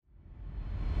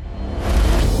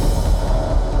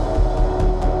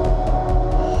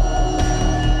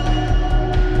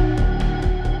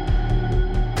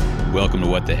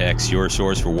the Hex, your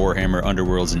source for Warhammer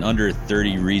Underworlds and under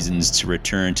 30 reasons to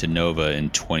return to Nova in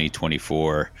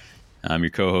 2024. I'm your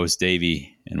co-host,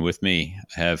 Davey, and with me,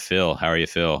 I have Phil. How are you,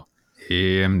 Phil?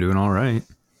 Hey, I'm doing all right.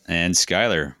 And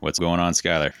Skylar. What's going on,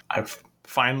 Skylar? I'm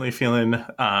finally feeling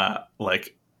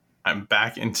like I'm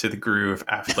back into the groove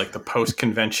after like the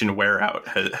post-convention wear out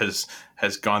has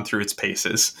gone through its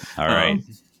paces. All right.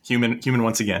 Human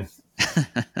once again.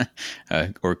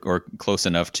 or close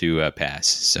enough to pass.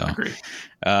 So, agree.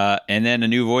 And then a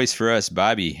new voice for us,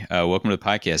 Bobby. Welcome to the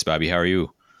podcast, Bobby. How are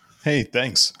you? Hey,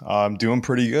 thanks. I'm doing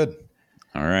pretty good.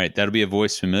 All right. That'll be a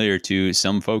voice familiar to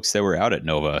some folks that were out at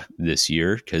Nova this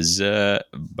year because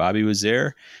Bobby was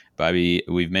there. Bobby,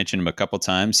 we've mentioned him a couple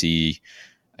times. He,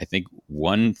 I think,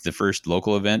 won the first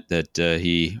local event that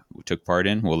he took part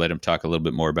in. We'll let him talk a little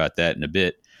bit more about that in a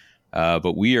bit.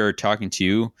 But we are talking to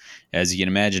you, as you can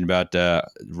imagine, about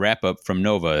wrap up from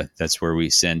Nova. That's where we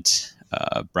sent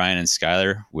Brian and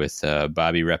Skylar with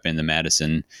Bobby repping the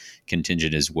Madison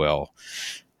contingent as well.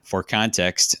 For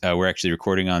context, we're actually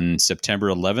recording on September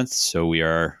 11th, so we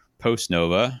are post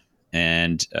Nova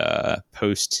and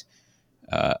post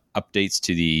updates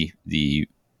to the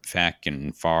FAQ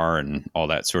and FAR and all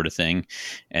that sort of thing.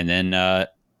 And then,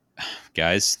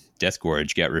 guys, Death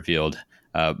Gorge got revealed.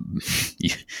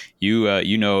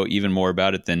 You know even more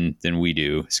about it than we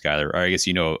do, Skylar. Or I guess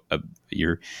you know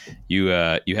you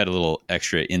had a little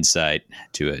extra insight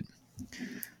to it.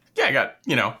 Yeah, I got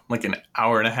like an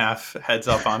hour and a half heads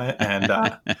up on it, and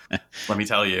let me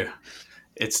tell you,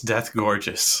 it's Death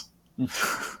Gorgeous.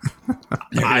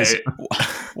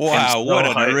 Wow, what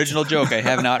an original joke I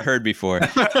have not heard before.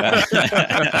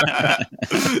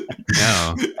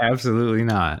 No, absolutely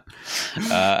not.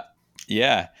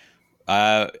 Yeah.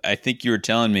 I think you were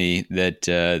telling me that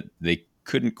they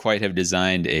couldn't quite have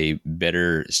designed a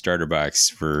better starter box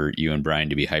for you and Brian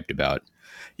to be hyped about.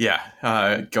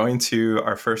 Yeah, going to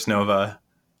our first Nova,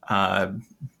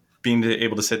 being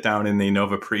able to sit down in the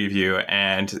Nova preview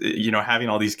and, having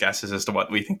all these guesses as to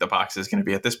what we think the box is going to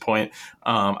be at this point,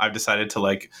 I've decided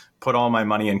to put all my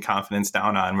money and confidence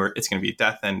down on where it's going to be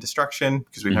death and destruction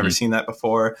because we've never seen that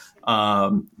before.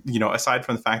 Aside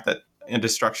from the fact that in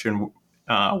destruction,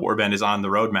 Warband is on the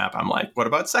roadmap, I'm like, what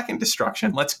about second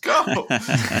destruction? Let's go.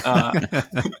 And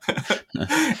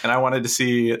I wanted to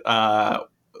see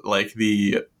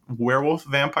the werewolf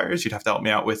vampires. You'd have to help me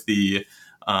out with the Age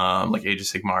of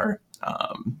Sigmar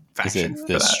faction. Is it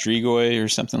the Strigoi or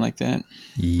something like that?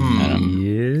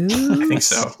 Yeah, I think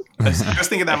so. I was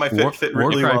thinking that might fit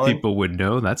really well. People would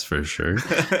know, that's for sure.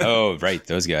 Oh, right,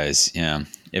 those guys. Yeah.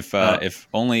 If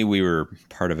only we were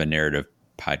part of a narrative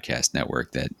podcast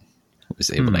network that was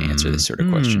able to answer this sort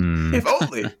of question. If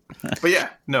only. But yeah,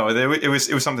 no, it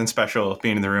was something special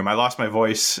being in the room. I lost my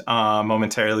voice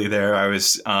momentarily there. I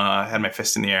was had my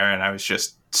fist in the air and I was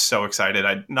just so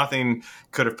excited. Nothing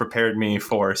could have prepared me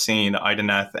for seeing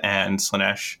Ideneth and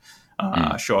Slanesh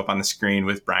show up on the screen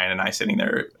with Brian and I sitting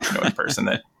there in person.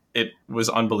 That it was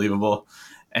unbelievable.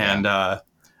 And I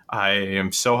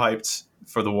am so hyped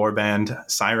for the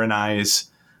Warband, Siren Eyes,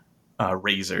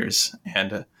 Razors.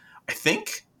 And I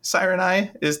think Siren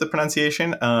Eye is the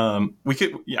pronunciation. I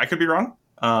could be wrong,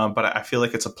 but I feel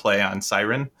like it's a play on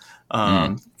Siren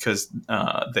because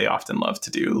they often love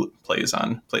to do plays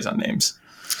on names.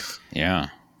 Yeah,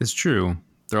 it's true.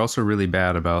 They're also really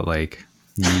bad about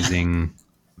using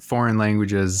foreign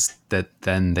languages that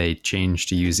then they change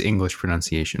to use English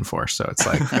pronunciation for. So it's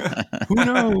who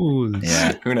knows?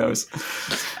 Yeah, who knows?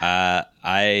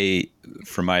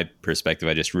 From my perspective,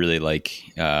 I just really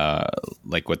like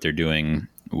what they're doing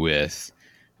with.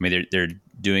 I mean, they're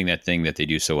doing that thing that they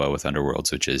do so well with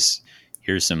Underworlds, which is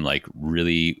here's some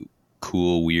really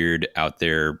cool, weird, out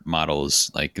there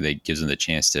models. They gives them the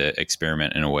chance to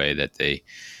experiment in a way that they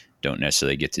don't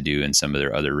necessarily get to do in some of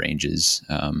their other ranges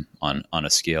on a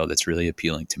scale that's really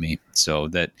appealing to me. So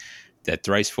that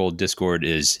Thricefold Discord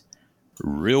is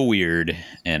real weird,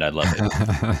 and I love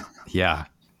it. Yeah.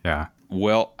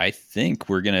 Well, I think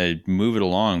we're gonna move it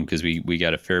along because we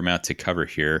got a fair amount to cover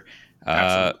here.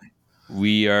 Absolutely.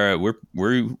 We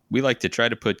like to try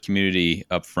to put community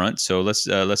up front. So let's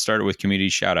start with community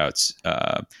shout outs.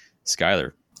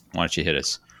 Skylar, why don't you hit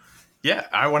us? Yeah,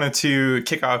 I wanted to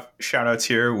kick off shout outs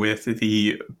here with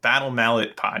the Battle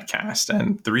Mallet podcast.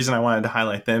 And the reason I wanted to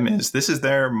highlight them is this is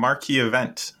their marquee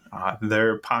event.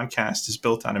 Their podcast is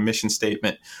built on a mission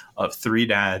statement of three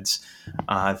dads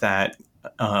that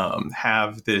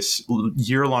have this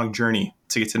year-long journey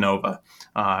to get to Nova.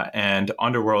 And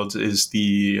Underworlds is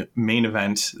the main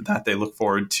event that they look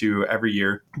forward to every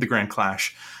year, the Grand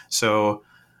Clash. So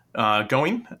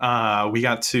going. We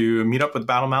got to meet up with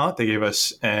Battle Mallet. They gave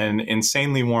us an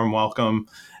insanely warm welcome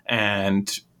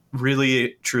and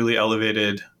really, truly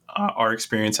elevated our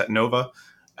experience at Nova,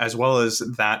 as well as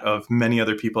that of many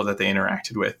other people that they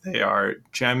interacted with. They are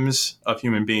gems of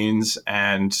human beings,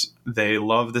 and they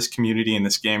love this community and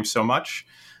this game so much.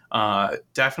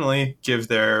 Definitely give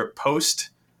their post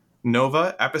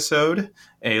Nova episode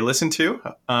a listen to.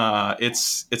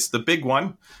 It's the big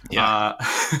one. Yeah.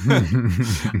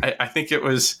 I think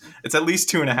it's at least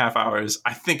 2.5 hours.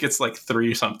 I think it's like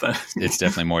 3 something. It's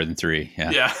definitely more than 3. Yeah.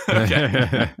 Yeah.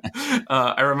 Okay.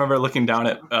 I remember looking down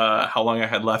at how long I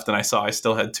had left, and I saw I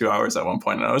still had 2 hours at one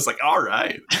point, and I was like, all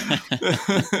right.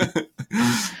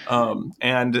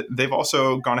 And they've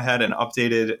also gone ahead and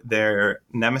updated their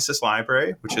Nemesis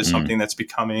library, which is something that's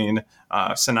becoming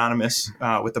synonymous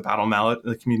with the Battle Mallet.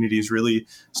 The community is really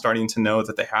starting to know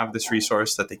that they have this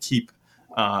resource, that they keep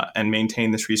and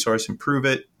maintain this resource, improve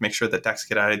it, make sure that decks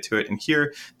get added to it. And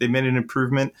here they've made an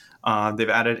improvement. They've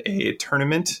added a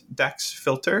tournament decks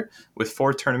filter with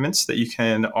 4 tournaments that you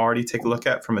can already take a look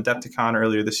at from Adepticon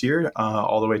earlier this year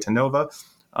all the way to Nova.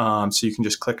 So you can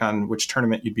just click on which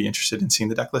tournament you'd be interested in seeing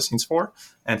the deck listings for.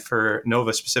 And for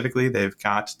Nova specifically, they've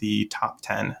got the top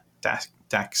 10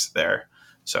 decks there.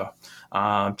 So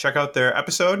check out their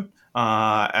episode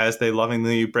as they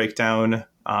lovingly break down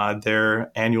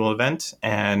their annual event,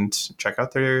 and check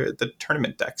out the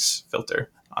tournament decks filter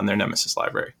on their Nemesis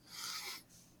library.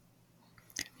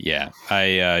 Yeah,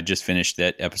 I just finished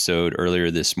that episode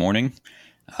earlier this morning.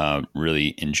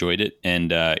 Really enjoyed it, and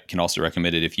can also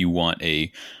recommend it if you want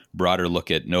a broader look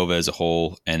at Nova as a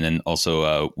whole. And then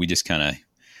also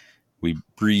we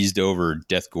breezed over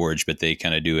Death Gorge, but they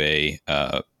kind of do a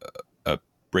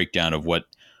breakdown of what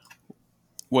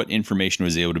information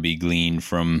was able to be gleaned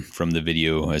from the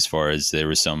video, as far as there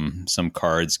was some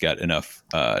cards got enough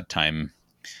time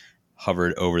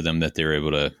hovered over them that they were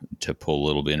able to pull a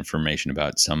little bit of information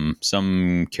about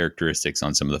some characteristics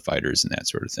on some of the fighters and that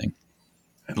sort of thing.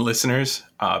 And listeners,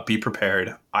 be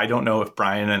prepared. I don't know if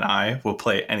Brian and I will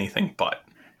play anything but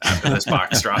after this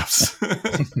box drops.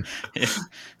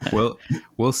 Well,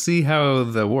 we'll see how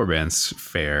the warbands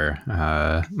fare.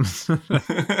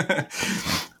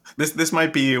 This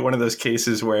might be one of those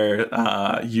cases where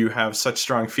you have such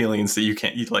strong feelings that you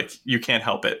can't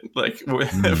help it. Like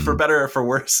for better or for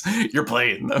worse, you're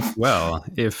playing them. Well,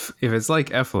 if it's like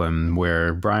Ephelem,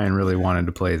 where Brian really wanted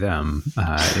to play them,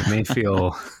 it may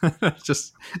feel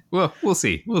we'll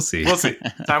see. We'll see.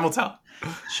 Time will tell.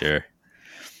 Sure.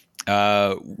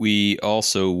 We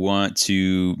also want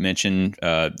to mention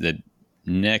the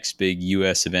next big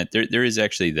U.S. event. There is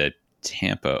actually the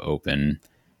Tampa Open.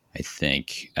 I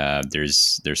think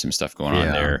there's some stuff going on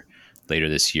there later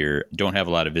this year. Don't have a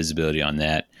lot of visibility on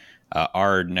that.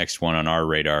 Our next one on our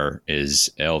radar is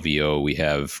LVO. We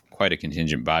have quite a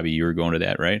contingent. Bobby, you were going to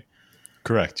that, right?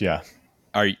 Correct. Yeah.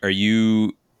 Are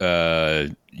you?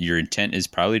 Your intent is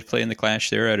probably to play in the Clash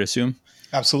there, I'd assume.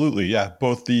 Absolutely. Yeah.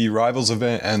 Both the Rivals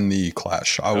event and the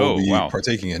Clash I will be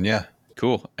partaking in. Yeah.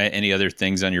 Cool. Any other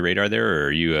things on your radar there, or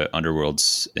are you a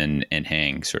Underworlds and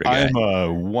hang sort of guy? I'm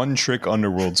a one-trick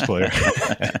Underworlds player.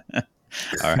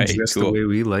 All right, just cool. the way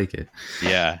we like it.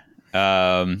 Yeah.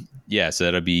 So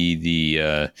that'll be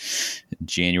the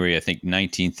January, I think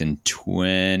 19th and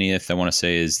 20th. I want to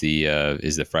say is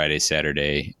the Friday,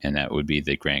 Saturday, and that would be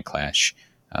the Grand Clash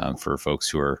for folks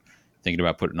who are thinking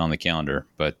about putting it on the calendar.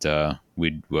 But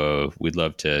we'd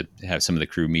love to have some of the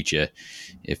crew meet you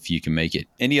if you can make it.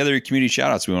 Any other community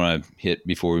shout outs we want to hit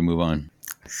before we move on?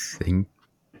 I think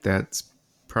that's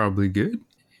probably good.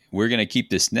 We're going to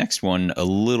keep this next one a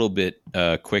little bit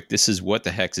quick. This is What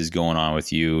the Hex is Going On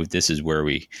With You. This is where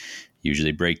we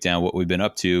usually break down what we've been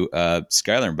up to.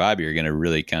 Skylar and Bobby are going to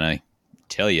really kind of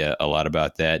tell you a lot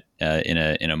about that in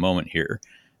a moment here.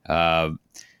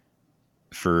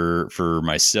 For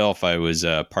myself, I was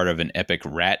part of an epic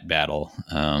rat battle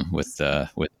with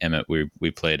Emmett.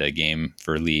 We played a game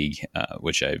for League,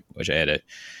 which I had a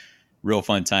real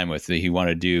fun time with. He's been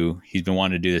wanting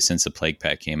to do this since the Plague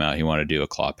Pack came out. He wanted to do a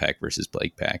Claw Pack versus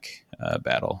Plague Pack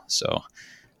battle. So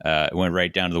it went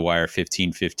right down to the wire,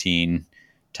 15-15,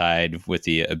 tied with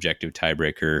the objective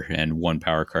tiebreaker, and one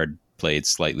power card played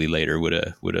slightly later would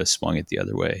have swung it the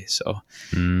other way. So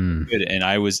good. And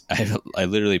I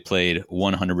literally played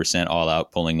 100% all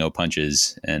out, pulling no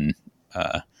punches, and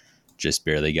just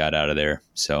barely got out of there.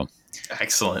 So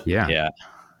excellent. Yeah.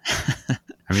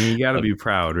 I mean, you got to be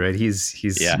proud, right? He's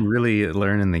really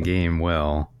learning the game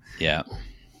well. Yeah.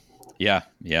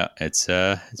 It's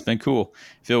been cool.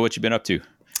 Phil, what you been up to?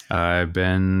 I've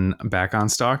been back on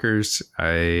Stalkers.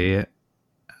 I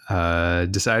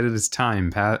decided it's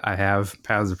time. I have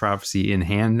Paths of Prophecy in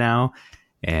hand now,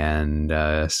 and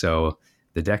so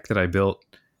the deck that I built,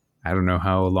 I don't know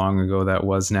how long ago that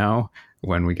was now,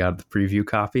 when we got the preview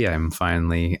copy, I'm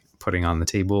finally putting on the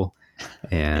table,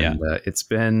 and it's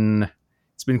been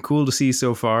cool to see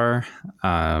so far.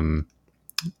 Some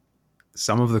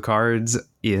of the cards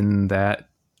in that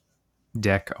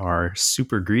deck are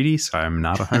super greedy, so I'm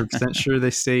not 100% sure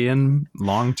they stay in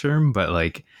long term, but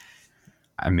like,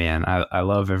 I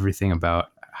love everything about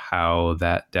how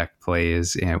that deck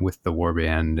plays and with the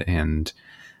warband, and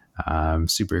I'm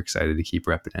super excited to keep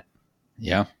repping it.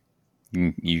 Yeah.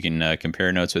 You can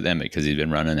compare notes with Emmett because he's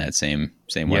been running that same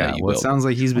one that you built. It sounds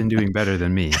like he's been doing better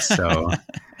than me. So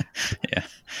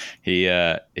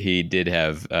yeah, he did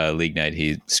have League Night.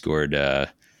 He scored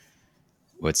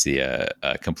what's the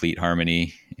Complete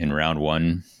Harmony in round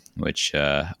 1, which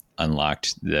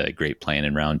unlocked the Great Plan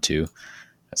in round 2.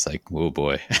 It's like, oh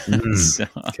boy. So,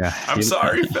 I'm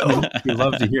sorry, Phil. You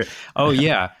love to hear. Oh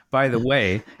yeah. By the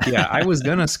way, I was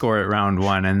gonna score it round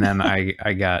 1, and then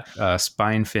I got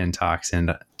spine fin toxin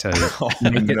to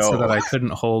make it so that I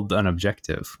couldn't hold an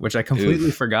objective, which I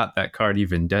completely forgot that card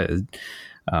even did.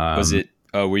 Was it?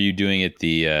 Were you doing it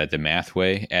the math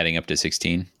way, adding up to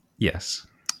 16? Yes.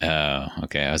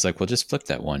 Okay. I was like, well, just flip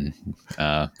that one,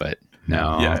 but.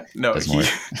 No. Yeah, no.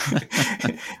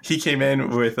 He came in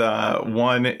with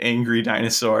one angry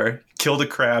dinosaur, killed a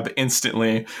crab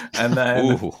instantly, and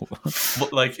then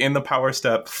like in the power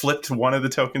step, flipped one of the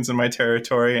tokens in my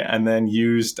territory, and then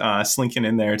used Slinkin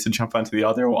in there to jump onto the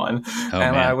other one.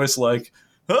 Man. I was like,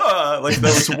 like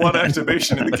there was one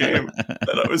activation in the game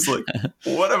that I was like,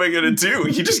 what am I gonna do?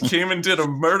 He just came and did a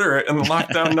murder and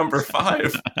locked down number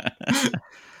 5.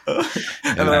 And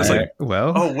then I was like,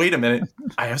 well, oh, wait a minute.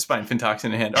 I have spine fin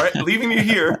toxin in hand. All right, leaving you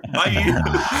here. Bye.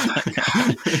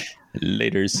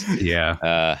 Laters.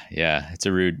 Yeah. It's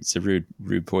a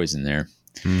rude poison there.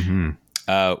 Mm-hmm.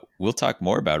 We'll talk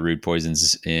more about rude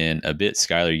poisons in a bit.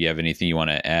 Skylar, you have anything you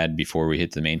want to add before we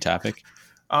hit the main topic?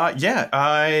 Yeah,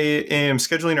 I am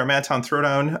scheduling our Madtown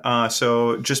Throwdown,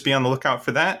 so just be on the lookout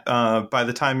for that. By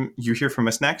the time you hear from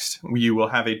us next, we will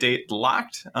have a date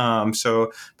locked,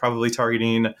 so probably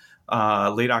targeting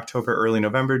late October, early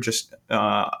November, just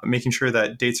making sure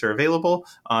that dates are available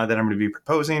that I'm going to be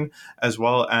proposing, as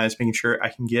well as making sure I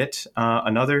can get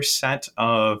another set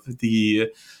of the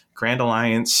Grand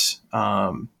Alliance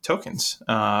tokens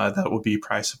that will be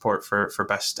prize support for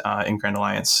best in Grand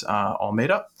Alliance all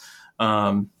made up.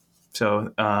 And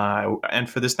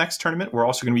for this next tournament, we're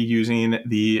also going to be using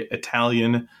the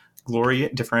Italian Glory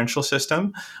differential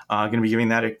system. Going to be giving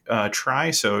that a try.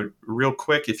 So real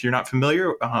quick, if you're not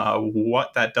familiar,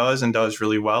 what that does and does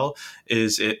really well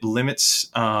is it limits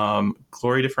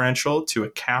Glory differential to a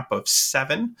cap of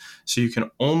 7. So you can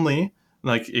only,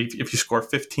 like if you score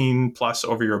 15 plus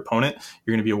over your opponent,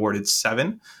 you're going to be awarded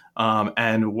 7.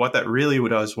 And what that really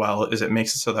does well is it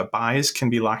makes it so that buys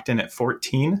can be locked in at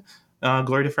 14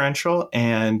 Glory differential,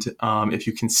 and if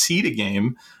you concede a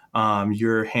game,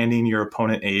 you're handing your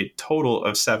opponent a total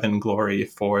of 7 glory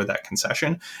for that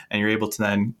concession, and you're able to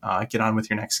then get on with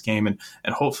your next game and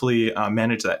hopefully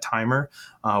manage that timer,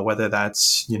 whether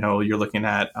that's, you're looking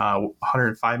at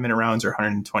 105-minute rounds or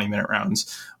 120-minute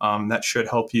rounds. That should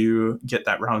help you get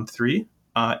that round 3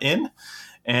 in.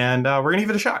 And we're going to give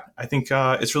it a shot. I think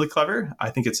it's really clever. I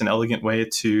think it's an elegant way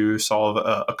to solve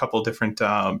a couple different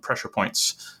pressure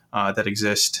points that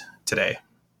exist today.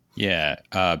 Yeah.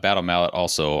 Battle Mallet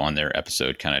also on their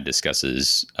episode kind of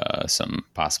discusses some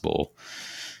possible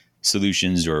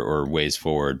solutions or ways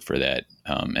forward for that.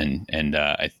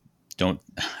 I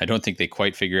don't think they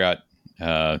quite figure out.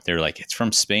 They're like, it's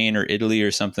from Spain or Italy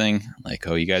or something. Like,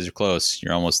 oh, you guys are close.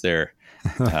 You're almost there.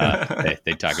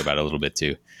 They talk about it a little bit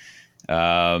too.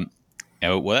 Well,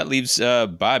 that leaves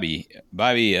Bobby.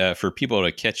 Bobby, for people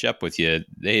to catch up with you,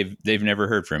 they've never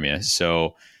heard from you.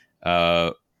 So,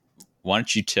 why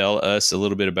don't you tell us a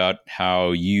little bit about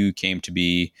how you came to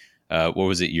be? What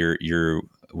was it? Your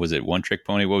was it One Trick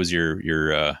Pony? What was your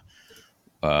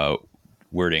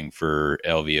wording for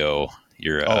LVO?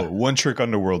 One Trick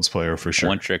Underworlds player for sure.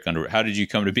 One Trick How did you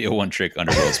come to be a One Trick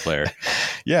Underworlds player?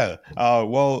 Yeah.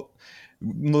 Well,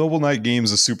 Noble Night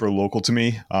Games is super local to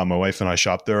me. My wife and I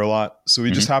shop there a lot. So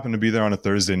we just happened to be there on a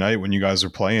Thursday night when you guys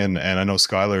were playing. And I know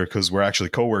Skylar because we're actually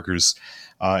coworkers.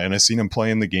 And I seen him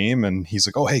playing the game and he's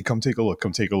like, oh, hey, come take a look.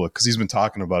 Because he's been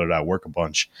talking about it at work a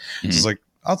bunch. So I was like,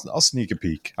 I'll sneak a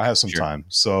peek. I have some time.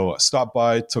 So I stopped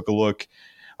by, took a look.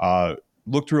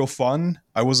 Looked real fun.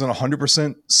 I wasn't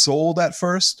 100% sold at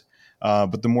first.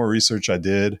 But the more research I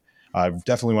did, I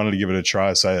definitely wanted to give it a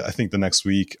try. So I think the next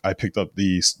week I picked up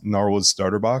the Gnarlwood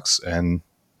starter box and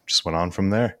just went on from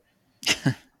there.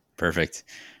 Perfect.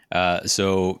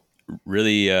 So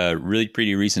really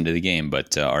pretty recent to the game,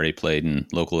 but already played in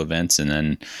local events, and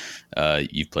then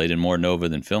you've played in more Nova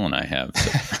than Phil and I have.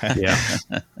 So. Yeah.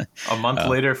 A month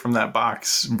later from that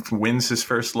box, wins his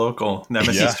first local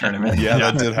Nemesis tournament. Yeah,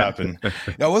 that did happen.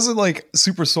 I wasn't like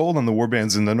super sold on the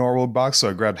warbands in the Norwood box, so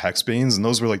I grabbed Hexbanes, and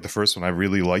those were like the first one I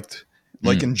really liked,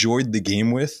 enjoyed the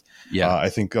game with. Yeah. I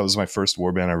think that was my first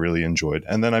warband I really enjoyed.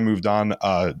 And then I moved on.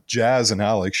 Jazz and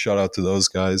Alex, shout out to those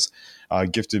guys,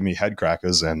 gifted me head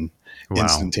crackers, and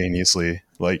instantaneously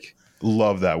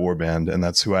love that warband, and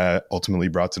that's who I ultimately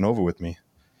brought to Nova with me.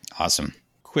 Awesome.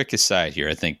 Quick aside here,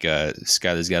 I think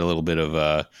Skyler's got a little bit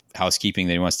of housekeeping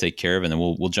that he wants to take care of, and then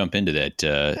we'll jump into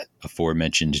that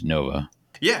aforementioned Nova.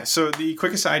 Yeah, so the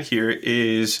quick aside here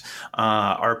is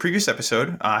our previous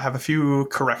episode. I have a few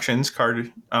corrections,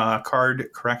 card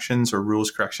corrections or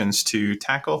rules corrections to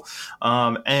tackle.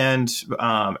 And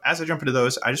as I jump into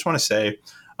those, I just want to say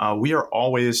we are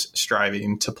always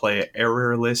striving to play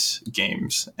errorless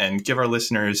games and give our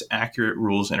listeners accurate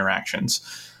rules interactions.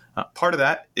 Part of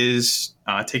that is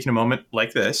taking a moment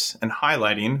like this and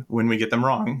highlighting when we get them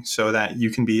wrong so that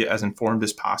you can be as informed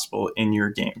as possible in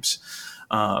your games.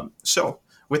 So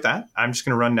with that, I'm just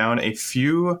going to run down a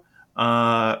few,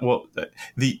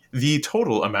 the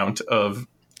total amount of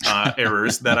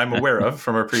errors that I'm aware of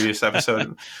from our previous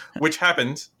episode, which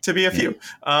happened to be a few.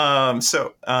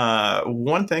 So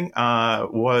one thing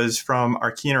was from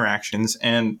our key interactions,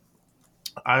 and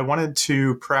I wanted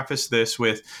to preface this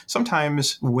with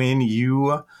sometimes when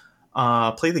you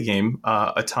play the game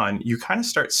a ton, you kind of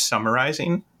start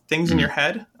summarizing things in your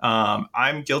head.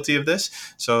 I'm guilty of this.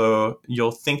 So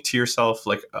you'll think to yourself,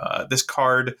 like, this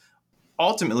card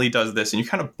ultimately does this, and you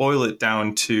kind of boil it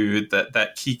down to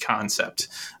that key concept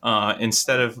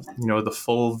instead of the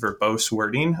full verbose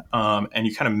wording, and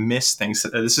you kind of miss things.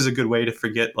 This is a good way to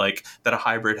forget like that a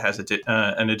hybrid has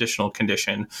an additional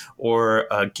condition, or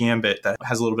a gambit that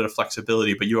has a little bit of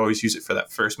flexibility, but you always use it for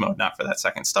that first mode, not for that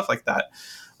second, stuff like that.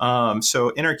 So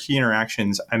in our key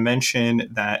interactions, I mentioned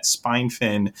that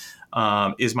Spinefin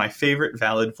is my favorite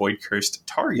valid void cursed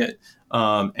target.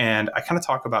 And I kind of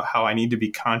talk about how I need to be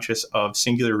conscious of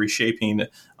singular reshaping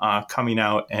coming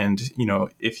out. And,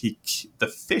 if the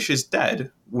fish is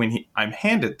dead when I'm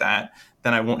handed that,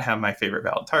 then I won't have my favorite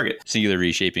valid target. Singular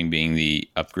reshaping being the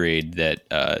upgrade that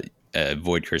a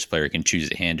void curse player can choose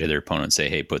to hand to their opponent and say,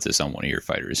 hey, put this on one of your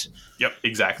fighters. Yep,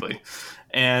 exactly.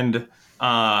 And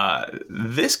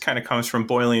this kind of comes from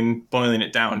boiling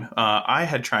it down. I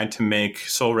had tried to make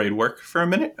Soul Raid work for a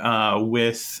minute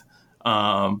with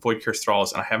Void Curse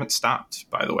Thralls, and I haven't stopped,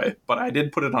 by the way, but I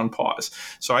did put it on pause.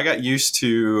 So I got used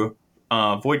to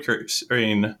Void Curse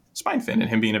in Spinefin and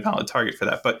him being a valid target for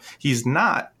that, but he's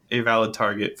not a valid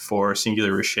target for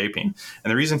singular reshaping.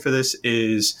 And the reason for this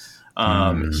is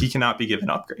he cannot be given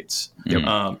upgrades.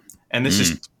 Yep. And this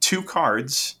is two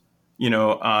cards,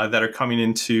 that are coming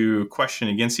into question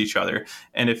against each other.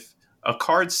 And if a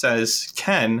card says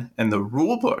can and the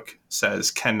rule book says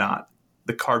cannot,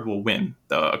 the card will win.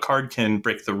 A card can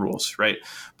break the rules, right?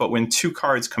 But when two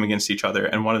cards come against each other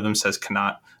and one of them says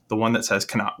cannot, the one that says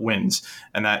cannot wins.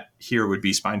 And that here would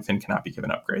be Spinefin cannot be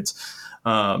given upgrades.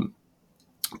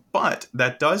 But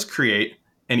that does create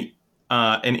an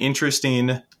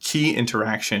interesting key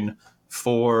interaction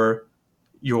for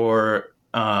your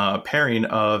pairing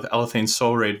of Elethane's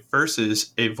Soul Raid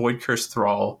versus a Void Curse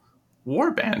Thrall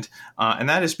warband. And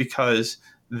that is because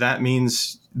that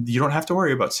means you don't have to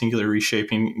worry about singular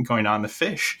reshaping going on the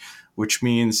fish, which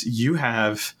means you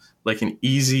have like an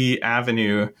easy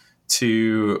avenue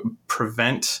to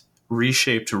prevent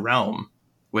reshaped realm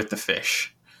with the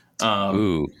fish.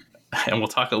 Ooh. And we'll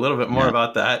talk a little bit more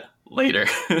about that later.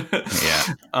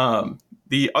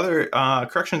 The other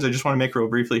corrections I just want to make real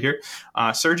briefly here.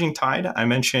 Surging Tide, I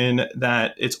mentioned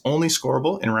that it's only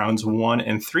scoreable in rounds 1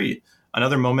 and 3.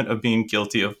 Another moment of being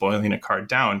guilty of boiling a card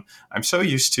down. I'm so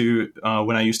used to,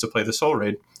 when I used to play the Soul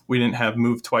Raid, we didn't have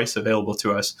move twice available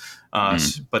to us,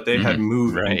 but they had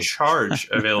move and charge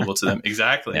available to them.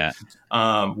 Exactly. Yeah.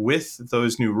 With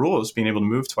those new rules, being able to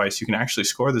move twice, you can actually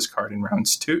score this card in round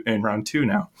two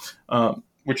now,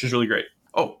 which is really great.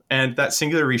 Oh, and that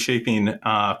singular reshaping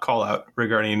call out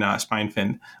regarding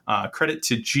Spinefin, credit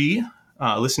to G,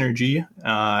 listener G,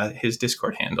 his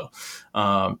Discord handle.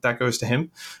 That goes to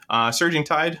him. Surging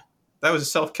Tide, that was a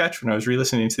self-catch when I was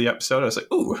re-listening to the episode. I was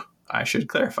like, ooh, I should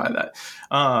clarify that.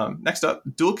 Next up,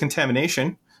 Dual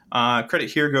Contamination. Credit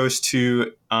here goes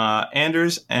to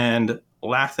Anders and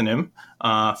Lathanim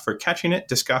for catching it,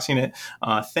 discussing it.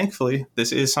 Thankfully,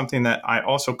 this is something that I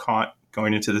also caught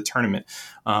going into the tournament.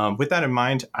 With that in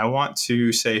mind, I want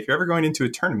to say if you're ever going into a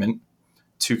tournament,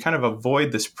 to kind of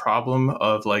avoid this problem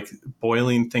of like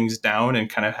boiling things down and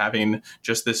kind of having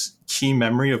just this key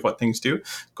memory of what things do,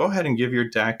 go ahead and give your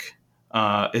deck,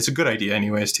 it's a good idea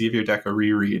anyways, to give your deck a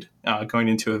reread going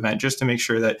into an event, just to make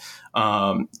sure that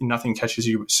nothing catches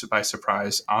you by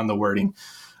surprise on the wording.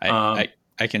 I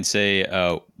can say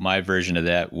my version of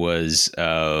that was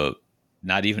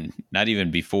not even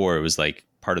before. It was like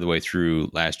part of the way through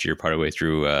last year, part of the way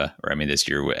through, this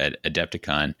year at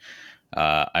Adepticon.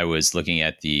 I was looking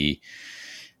at the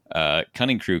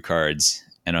Cunning Crew cards,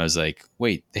 and I was like,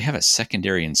 "Wait, they have a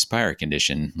secondary Inspire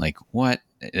condition. Like, what?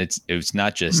 It was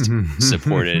not just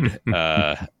supported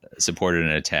an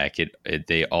attack.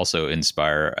 They also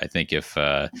inspire. I think if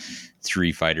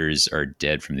 3 fighters are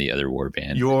dead from the other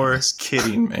warband. You're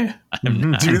kidding me.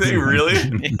 Do they really?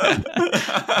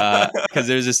 Because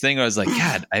there's this thing where I was like,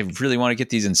 God, I really want to get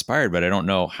these inspired, but I don't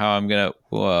know how I'm gonna.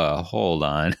 Hold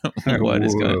on, what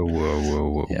is going?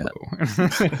 Whoa! Yeah.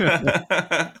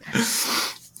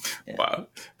 Wow,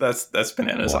 that's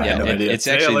bananas. Wow. I had no idea.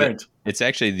 It's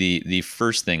actually the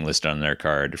first thing listed on their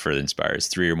card for the inspires.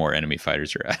 3 or more enemy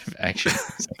fighters are out of action.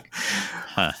 It's like,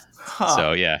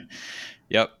 So yeah,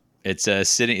 yep. It's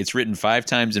sitting. It's written 5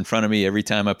 times in front of me every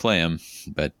time I play them,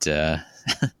 but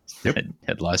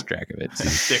had lost track of it.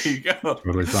 So. There you go.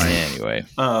 Totally fine. Anyway,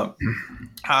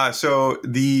 so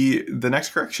the next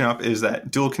correction up is that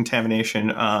dual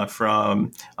contamination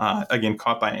from again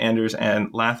caught by Anders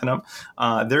and Lathanum.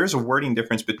 There is a wording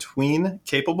difference between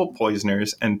capable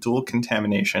poisoners and dual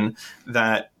contamination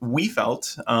that we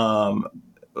felt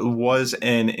was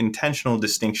an intentional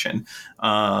distinction.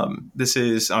 This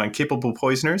is on capable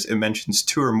poisoners. It mentions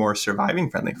 2 or more surviving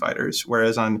friendly fighters,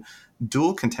 whereas on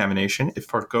dual contamination, it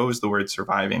forgoes the word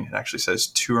surviving. It actually says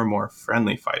 2 or more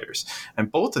friendly fighters. And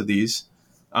both of these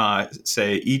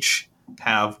say each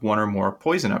have 1 or more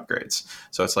poison upgrades.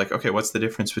 So it's like, okay, what's the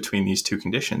difference between these 2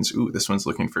 conditions? Ooh, this one's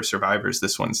looking for survivors.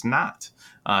 This one's not.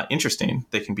 Interesting.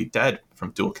 They can be dead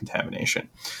from dual contamination.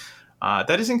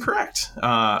 That is incorrect.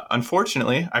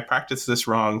 Unfortunately, I practiced this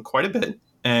wrong quite a bit,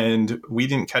 and we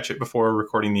didn't catch it before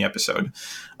recording the episode.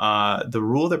 The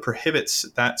rule that prohibits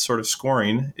that sort of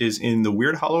scoring is in the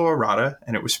Weird Hollow errata,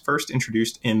 and it was first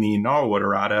introduced in the Gnarlwood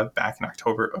errata back in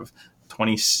October of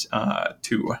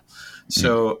 22.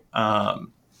 So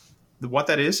what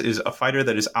that is a fighter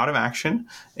that is out of action,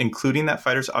 including that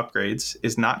fighter's upgrades,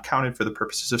 is not counted for the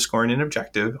purposes of scoring an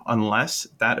objective unless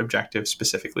that objective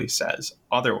specifically says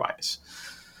otherwise.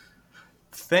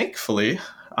 Thankfully,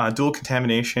 dual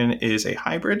contamination is a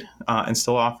hybrid and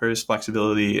still offers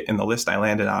flexibility in the list I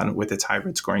landed on with its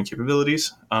hybrid scoring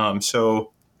capabilities.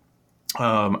 So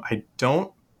I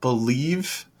don't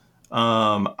believe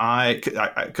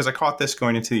because I caught this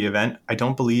going into the event, I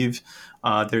don't believe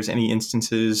there's any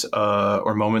instances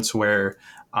or moments where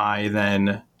I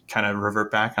then kind of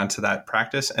revert back onto that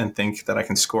practice and think that I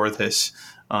can score this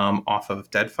off of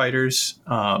dead fighters.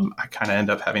 I kind of end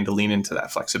up having to lean into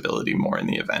that flexibility more in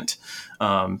the event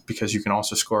because you can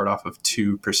also score it off of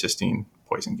 2 persisting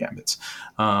poison gambits.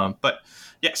 But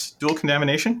yes, dual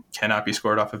contamination cannot be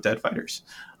scored off of dead fighters.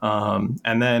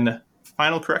 And then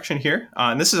final correction here,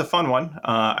 and this is a fun one.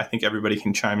 I think everybody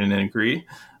can chime in and agree.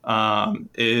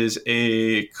 Is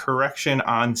a correction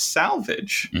on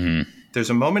salvage. Mm-hmm.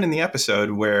 There's a moment in the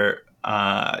episode where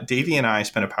Davey and I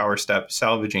spent a power step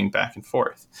salvaging back and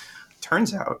forth.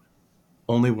 Turns out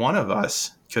only one of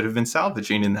us could have been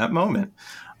salvaging in that moment.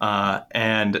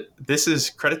 And this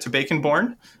is credit to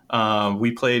Baconborn.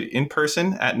 We played in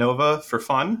person at Nova for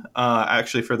fun,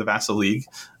 actually for the Vassal League.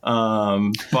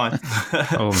 But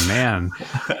oh man,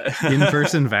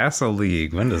 in-person Vassal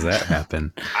League. When does that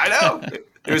happen? I know.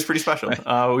 It was pretty special.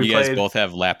 You guys both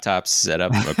have laptops set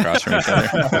up across from each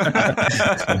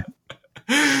other.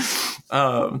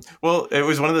 Well, it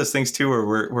was one of those things too, where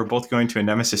we're both going to a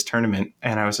Nemesis tournament,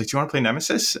 and I was like, "Do you want to play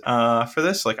Nemesis for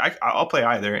this?" Like, I'll play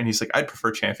either, and he's like, "I'd prefer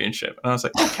Championship," and I was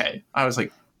like, "Okay." I was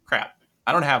like, "Crap,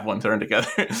 I don't have one thrown together."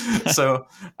 So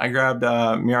I grabbed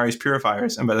Miari's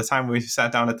Purifiers, and by the time we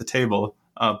sat down at the table,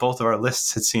 both of our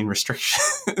lists had seen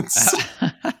restrictions.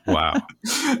 Wow.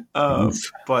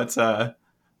 But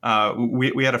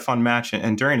we had a fun match,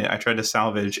 and during it, I tried to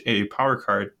salvage a power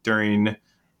card during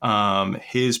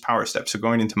his power step. So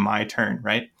going into my turn,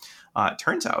 right? It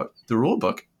turns out the rule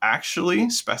book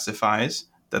actually specifies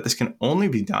that this can only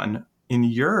be done in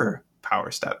your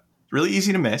power step. Really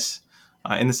easy to miss.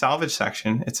 In the salvage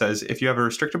section, it says if you have a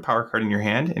restricted power card in your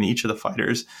hand and each of the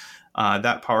fighters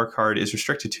that power card is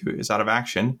restricted to is out of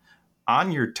action,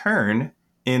 on your turn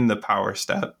in the power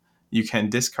step, you can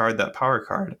discard that power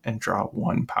card and draw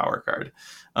 1 power card.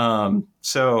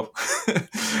 So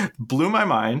blew my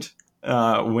mind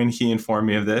when he informed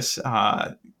me of this.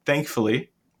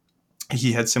 Thankfully,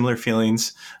 he had similar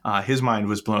feelings. His mind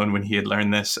was blown when he had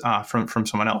learned this from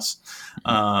someone else.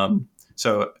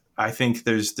 So I think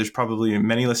there's probably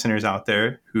many listeners out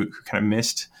there who kind of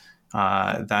missed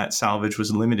that salvage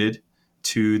was limited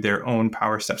to their own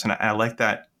power steps. And I like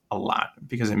that a lot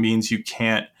because it means you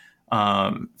can't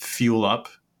fuel up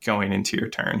going into your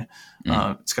turn.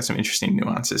 It's got some interesting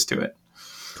nuances to it.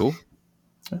 Cool.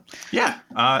 Yeah.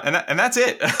 And that's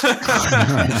it.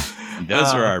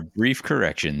 Those are our brief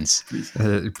corrections.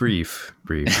 Brief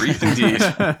indeed.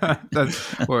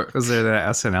 Was there that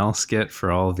SNL skit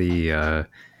for all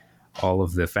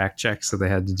of the fact checks that they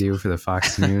had to do for the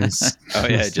Fox News? Oh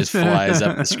yeah, it just flies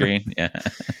up the screen.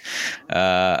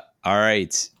 Yeah. All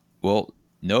right. Well,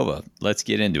 Nova, let's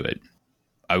get into it.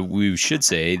 We should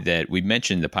say that we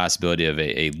mentioned the possibility of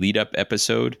a lead-up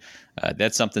episode.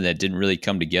 That's something that didn't really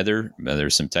come together.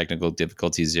 There's some technical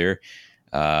difficulties there.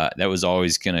 That was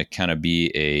always going to kind of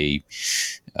be a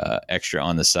extra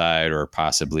on the side or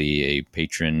possibly a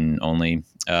patron only.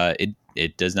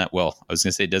 It does not. Well, I was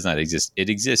going to say it does not exist. It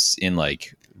exists in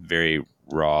like very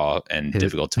raw and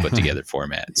difficult to put together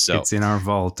format. So it's in our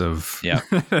vault of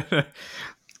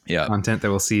content that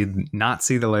will not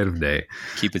see the light of day.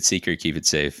 Keep it secret. Keep it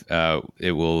safe.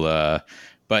 It will.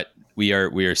 But we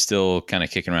are still kind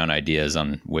of kicking around ideas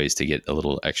on ways to get a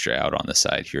little extra out on the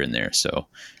side here and there. So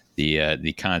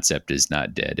the concept is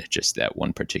not dead. Just that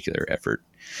one particular effort.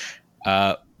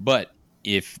 But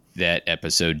if that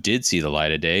episode did see the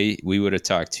light of day, we would have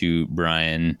talked to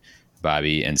Brian,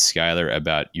 Bobby, and Skylar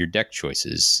about your deck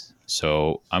choices.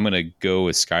 So I'm going to go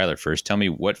with Skylar first. Tell me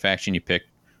what faction you picked,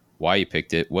 why you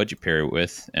picked it, what'd you pair it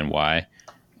with, and why.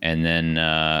 And then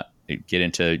get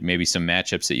into maybe some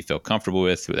matchups that you feel comfortable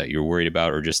with, or that you're worried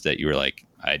about, or just that you were like,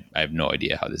 I have no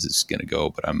idea how this is going to go,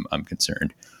 but I'm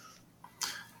concerned.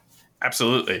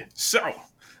 Absolutely. So,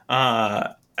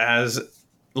 as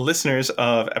listeners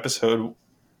of episode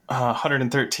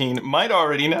 113 might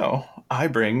already know, I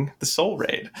bring the Soul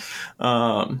Raid.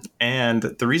 And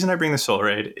the reason I bring the Soul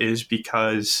Raid is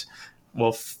because,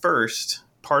 well, first,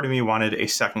 part of me wanted a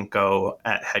second go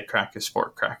at Head Crackas,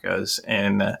 Sport Crackas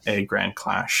in a Grand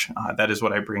Clash. That is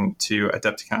what I bring to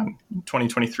Adepticon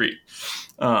 2023.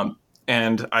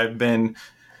 And I've been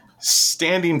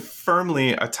standing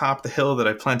firmly atop the hill that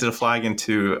I planted a flag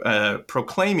into,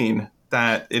 proclaiming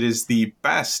that it is the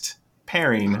best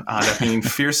pairing, that being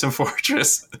Fearsome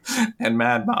Fortress and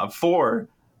Mad Mob for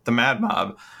the Mad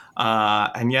Mob.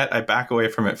 And yet I back away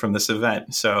from it from this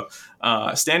event. So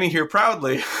standing here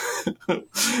proudly,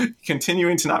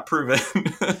 continuing to not prove it.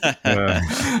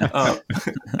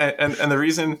 And the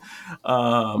reason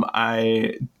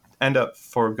I end up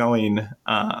foregoing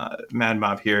Mad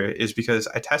Mob here is because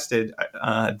I tested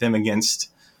them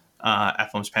against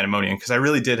Ephelim's Pandemonium, because I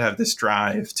really did have this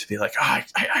drive to be like, I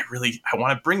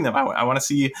want to bring them. I want to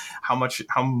see how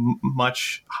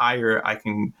much higher I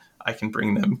can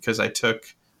bring them, because I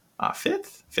took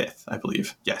fifth, I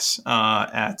believe, yes,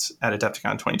 at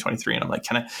Adepticon 2023, and I'm like,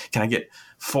 can I get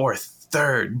fourth,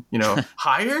 third,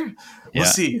 higher? We'll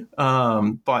see.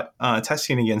 But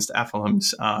testing against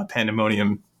Ephelim's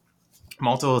Pandemonium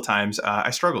multiple times,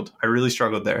 I struggled. I really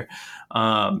struggled there.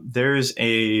 There's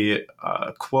a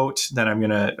quote that I'm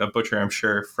going to butcher, I'm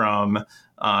sure, from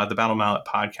the Battle Mallet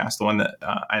podcast, the one that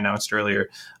I announced earlier,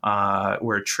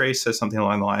 where Trey says something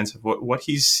along the lines of what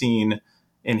he's seen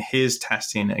in his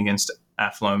testing against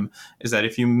Ephelim is that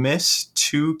if you miss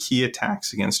 2 key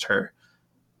attacks against her,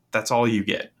 that's all you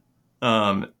get.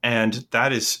 And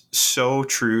that is so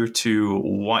true to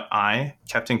what I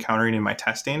kept encountering in my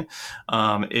testing.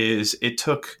 Is it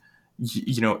took,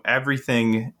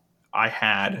 everything I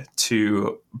had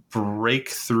to break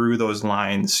through those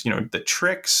lines, the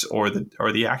tricks or the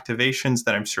activations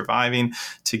that I'm surviving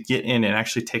to get in and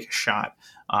actually take a shot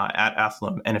at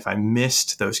Ephelim. And if I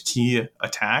missed those key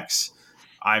attacks,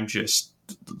 I'm just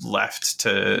left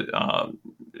to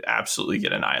absolutely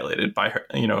get annihilated by her,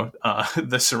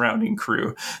 the surrounding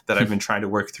crew that I've been trying to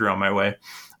work through on my way,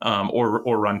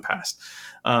 or run past.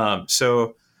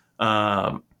 So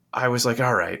I was like,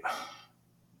 all right,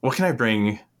 what can I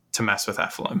bring to mess with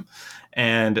Ephelim?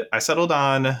 And I settled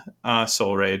on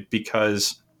Soul Raid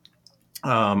because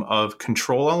of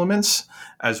control elements,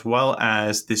 as well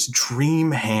as this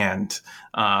dream hand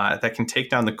that can take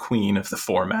down the queen of the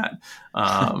format.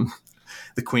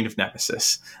 The Queen of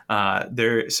Nemesis.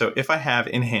 So if I have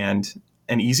in hand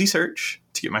an easy search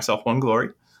to get myself 1 glory,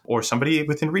 or somebody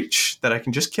within reach that I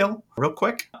can just kill real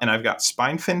quick. And I've got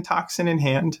Spinefin Toxin in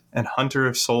hand and Hunter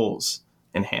of Souls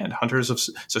in hand. So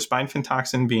Spinefin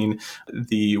Toxin being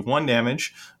the 1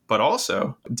 damage, but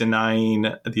also denying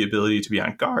the ability to be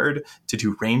on guard, to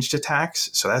do ranged attacks.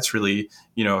 So that's really,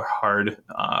 hard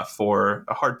for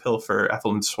a hard pill for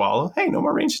Ethelyn to swallow. Hey, no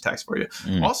more ranged attacks for you.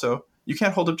 Also, you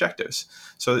can't hold objectives.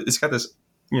 So it's got this,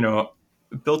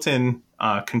 built-in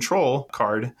control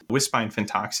card with Spinefin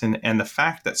Toxin, and the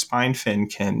fact that Spinefin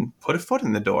can put a foot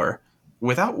in the door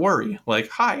without worry. Like,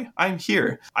 hi, I'm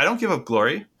here. I don't give up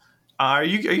glory. Are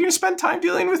you going to spend time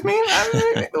dealing with me?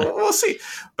 We'll see.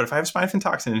 But if I have Spinefin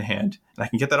Toxin in hand, and I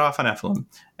can get that off on Ephraim,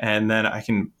 and then I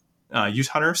can use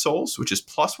Hunter of Souls, which is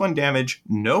 +1 damage,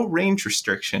 no range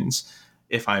restrictions,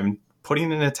 if I'm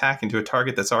putting an attack into a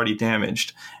target that's already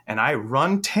damaged, and I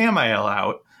run Tamael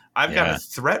out, I've got a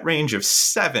threat range of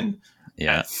 7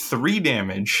 at 3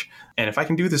 damage. And if I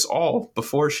can do this all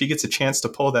before she gets a chance to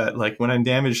pull that, like when I'm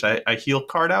damaged, I heal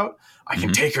card out, I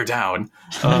can take her down.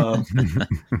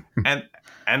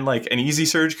 And like an easy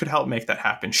surge could help make that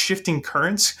happen. Shifting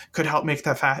currents could help make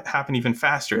that happen even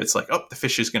faster. It's like, oh, the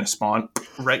fish is going to spawn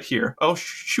right here. Oh,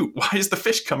 shoot. Why is the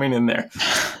fish coming in there?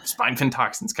 Spinefin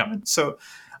Toxin's coming. So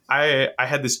I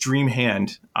had this dream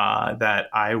hand that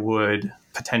I would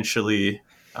potentially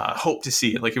hope to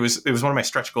see. Like it was one of my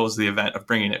stretch goals of the event of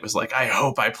bringing it. It was like, I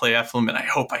hope I play Ephraim and I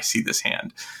hope I see this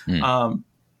hand.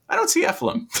 I don't see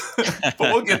Ephraim, but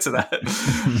we'll get to that.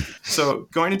 So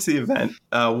going into the event,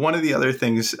 one of the other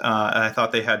things I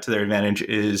thought they had to their advantage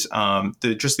is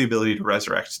just the ability to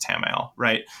resurrect Tamael,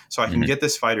 right? So I can get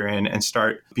this fighter in and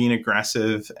start being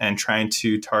aggressive and trying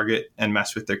to target and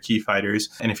mess with their key fighters.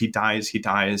 And if he dies, he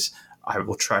dies. I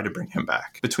will try to bring him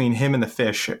back. Between him and the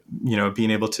fish, being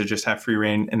able to just have free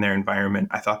reign in their environment,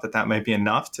 I thought that might be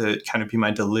enough to kind of be my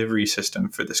delivery system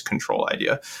for this control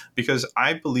idea. Because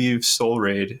I believe Soul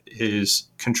Raid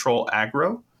is control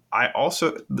aggro. I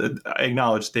also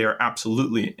acknowledge they are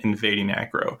absolutely invading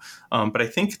aggro. But I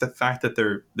think the fact that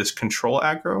they're this control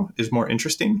aggro is more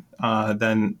interesting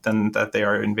than that they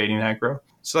are invading aggro.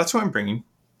 So that's what I'm bringing.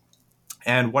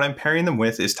 And what I'm pairing them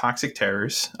with is Toxic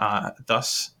Terrors,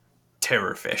 thus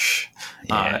Terror Fish.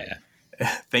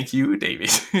 Thank you, Davey.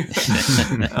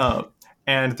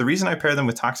 And the reason I pair them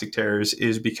with Toxic Terrors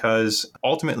is because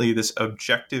ultimately this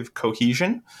objective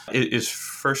cohesion is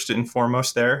first and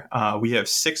foremost there. We have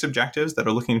 6 objectives that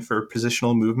are looking for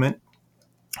positional movement.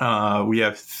 We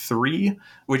have 3,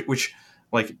 which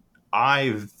like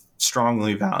I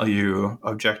strongly value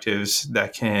objectives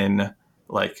that can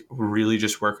like really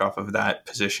just work off of that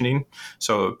positioning.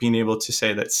 So being able to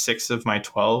say that 6 of my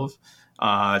 12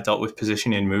 dealt with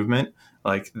position and movement,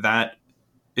 like that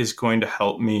is going to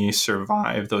help me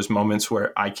survive those moments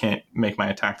where I can't make my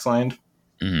attacks land.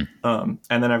 And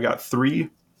then I've got 3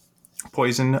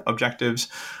 poison objectives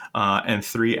and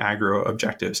 3 aggro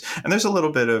objectives. And there's a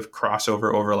little bit of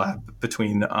crossover overlap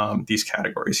between these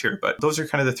categories here, but those are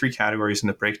kind of the 3 categories in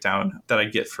the breakdown that I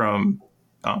get from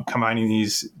combining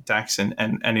these decks and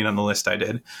ending on the list I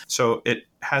did. So it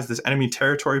has this enemy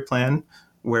territory plan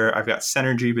where I've got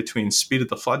synergy between Speed of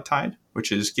the Flood Tide,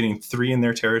 which is getting 3 in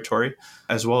their territory,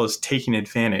 as well as Taking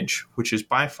Advantage, which is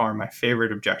by far my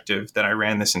favorite objective that I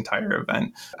ran this entire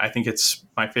event. I think it's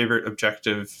my favorite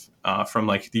objective from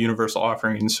like the universal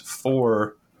offerings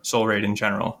for Soul Raid in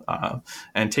general.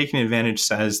 And Taking Advantage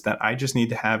says that I just need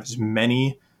to have as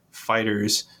many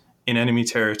fighters in enemy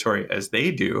territory as they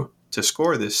do to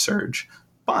score this surge,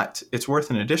 but it's worth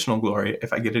an additional glory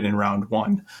if I get it in round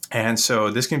 1. And so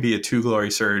this can be a 2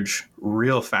 glory surge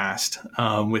real fast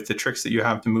with the tricks that you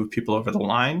have to move people over the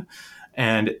line.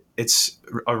 And it's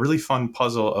a really fun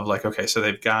puzzle of like, okay, so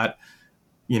they've got,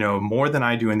 more than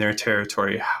I do in their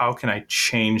territory. How can I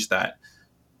change that?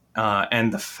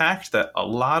 And the fact that a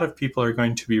lot of people are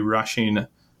going to be rushing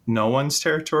no one's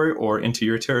territory or into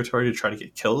your territory to try to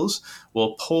get kills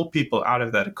will pull people out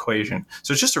of that equation.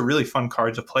 So it's just a really fun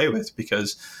card to play with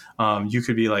because you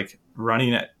could be like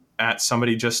running at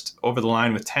somebody just over the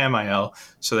line with Tamael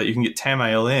so that you can get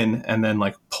Tamael in and then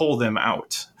like pull them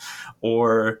out,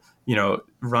 or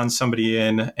run somebody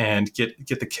in and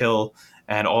get the kill,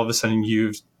 and all of a sudden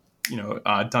you've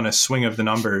done a swing of the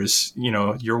numbers.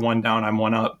 You're 1 down, I'm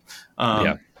 1 up,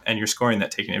 and you're scoring that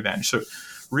Taking Advantage. So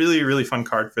really, really fun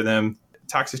card for them.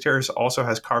 Toxic Terrors also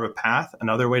has Carve a Path,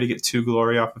 another way to get 2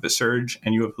 glory off of a surge,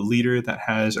 and you have a leader that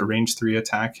has a range 3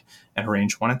 attack and a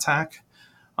range 1 attack.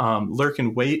 Lurk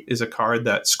and Wait is a card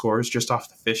that scores just off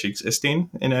the fish existing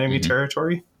in enemy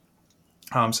territory.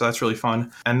 So that's really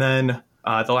fun. And then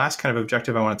The last kind of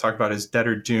objective I want to talk about is Dead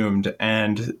or Doomed.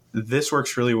 And this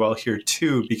works really well here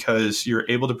too, because you're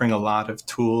able to bring a lot of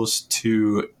tools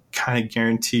to kind of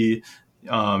guarantee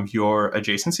your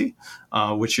adjacency,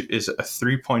 which is a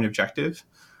 3-point objective.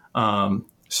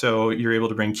 So you're able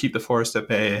to bring Keep the Forest at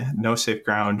Bay, No Safe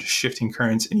Ground, Shifting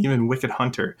Currents, and even Wicked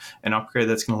Hunter, an upgrade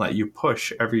that's going to let you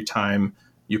push every time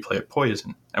you play a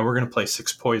poison. And we're going to play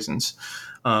 6 poisons.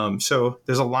 So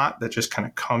there's a lot that just kind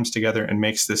of comes together and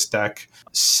makes this deck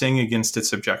sing against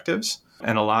its objectives,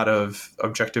 and a lot of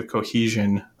objective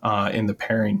cohesion in the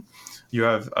pairing. You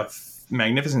have a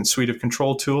magnificent suite of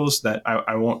control tools that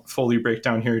I won't fully break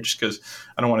down here just because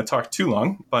I don't want to talk too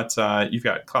long, but you've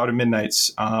got Clouded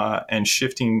Midnights and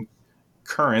Shifting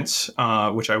Currents,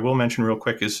 which I will mention real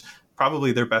quick is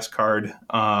probably their best card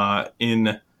at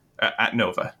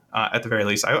Nova, at the very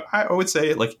least. I would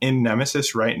say, like, in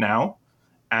Nemesis right now,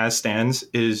 as stands,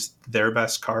 is their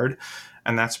best card,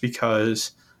 and that's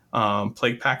because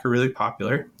Plague Pack are really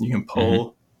popular. You can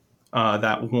pull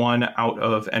that one out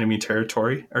of enemy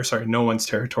territory, or sorry, no one's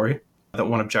territory, that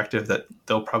one objective that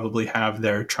they'll probably have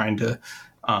there trying to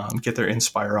get their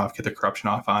Inspire off, get their Corruption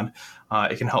off on.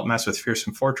 It can help mess with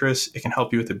Fearsome Fortress. It can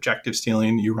help you with objective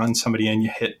stealing. You run somebody in, you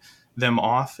hit them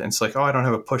off, and it's like, oh, I don't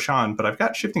have a push on, but I've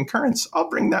got Shifting Currents. I'll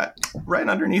bring that right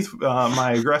underneath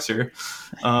my aggressor.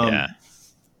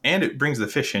 And it brings the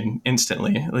fish in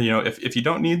instantly. You know, if you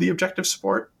don't need the objective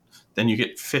support, then you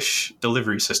get fish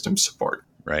delivery system support.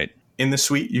 Right. In the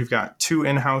suite, you've got 2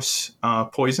 in-house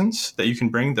poisons that you can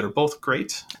bring that are both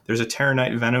great. There's a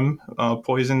Terranite Venom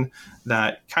poison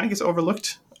that kind of gets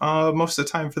overlooked most of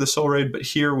the time for the Soul Raid, but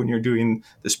here, when you're doing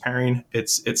this pairing, it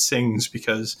sings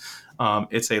because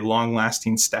it's a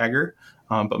long-lasting stagger.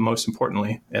 But most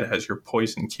importantly, it has your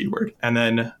poison keyword. And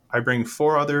then I bring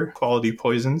 4 other quality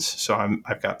poisons. So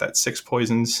I've got that 6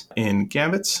 poisons in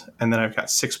Gambits, and then I've got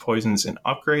 6 poisons in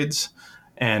upgrades,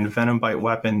 and Venom Bite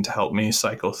Weapon to help me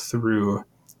cycle through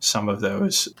some of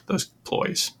those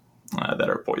ploys that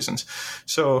are poisons.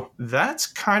 So that's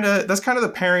kind of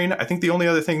the pairing. I think the only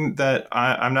other thing that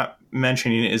I'm not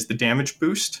mentioning is the damage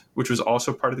boost, which was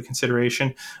also part of the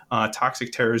consideration.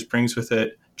 Toxic Terrors brings with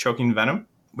it Choking Venom,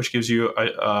 which gives you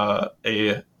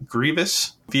a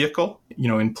Grievous vehicle,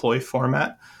 in ploy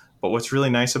format. But what's really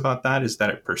nice about that is that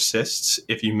it persists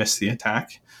if you miss the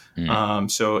attack.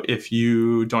 So if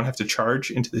you don't have to charge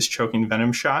into this Choking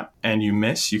Venom shot and you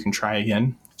miss, you can try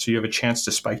again. So you have a chance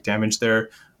to spike damage there.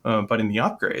 But in the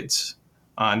upgrades,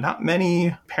 not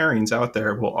many pairings out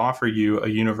there will offer you a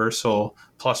universal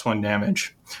 +1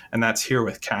 damage. And that's here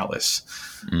with Callus.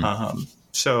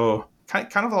 So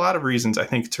kind of a lot of reasons, I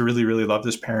think, to really, really love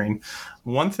this pairing.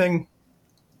 One thing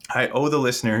I owe the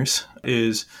listeners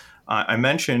is I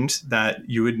mentioned that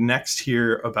you would next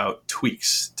hear about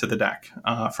tweaks to the deck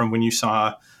from when you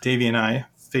saw Davey and I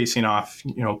facing off,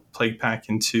 Plague Pack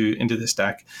into this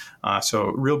deck. So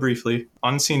real briefly,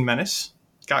 Unseen Menace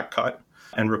got cut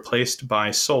and replaced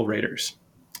by Soul Raiders.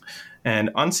 And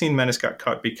Unseen Menace got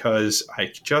cut because I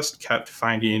just kept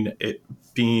finding it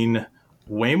being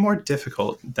way more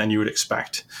difficult than you would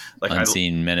expect. Like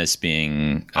Unseen Menace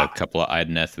being a couple of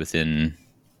Ideneth within.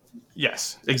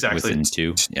 Yes, exactly. Within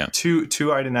 2, yeah. Two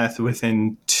Ideneth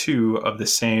within 2 of the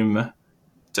same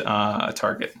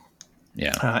target.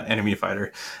 Yeah. Enemy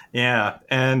fighter. Yeah,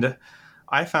 and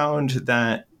I found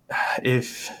that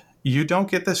if you don't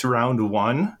get this round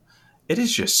 1, it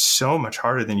is just so much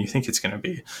harder than you think it's going to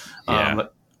be. Yeah.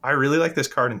 I really like this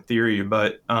card in theory,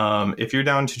 but if you're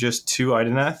down to just 2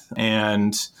 Ideneth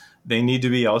and they need to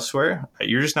be elsewhere,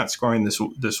 you're just not scoring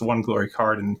this 1 glory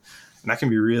card, and that can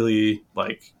be really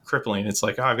like crippling. It's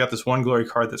like, I've got this 1 glory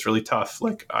card that's really tough.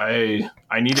 Like I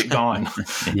need it gone.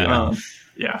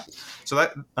 Yeah. So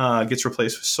that gets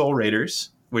replaced with Soul Raiders,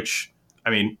 which, I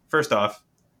mean, first off,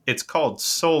 it's called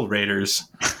Soul Raiders.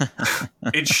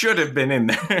 It should have been in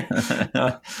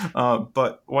there.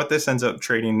 But what this ends up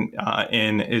trading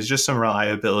in is just some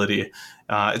reliability.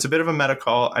 It's a bit of a meta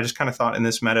call. I just kind of thought in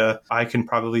this meta, I can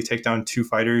probably take down 2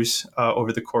 fighters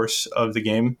over the course of the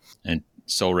game. And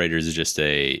Soul Raiders is just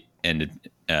a end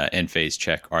phase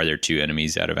check. Are there 2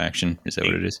 enemies out of action? Is that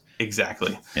what it is?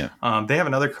 Exactly. Yeah. They have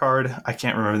another card. I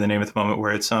can't remember the name at the moment,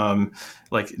 where it's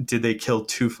like, did they kill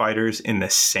 2 fighters in the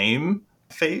same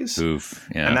phase? Oof.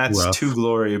 Yeah. And that's Rough. 2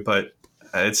 glory, but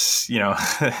it's, Yeah.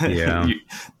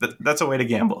 That's a way to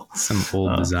gamble. Some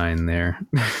old design there.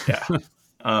 Yeah.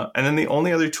 And then the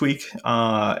only other tweak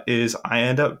is I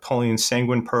end up pulling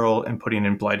Sanguine Pearl and putting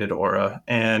in Blighted Aura.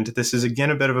 And this is, again,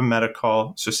 a bit of a meta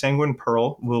call. So Sanguine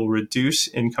Pearl will reduce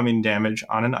incoming damage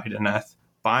on an Ideneth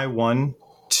by 1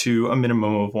 to a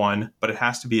minimum of 1, but it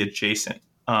has to be adjacent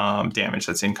damage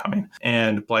that's incoming.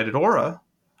 And Blighted Aura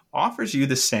offers you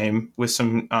the same with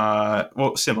some,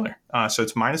 similar. So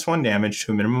it's -1 damage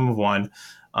to a minimum of 1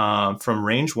 from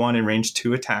range 1 and range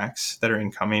 2 attacks that are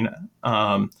incoming.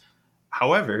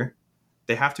 However,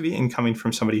 they have to be incoming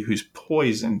from somebody who's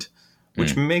poisoned,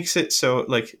 which makes it so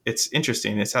like it's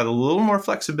interesting. It's had a little more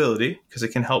flexibility because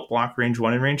it can help block range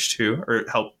 1 and range 2, or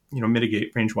help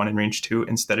mitigate range 1 and range 2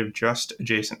 instead of just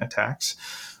adjacent attacks.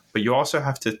 But you also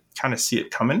have to kind of see it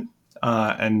coming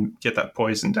and get that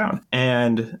poison down.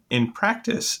 And in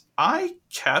practice, I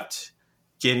kept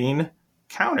getting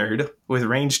countered with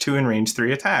range 2 and range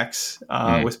 3 attacks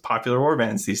with popular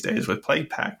warbands these days, with Plague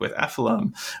Pact, with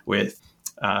Ephelum, with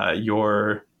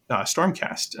your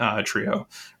Stormcast trio,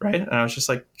 right? And I was just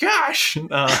like, gosh!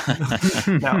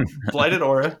 Now, Blighted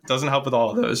Aura doesn't help with all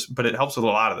of those, but it helps with a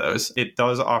lot of those. It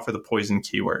does offer the poison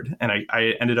keyword. And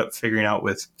I ended up figuring out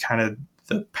with kind of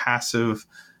the passive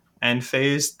end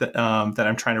phase that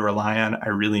I'm trying to rely on, I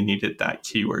really needed that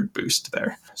keyword boost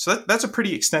there. So that's a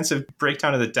pretty extensive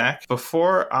breakdown of the deck.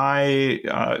 Before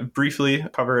I briefly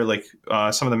cover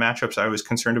some of the matchups I was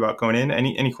concerned about going in,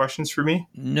 any questions for me?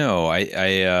 No,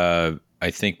 I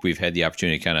think we've had the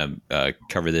opportunity to kind of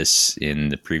cover this in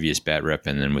the previous bat rep,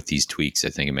 and then with these tweaks, I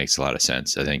think it makes a lot of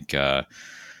sense. I think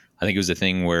it was a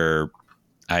thing where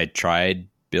I tried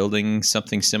building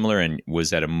something similar and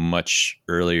was at a much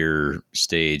earlier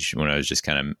stage when I was just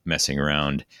kind of messing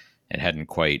around and hadn't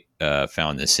quite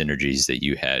found the synergies that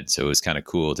you had. So it was kind of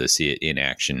cool to see it in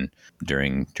action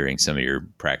during some of your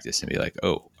practice and be like,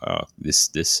 this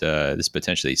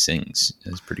potentially sings.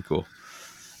 It's pretty cool.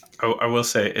 Oh, I will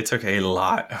say it took a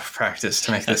lot of practice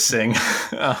to make this sing.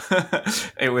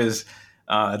 It was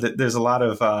there's a lot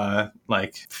of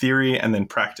theory and then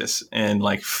practice and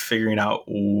figuring out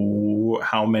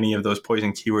how many of those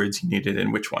poison keywords you needed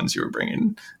and which ones you were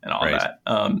bringing and all that.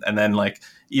 And then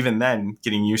even then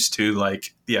getting used to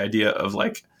the idea of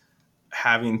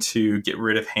having to get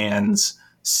rid of hands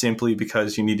simply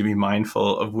because you need to be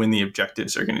mindful of when the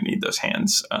objectives are going to need those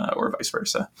hands or vice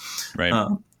versa. Right.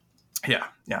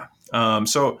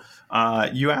 So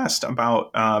you asked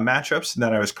about matchups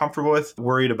that I was comfortable with,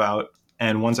 worried about,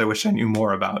 and ones I wish I knew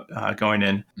more about going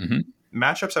in. Mm-hmm.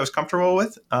 Matchups I was comfortable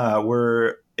with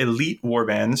were elite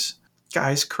warbands.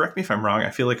 Guys, correct me if I'm wrong. I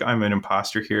feel like I'm an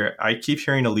imposter here. I keep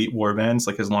hearing elite warbands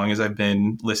as long as I've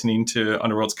been listening to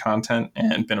Underworld's content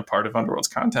and been a part of Underworld's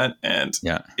content. And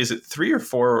is it 3 or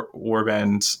 4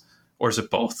 warbands, or is it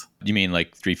both? You mean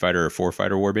 3 fighter or 4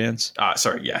 fighter warbands?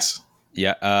 Sorry, yes.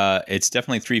 Yeah, it's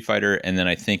definitely 3 fighter, and then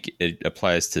I think it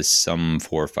applies to some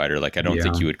 4 fighter. I don't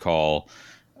think you would call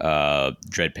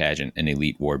Dread Pageant an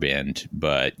elite warband,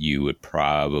 but you would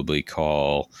probably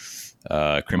call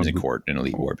Crimson Court an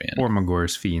elite warband. Or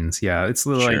Magor's Fiends. Yeah, it's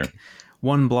like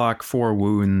 1 block, 4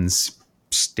 wounds,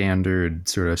 standard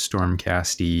sort of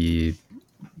Stormcasty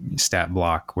stat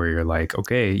block where you're like,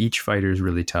 okay, each fighter is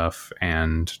really tough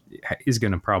and is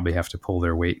going to probably have to pull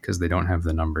their weight because they don't have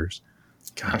the numbers.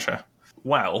 Gotcha.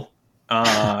 Well,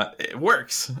 it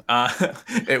works.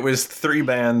 It was 3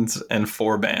 bands and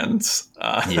 4 bands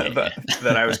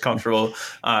that I was comfortable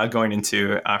going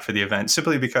into for the event,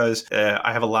 simply because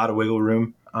I have a lot of wiggle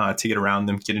room to get around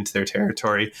them, get into their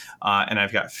territory, and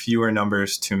I've got fewer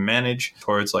numbers to manage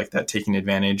towards that taking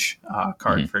advantage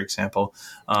card, for example.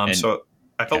 So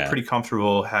I felt pretty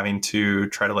comfortable having to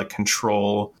try to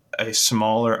control a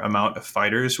smaller amount of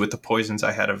fighters with the poisons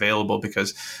I had available,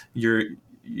 because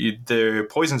the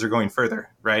poisons are going further,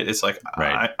 right? It's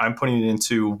I'm putting it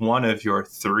into one of your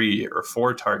 3 or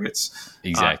 4 targets.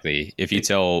 Exactly. If you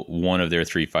tell one of their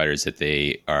 3 fighters that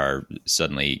they are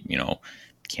suddenly,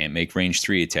 can't make range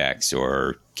 3 attacks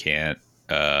or can't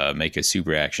make a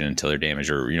super action until they're damaged,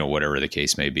 or whatever the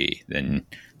case may be, then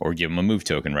or give them a move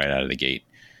token right out of the gate,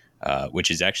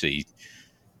 which is actually.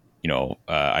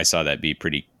 I saw that be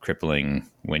pretty crippling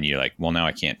when you're well, now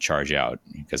I can't charge out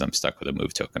because I'm stuck with a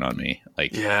move token on me.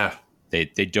 They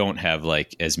don't have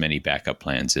as many backup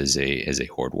plans as a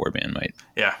Horde warband might.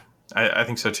 Yeah, I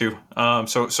think so too.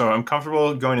 So I'm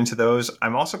comfortable going into those.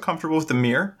 I'm also comfortable with the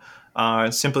mirror.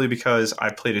 Simply because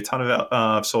I played a ton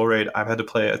of Soul Raid. I've had to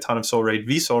play a ton of Soul Raid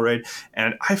v Soul Raid,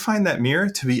 and I find that mirror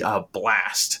to be a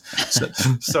blast.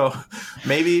 So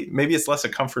maybe it's less a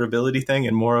comfortability thing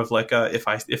and more of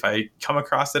if I come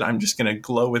across it, I'm just gonna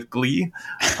glow with glee.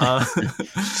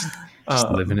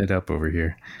 Just living it up over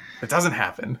here. It doesn't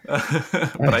happen,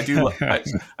 but I do.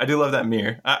 I do love that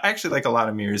mirror. I actually like a lot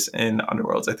of mirrors in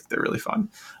Underworlds. I think they're really fun.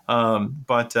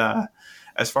 But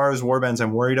as far as warbands,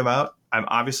 I'm worried about. I'm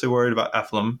obviously worried about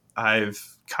Ephelum.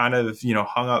 I've kind of,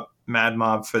 hung up Mad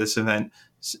Mob for this event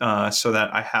so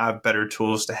that I have better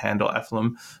tools to handle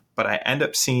Ephelum. but I end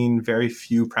up seeing very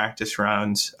few practice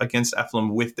rounds against Ephraim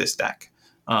with this deck.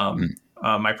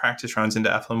 My practice rounds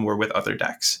into Ephraim were with other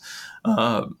decks.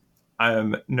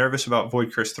 I'm nervous about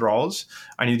Void Curse Thralls.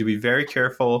 I need to be very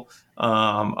careful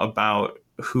about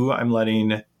who I'm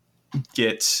letting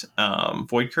get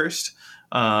Void Cursed,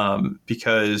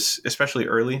 because especially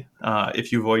early,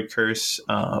 if you Void Curse,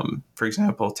 for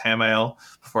example, Tamael,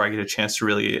 before I get a chance to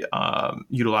really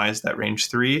utilize that range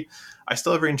 3, I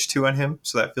still have range 2 on him,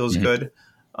 so that feels good.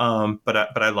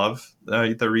 But I love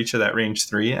the reach of that range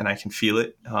 3, and I can feel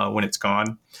it when it's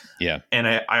gone. Yeah. And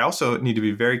I also need to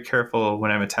be very careful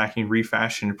when I'm attacking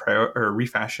refashioned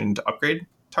upgrade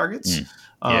targets.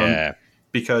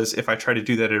 Because if I try to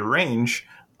do that at a range,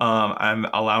 I'm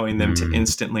allowing them to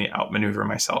instantly outmaneuver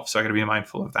myself. So I got to be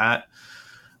mindful of that.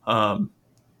 I'm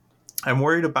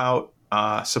worried about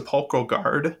Sepulchral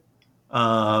Guard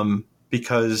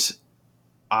because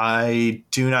I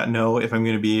do not know if I'm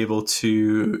going to be able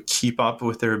to keep up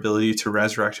with their ability to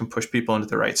resurrect and push people into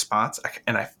the right spots.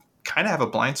 And I kind of have a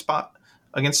blind spot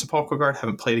against Sepulchral Guard.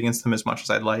 Haven't played against them as much as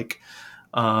I'd like.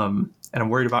 And I'm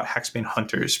worried about Hexbane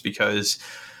Hunters because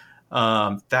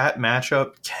that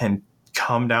matchup can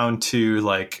come down to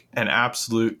like an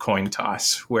absolute coin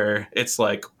toss where it's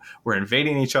like we're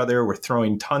invading each other, we're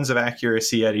throwing tons of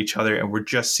accuracy at each other, and we're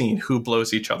just seeing who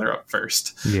blows each other up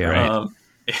first. Yeah. Right.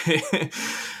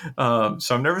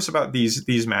 So I'm nervous about these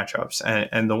matchups,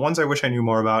 and the ones I wish I knew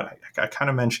more about. I kind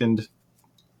of mentioned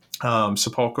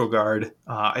Sepulchral Guard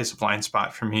is a blind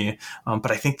spot for me,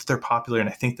 but I think that they're popular and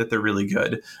I think that they're really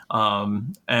good.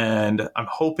 And I'm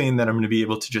hoping that I'm going to be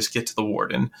able to just get to the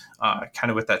Warden, kind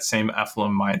of with that same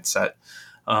Ephraim mindset.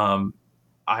 I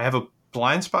have a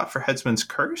blind spot for Headsman's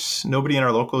Curse. Nobody in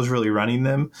our local is really running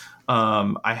them.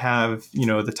 I have,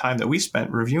 the time that we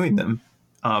spent reviewing them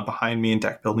behind me and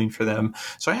deck building for them.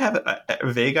 So I have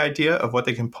a vague idea of what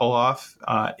they can pull off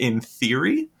in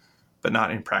theory, but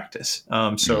not in practice.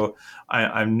 So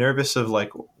I'm nervous of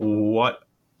like what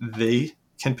they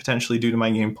can potentially do to my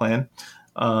game plan.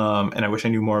 And I wish I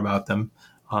knew more about them.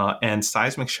 And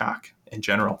Seismic Shock in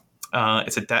general.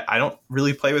 It's a deck. I don't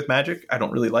really play with Magic. I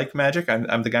don't really like Magic.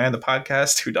 I'm the guy on the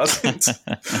podcast who doesn't.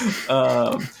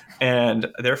 And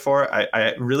therefore,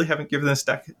 I really haven't given this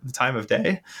deck the time of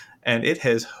day. And it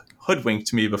has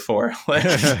hoodwinked me before.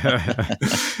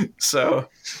 So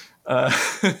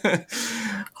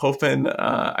hoping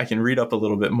I can read up a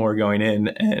little bit more going in.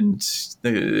 And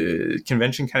the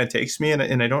convention kind of takes me,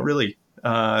 and I don't really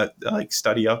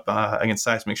study up against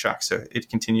Seismic Shock. So it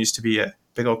continues to be a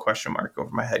big old question mark over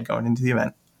my head going into the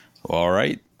event. All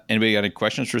right. Anybody got any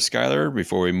questions for Skylar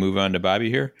before we move on to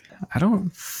Bobby here? I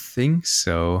don't think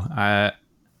so.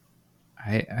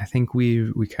 I think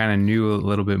we kind of knew a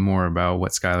little bit more about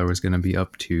what Skylar was going to be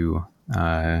up to.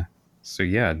 So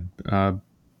yeah,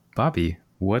 Bobby,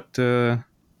 what did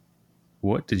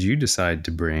you decide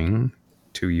to bring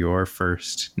to your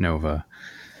first Nova?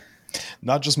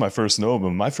 Not just my first Nova,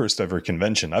 but my first ever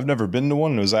convention. I've never been to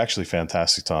one. It was actually a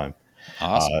fantastic time.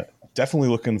 Awesome. Definitely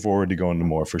looking forward to going to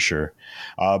more for sure.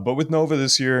 But with Nova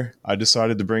this year, I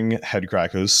decided to bring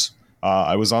Headcrackers.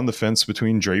 I was on the fence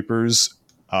between Drapers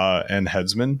and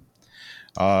Headsman.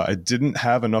 I didn't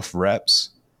have enough reps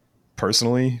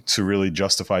personally to really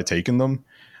justify taking them,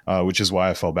 which is why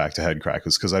I fell back to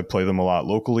Headcrackers, because I play them a lot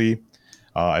locally.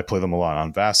 I play them a lot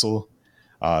on Vassal.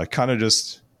 Kind of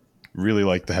just really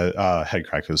like the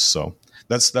Headcrackers. So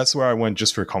that's where I went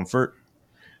just for comfort.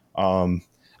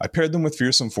 I paired them with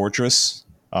Fearsome Fortress.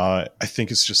 I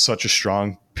think it's just such a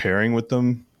strong pairing with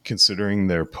them, considering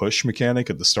their push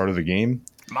mechanic at the start of the game.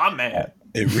 My man.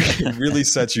 It really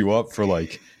sets you up for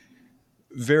like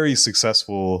very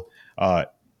successful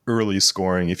early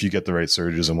scoring if you get the right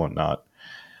surges and whatnot.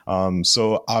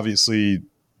 So obviously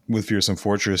with Fearsome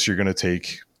Fortress, you're going to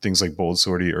take things like Bold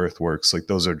Sortie, Earthworks. Like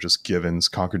those are just givens,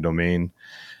 Conquer Domain.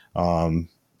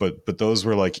 But those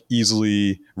were like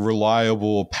easily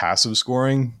reliable passive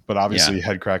scoring. But obviously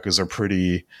Headcrackers are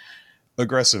pretty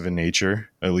aggressive in nature,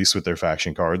 at least with their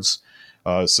faction cards.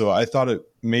 So I thought it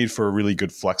made for a really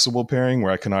good flexible pairing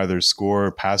where I can either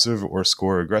score passive or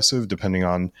score aggressive, depending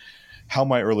on how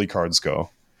my early cards go.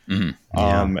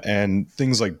 Mm-hmm. And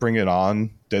things like Bring It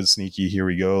On, Dead Sneaky, Here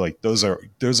We Go. Like those are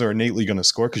innately going to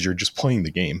score because you're just playing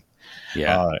the game.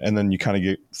 Yeah. And then you kind of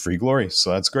get free glory. So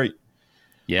that's great.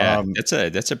 Yeah,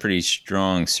 that's a pretty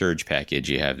strong surge package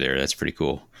you have there. That's pretty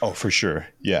cool. Oh, for sure.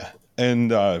 Yeah.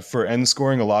 And for end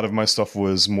scoring, a lot of my stuff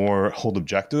was more hold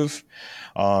objective,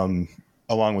 along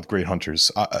with Great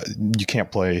Hunters. You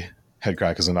can't play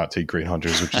Headcrackers and not take Great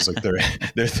Hunters, which is like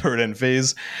their third end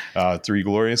phase, 3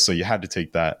 glories. So you had to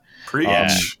take that.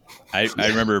 I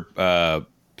remember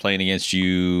playing against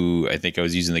you. I think I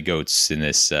was using the goats in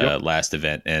this last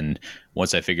event, and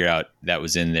once I figured out that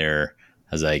was in there,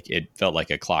 I was like, it felt like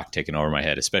a clock ticking over my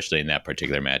head, especially in that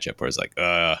particular matchup where it's like,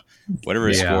 whatever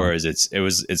his score is,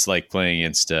 it's like playing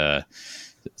against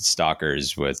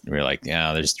stalkers with, we're like,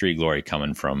 yeah, there's 3 glory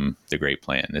coming from the great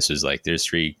plan. This is like, there's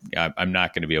 3. I'm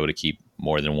not going to be able to keep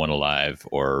more than 1 alive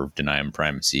or deny him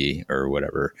primacy or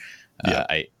whatever.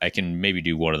 I can maybe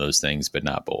do one of those things, but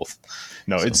not both.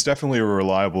 No, so it's definitely a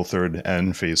reliable third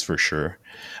end phase for sure,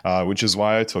 which is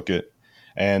why I took it.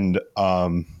 And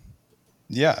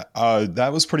that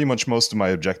was pretty much most of my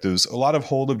objectives. A lot of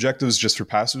hold objectives just for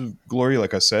passive glory,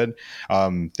 like I said.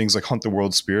 Things like Hunt the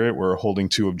World Spirit, where holding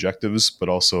 2 objectives, but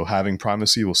also having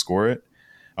primacy will score it.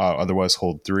 Otherwise,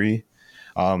 hold 3.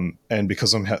 And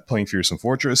because I'm playing Fearsome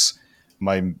Fortress,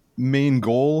 my main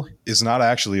goal is not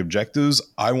actually objectives.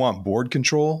 I want board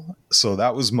control. So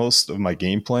that was most of my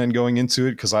game plan going into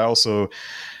it, because I also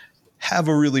have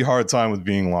a really hard time with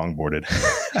being longboarded,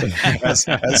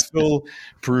 as Phil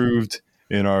proved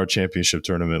in our championship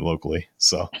tournament locally.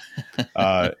 So,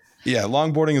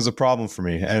 longboarding is a problem for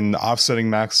me, and offsetting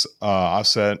max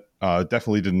offset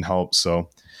definitely didn't help. So,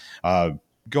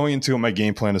 going into it, my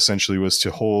game plan essentially was to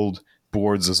hold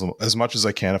boards as much as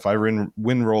I can. If I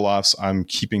win roll-offs, I'm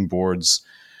keeping boards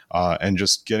and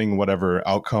just getting whatever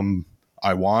outcome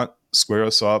I want, square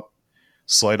us up,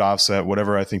 slight offset,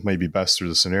 whatever I think may be best through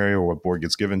the scenario or what board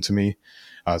gets given to me.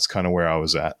 It's kind of where I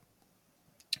was at.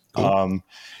 Cool.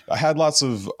 I had lots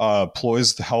of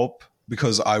ploys to help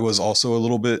because I was also a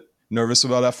little bit nervous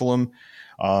about Ephelum.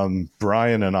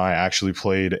 Brian and I actually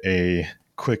played a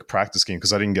quick practice game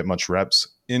because I didn't get much reps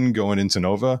in going into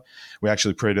Nova. We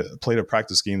actually played a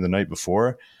practice game the night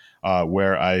before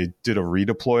where I did a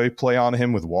redeploy play on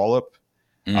him with Wallop,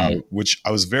 which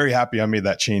I was very happy I made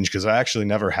that change because I actually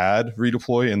never had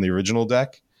redeploy in the original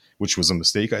deck, which was a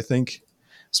mistake, I think,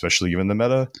 especially given the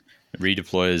meta.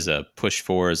 Redeploy is a push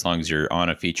 4 as long as you're on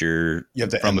a feature,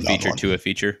 from a feature to a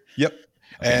feature. Yep.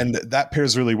 Okay. And that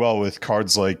pairs really well with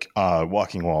cards like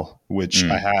Walking Wall, which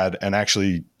I had and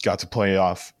actually got to play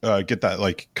off, get that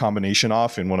like combination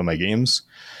off in one of my games.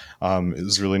 It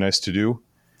was really nice to do.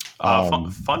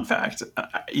 Fun fact: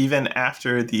 even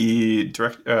after the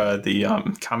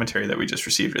commentary that we just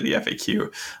received, or the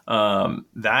FAQ,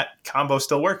 that combo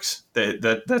still works.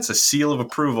 That's a seal of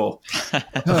approval.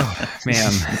 Oh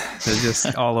man, they're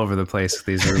just all over the place with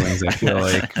these rulings, I feel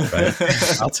like,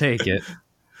 but I'll take it.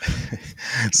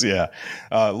 So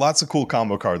lots of cool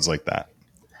combo cards like that,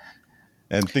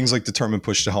 and things like Determined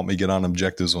Push to help me get on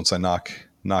objectives once I knock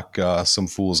some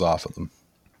fools off of them.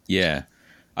 Yeah.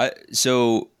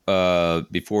 So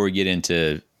before we get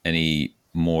into any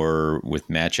more with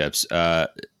matchups,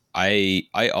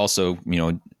 I also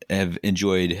have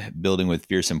enjoyed building with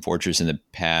Fearsome Fortress in the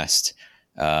past.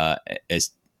 As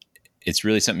it's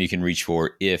really something you can reach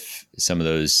for if some of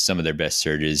their best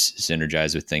surges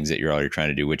synergize with things that you're already trying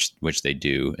to do, which they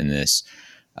do in this.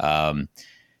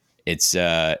 It's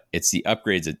the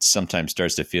upgrades that sometimes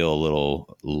starts to feel a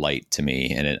little light to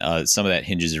me, and some of that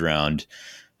hinges around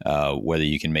whether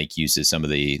you can make use of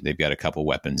they've got a couple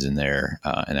weapons in there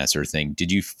and that sort of thing.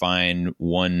 Did you find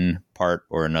one part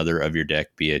or another of your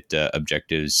deck, be it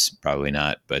objectives, probably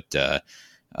not, but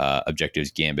objectives,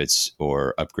 gambits,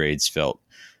 or upgrades felt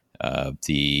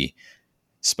the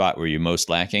spot where you're most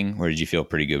lacking, or did you feel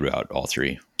pretty good about all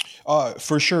 3?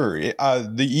 For sure.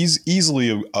 The easily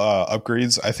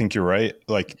upgrades, I think you're right.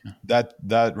 Like that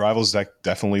Rivals deck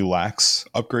definitely lacks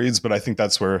upgrades, but I think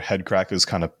that's where Headcrackers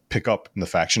kind of pick up in the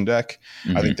faction deck.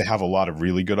 Mm-hmm. I think they have a lot of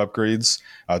really good upgrades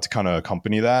to kind of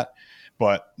accompany that.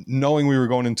 But knowing we were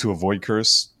going into a Void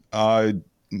Curse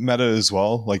meta as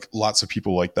well, like lots of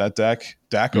people like that deck,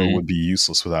 Daco would be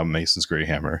useless without Mason's Great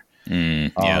Hammer.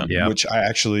 Which I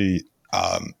actually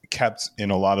kept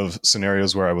in a lot of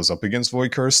scenarios where I was up against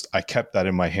Void Cursed. I kept that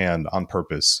in my hand on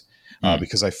purpose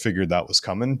because I figured that was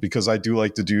coming, because I do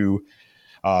like to do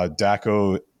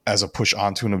Daco as a push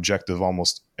onto an objective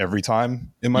almost every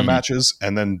time in my matches.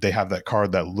 And then they have that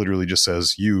card that literally just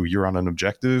says, you're on an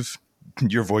objective,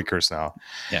 you're Void Cursed now.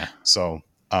 Yeah. So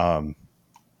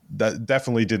that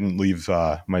definitely didn't leave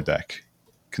my deck,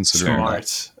 considering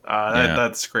Smart.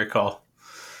 That's a great call.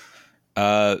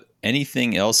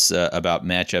 Anything else about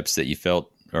matchups that you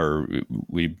felt, or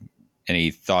any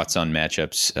thoughts on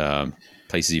matchups,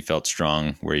 places you felt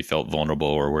strong, where you felt vulnerable,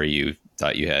 or where you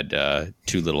thought you had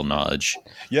too little knowledge?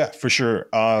 Yeah, for sure.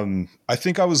 I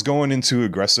think I was going into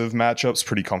aggressive matchups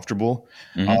pretty comfortable.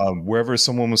 Wherever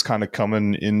someone was kind of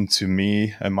coming into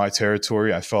me and my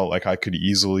territory, I felt like I could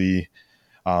easily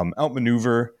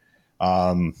outmaneuver,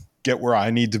 get where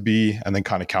I need to be, and then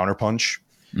kind of counterpunch.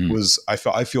 was I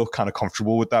feel kind of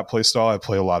comfortable with that play style. I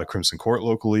play a lot of Crimson Court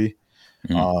locally.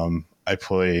 I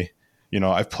play,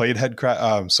 I've played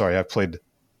I've played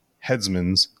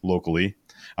Headsman's locally.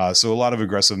 So a lot of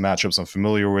aggressive matchups I'm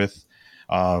familiar with.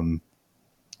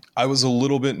 I was a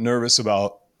little bit nervous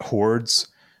about Hordes,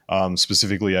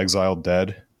 specifically Exiled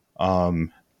Dead.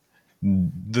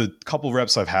 The couple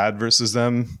reps I've had versus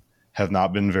them have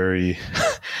not been very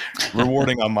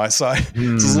rewarding on my side. So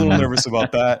I was a little nervous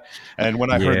about that. And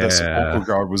when I heard that Sepulchral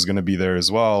Guard was going to be there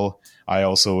as well, I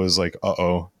also was like,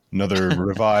 another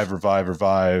revive.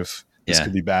 This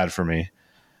could be bad for me.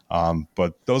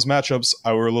 But those matchups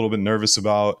I were a little bit nervous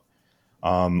about.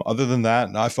 Other than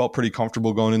that, I felt pretty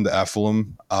comfortable going into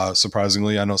Ephelum.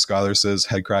 Surprisingly, I know Skylar says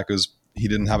Headcrackers, he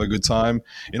didn't have a good time.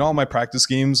 In all my practice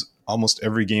games, almost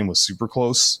every game was super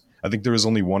close. I think there was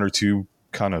only one or two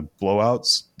kind of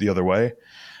blowouts the other way.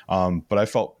 But I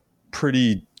felt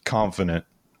pretty confident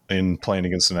in playing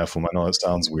against an Ephelum. I know that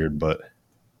sounds weird, but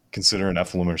considering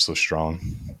Ephelum are so strong.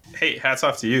 Hey, hats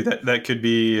off to you. That could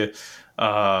be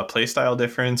play style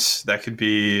difference. That could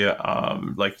be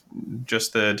like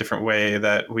just the different way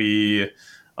that we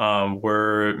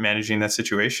were managing that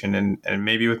situation, and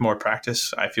maybe with more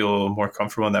practice, I feel more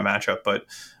comfortable in that matchup. But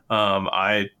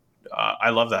I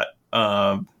love that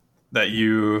that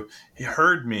you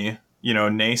heard me,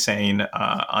 naysaying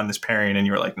on this pairing, and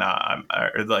you were like, nah,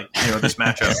 or like, this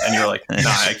matchup, and you're like, nah,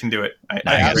 I can do it. I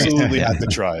absolutely had to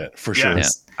try it for sure. Yeah.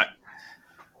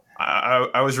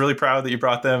 I was really proud that you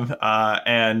brought them,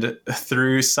 and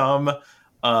through some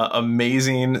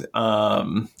amazing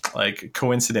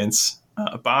coincidence,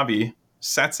 Bobby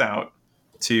sets out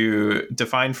to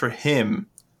define for him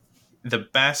the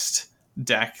best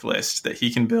deck list that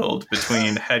he can build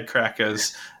between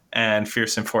Headcrackers and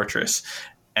Fearsome Fortress.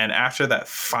 And after that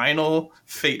final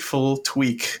fateful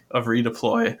tweak of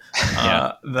redeploy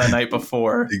the night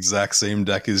before, exact same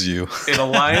deck as you, it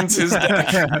aligns his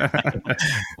deck.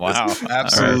 Wow, that's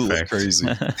absolutely crazy.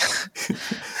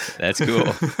 That's cool.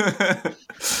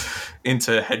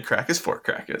 Into Headcrackers,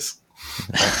 Fortcrackers.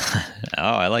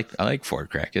 I like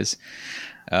Fortcrackers.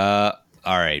 All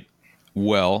right.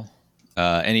 Well,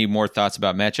 any more thoughts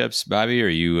about matchups, Bobby? Or are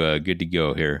you good to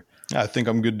go here? I think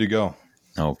I'm good to go.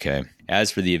 Okay. As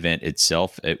for the event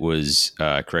itself, it was,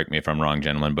 correct me if I'm wrong,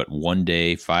 gentlemen, but 1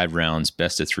 day, 5 rounds,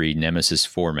 best of 3 Nemesis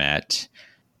format.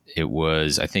 It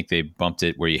was, I think they bumped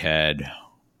it where you had,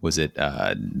 was it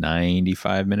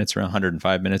 95 minutes around,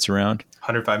 105 minutes around?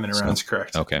 105-minute rounds,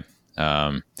 correct. Okay.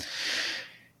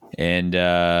 And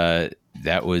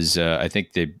that was, I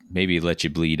think they maybe let you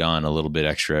bleed on a little bit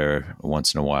extra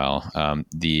once in a while.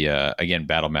 Again,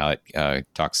 Battle Mallet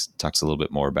talks a little bit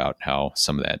more about how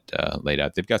some of that laid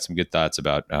out. They've got some good thoughts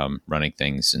about running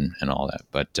things and all that.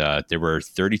 But there were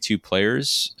 32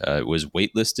 players. It was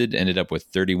waitlisted, ended up with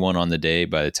 31 on the day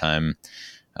by the time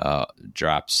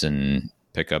drops and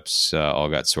pickups all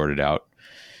got sorted out.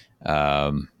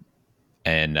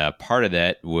 And part of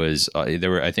that was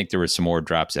I think there were some more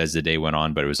drops as the day went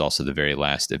on, but it was also the very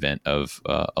last event of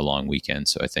a long weekend.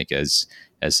 So I think as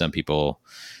some people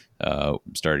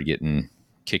started getting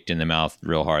kicked in the mouth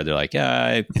real hard, they're like, yeah,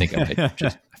 I think I might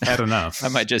just had enough. I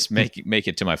might just make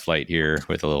it to my flight here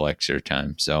with a little extra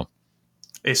time. So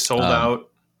a sold out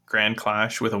Grand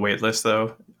Clash with a wait list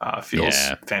though feels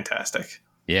fantastic.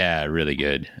 Yeah, really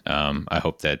good. I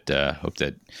hope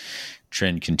that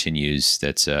trend continues.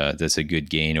 That's a good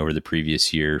gain over the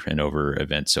previous year and over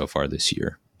events so far this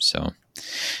year. So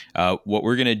what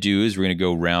we're going to do is we're going to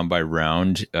go round by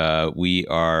round. We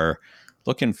are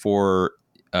looking for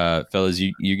fellas,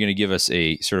 you're going to give us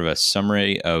a sort of a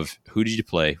summary of who did you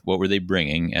play, what were they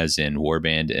bringing, as in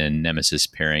Warband and Nemesis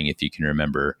pairing, if you can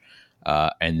remember,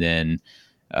 and then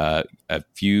a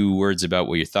few words about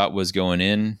what you thought was going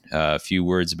in, a few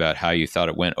words about how you thought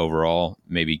it went overall,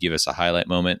 maybe give us a highlight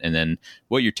moment, and then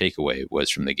what your takeaway was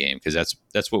from the game, because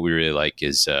that's what we really like,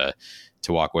 is to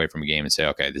walk away from a game and say,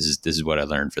 okay, this is what I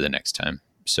learned for the next time.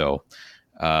 So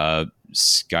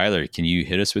Skylar, can you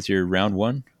hit us with your round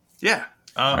one? Yeah.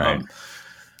 Right.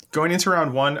 Going into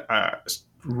round one,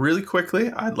 really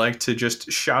quickly, I'd like to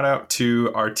just shout out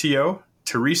to our TO,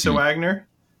 Teresa Wagner.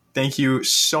 Thank you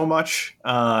so much.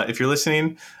 If you're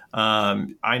listening,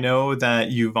 I know that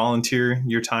you volunteer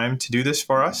your time to do this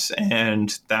for us,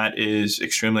 and that is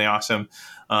extremely awesome.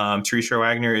 Teresa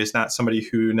Wagner is not somebody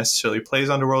who necessarily plays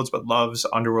Underworlds, but loves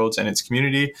Underworlds and its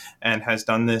community, and has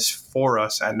done this for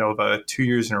us at Nova 2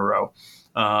 years in a row.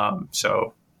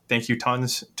 So thank you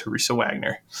tons, Teresa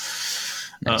Wagner.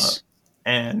 Nice.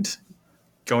 And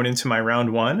going into my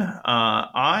round one,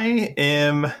 I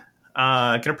am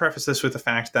going to preface this with the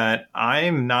fact that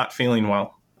I'm not feeling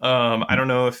well. I don't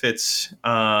know if it's.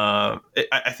 I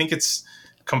think it's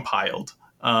compiled.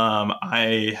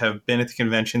 I have been at the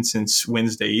convention since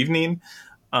Wednesday evening.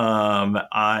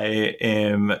 I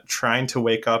am trying to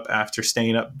wake up after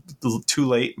staying up too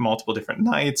late multiple different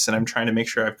nights, and I'm trying to make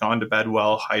sure I've gone to bed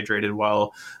well, hydrated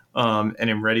well, and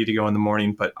am ready to go in the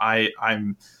morning. But I've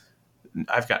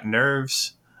got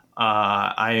nerves.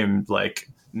 I am like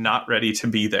not ready to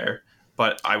be there,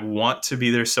 but I want to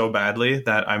be there so badly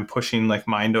that I'm pushing like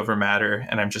mind over matter,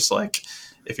 and I'm just like,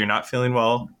 if you're not feeling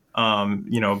well,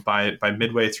 by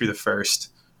midway through the first.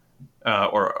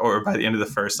 Or by the end of the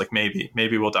first, like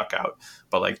maybe we'll duck out,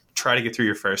 but like try to get through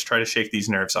your first, try to shake these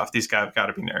nerves off. These got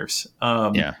to be nerves.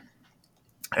 Yeah.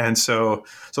 And so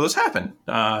this happened,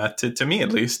 to me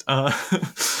at least.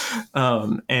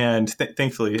 And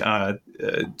thankfully,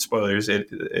 spoilers,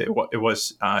 it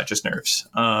was just nerves.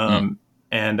 And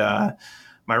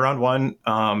my round one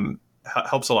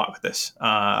helps a lot with this.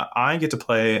 I get to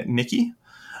play Nikki.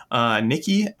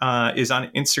 Nikki is on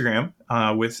Instagram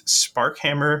with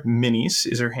Sparkhammer Minis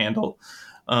is her handle.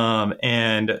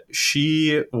 And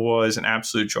she was an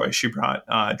absolute joy. She brought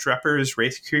Dreppers,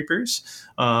 Wraith Creepers,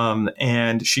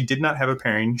 and she did not have a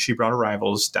pairing. She brought a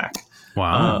Rivals deck.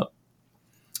 Wow.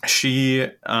 She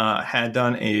had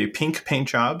done a pink paint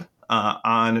job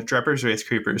on Dreppers, Wraith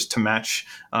Creepers to match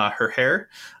her hair.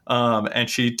 And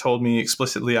she told me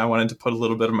explicitly I wanted to put a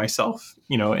little bit of myself,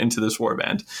 into this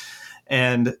warband.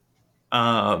 And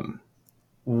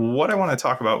what I want to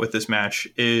talk about with this match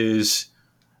is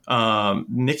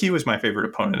Nikki was my favorite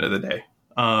opponent of the day.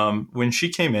 When she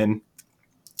came in,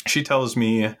 she tells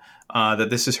me that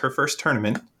this is her first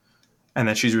tournament and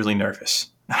that she's really nervous.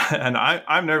 And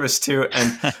I'm nervous too.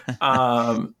 And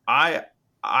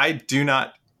I do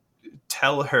not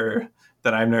tell her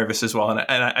that I'm nervous as well. And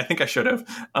I think I should have.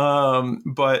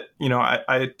 But,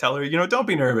 I tell her, don't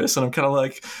be nervous. And I'm kind of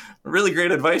like, really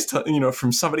great advice to,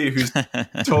 from somebody who's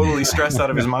totally stressed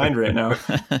out of his mind right now.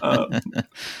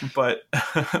 But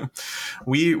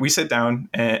we sit down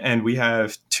and we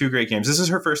have two great games. This is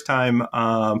her first time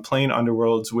playing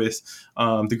Underworlds with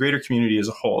the greater community as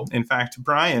a whole. In fact,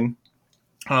 Brian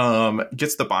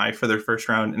gets the bye for their first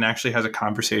round and actually has a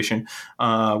conversation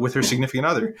with her significant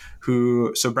other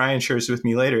so Brian shares with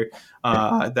me later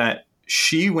that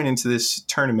she went into this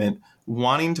tournament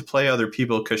wanting to play other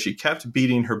people because she kept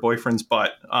beating her boyfriend's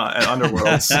butt at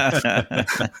Underworlds.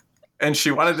 And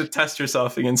she wanted to test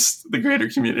herself against the greater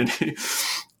community.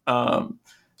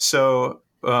 So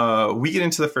we get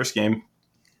into the first game.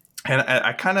 And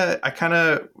I kind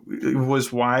of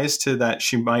was wise to that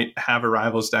she might have a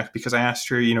Rivals deck because I asked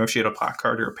her, if she had a pot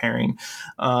card or a pairing.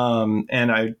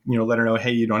 And I, let her know,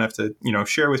 hey, you don't have to,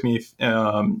 share with me if,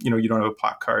 you don't have a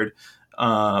pot card,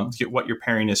 get what your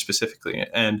pairing is specifically.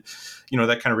 And,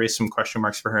 that kind of raised some question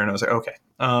marks for her. And I was like, okay.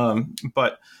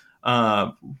 But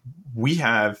we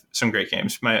have some great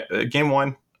games. My game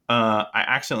one, I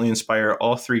accidentally inspire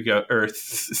all three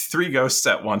ghosts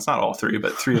at once. Not all three,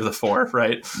 but three of the four.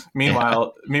 Right.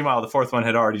 Meanwhile, the fourth one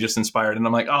had already just inspired, and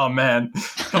I'm like, oh man,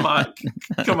 come on.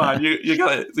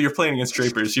 You're playing against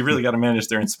Drapers. You really got to manage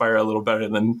their inspire a little better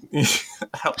than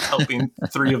helping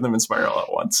three of them inspire all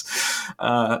at once.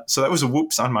 So that was a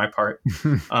whoops on my part.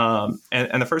 And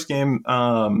the first game,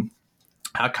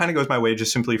 kind of goes my way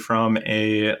just simply from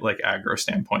a aggro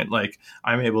standpoint. Like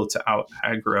I'm able to out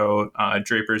aggro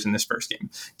Drapers in this first game.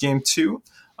 Game two,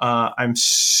 I'm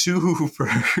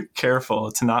super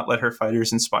careful to not let her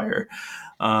fighters inspire.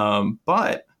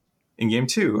 But in game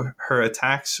two, her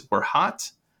attacks were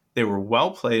hot, they were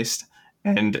well placed,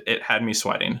 and it had me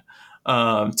sweating.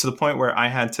 To the point where I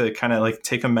had to kind of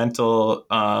take a mental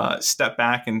step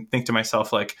back and think to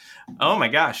myself, oh my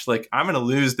gosh, I'm going to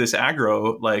lose this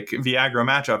aggro, the aggro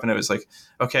matchup. And it was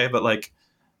okay, but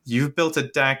you've built a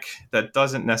deck that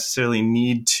doesn't necessarily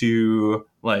need to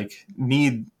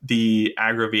need the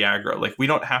aggro v aggro. We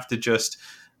don't have to just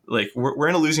we're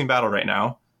in a losing battle right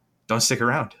now. Don't stick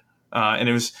around. And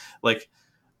it was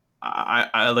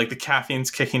I the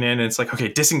caffeine's kicking in and it's okay,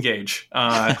 disengage.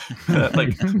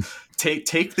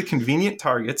 Take the convenient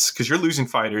targets because you're losing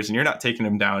fighters and you're not taking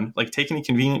them down. Take any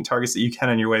convenient targets that you can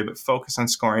on your way, but focus on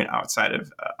scoring outside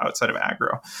of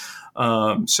aggro.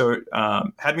 So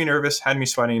had me nervous, had me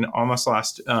sweating. Almost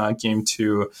lost game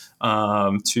two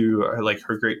to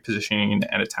her great positioning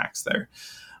and attacks there.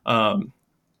 So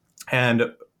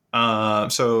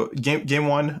game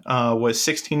one was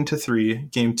 16-3.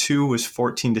 Game two was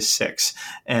 14-6.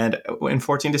 And in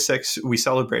 14-6, we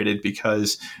celebrated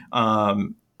because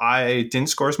I didn't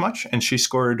score as much, and she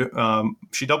scored.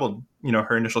 She doubled,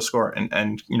 her initial score,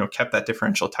 and kept that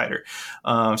differential tighter.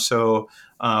 So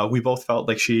we both felt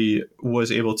like she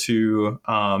was able to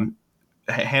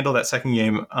handle that second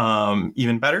game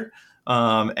even better.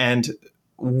 And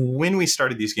when we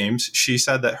started these games, she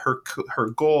said that her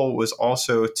goal was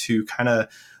also to kind of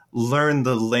learn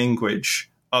the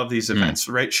language of these events.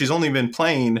 Right? She's only been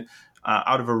playing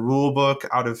out of a rule book.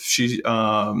 She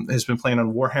has been playing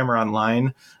on Warhammer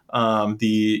Online,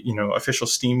 the official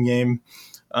Steam game.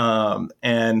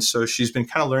 And so she's been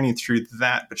kind of learning through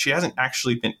that, but she hasn't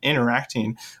actually been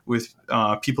interacting with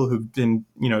people who've been,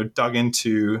 dug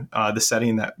into the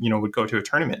setting that, would go to a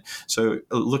tournament. So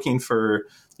looking for,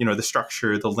 the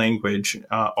structure, the language,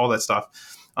 all that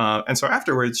stuff. And so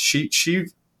afterwards, she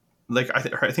like,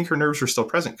 I think her nerves were still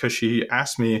present because she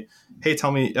asked me, "Hey,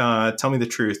 tell me the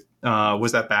truth.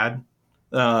 Was that bad?"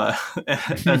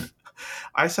 And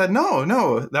I said,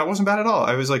 no, that wasn't bad at all.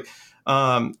 I was like,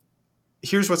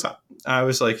 here's what's up. I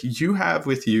was like, you have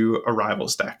with you a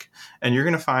rivals deck, and you're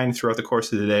going to find throughout the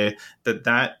course of the day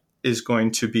that is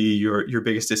going to be your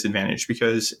biggest disadvantage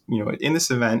because, in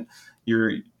this event,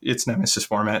 it's Nemesis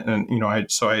format. And, I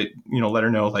let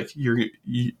her know, like,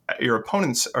 your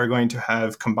opponents are going to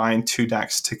have combined two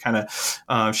decks to kind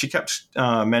of, she kept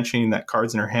mentioning that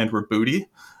cards in her hand were booty.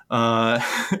 And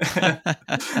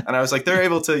I was like, they're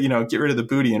able to, get rid of the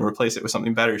booty and replace it with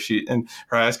something better. And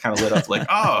her eyes kind of lit up like,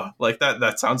 oh, like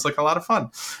that sounds like a lot of fun.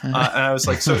 And I was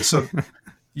like, so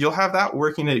you'll have that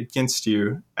working against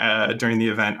you during the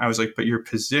event. I was like, but your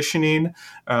positioning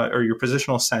or your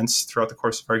positional sense throughout the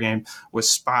course of our game was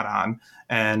spot on.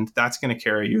 And that's going to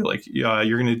carry you. Like,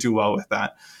 you're going to do well with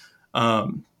that.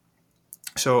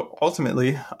 So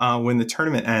ultimately, when the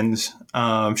tournament ends,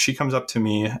 she comes up to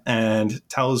me and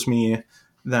tells me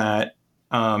that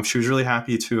she was really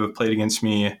happy to have played against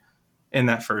me in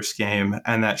that first game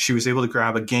and that she was able to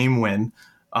grab a game win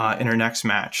in her next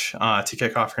match to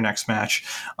kick off her next match.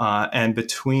 And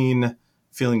between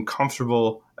feeling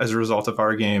comfortable as a result of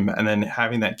our game and then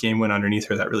having that game win underneath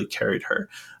her, that really carried her.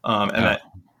 That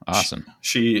awesome.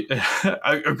 She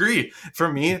I agree.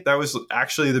 For me, that was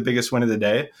actually the biggest win of the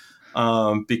day.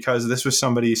 Because this was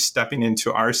somebody stepping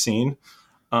into our scene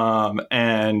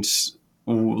and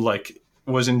like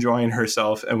was enjoying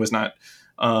herself and was not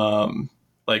not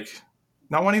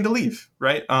wanting to leave,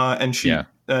 right? And she,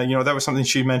 that was something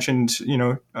she mentioned.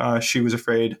 She was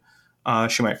afraid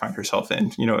she might find herself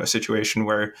in a situation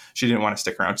where she didn't want to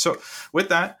stick around. So with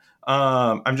that,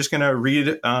 I'm just going to read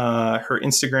her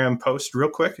Instagram post real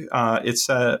quick. It's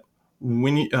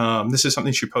this is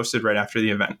something she posted right after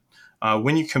the event.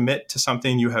 When you commit to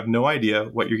something, you have no idea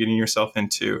what you're getting yourself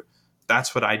into.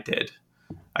 That's what I did.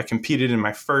 I competed in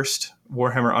my first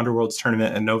Warhammer Underworlds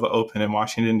tournament at Nova Open in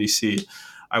Washington, D.C.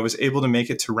 I was able to make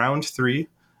it to round 3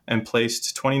 and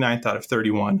placed 29th out of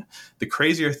 31. The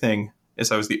crazier thing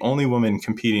is I was the only woman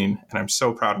competing, and I'm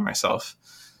so proud of myself.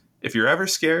 If you're ever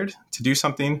scared to do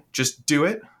something, just do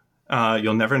it.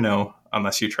 You'll never know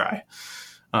unless you try.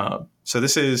 So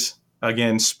this is...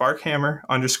 Again,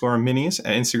 Sparkhammer_minis at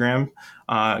Instagram.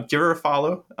 Give her a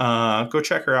follow. Go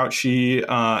check her out. She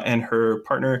and her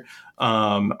partner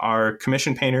are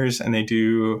commission painters, and they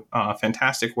do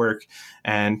fantastic work.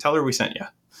 And tell her we sent you.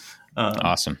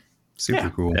 Awesome. Super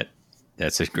cool.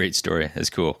 That's a great story. That's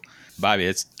cool. Bobby,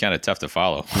 it's kind of tough to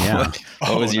follow. Yeah.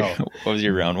 What was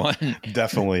your round one?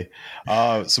 Definitely.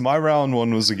 So my round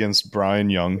one was against Brian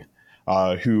Young,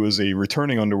 who was a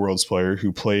returning Underworlds player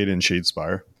who played in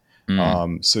Shadespire.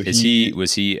 So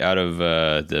was he out of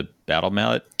the Battle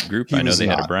Mallet group? I know they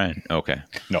had a Brian. Okay.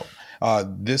 No.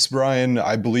 This Brian,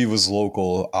 I believe, was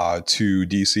local to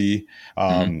DC.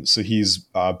 So he's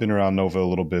been around Nova a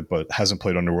little bit, but hasn't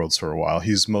played Underworlds for a while.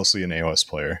 He's mostly an AOS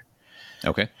player.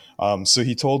 Okay. So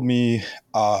he told me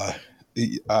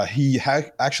he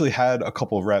actually had a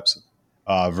couple of reps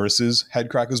versus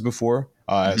Headcrackers before,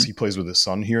 as he plays with his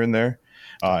son here and there.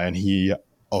 And he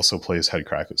also plays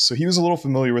Headcrackers. So he was a little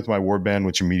familiar with my warband,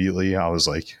 which immediately I was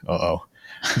like,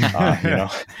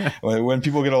 when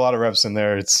people get a lot of reps in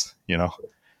there, it's,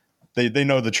 they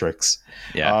know the tricks.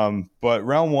 Yeah. But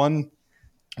round 1,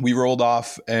 we rolled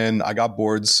off and I got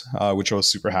boards, which I was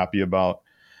super happy about.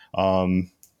 And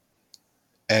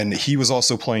he was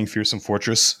also playing Fearsome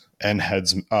Fortress and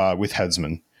with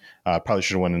Headsman. Probably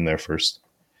should have went in there first.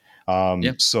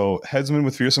 So Headsman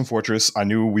with Fearsome Fortress, I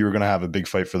knew we were going to have a big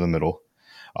fight for the middle.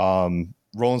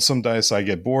 Rolling some dice, I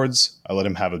get boards. I let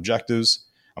him have objectives.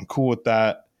 I'm cool with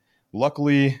that.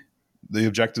 Luckily, the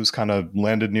objectives kind of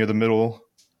landed near the middle,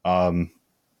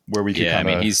 where we could. Yeah, I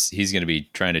mean, he's going to be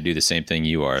trying to do the same thing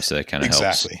you are, so that kind of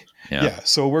helps. Exactly. Yeah.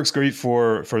 So it works great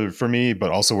for me,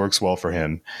 but also works well for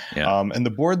him. Yeah. And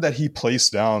the board that he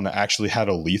placed down actually had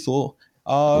a lethal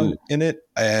in it,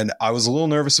 and I was a little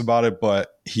nervous about it,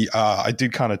 but I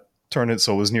did kind of turn it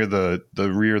so it was near the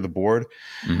rear of the board,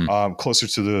 closer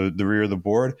to the rear of the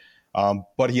board.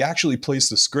 But he actually placed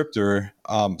the scripter.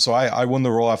 So I won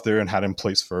the roll after and had him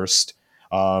place first.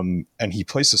 And he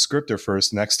placed the scripter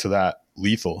first next to that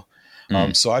lethal.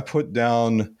 So I put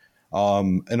down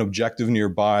an objective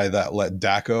nearby that let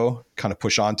Daco kind of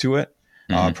push onto it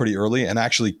pretty early and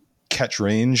actually catch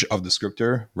range of the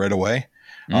scripter right away.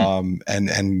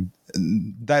 And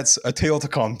that's a tale to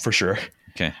come for sure.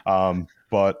 Okay.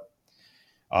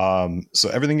 So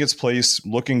everything gets placed,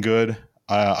 looking good.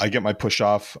 I get my push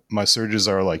off. My surges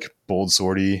are like bold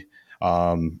sortie.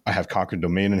 I have Conquered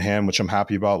Domain in hand, which I'm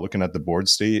happy about looking at the board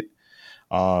state.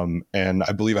 And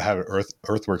I believe I have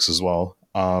Earthworks as well.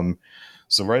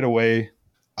 So right away,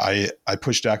 I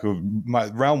push Daco. My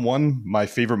round one, my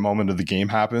favorite moment of the game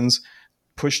happens.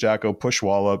 Push Daco, push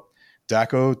Wallop.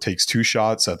 Daco takes 2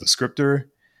 shots at the scripter,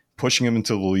 pushing him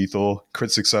into the lethal.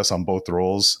 Crit success on both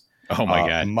rolls. Oh my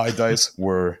God. My dice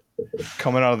were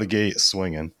coming out of the gate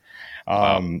swinging.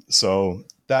 Wow. So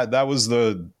that was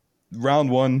the round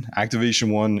one,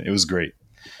 activation one. It was great.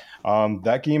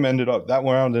 That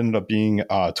round ended up being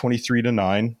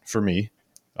 23-9 for me.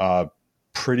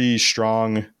 Pretty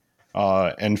strong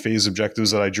end phase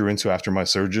objectives that I drew into after my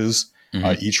surges.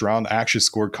 Each round, I actually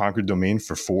scored Conquered Domain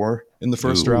for 4 in the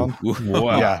first round.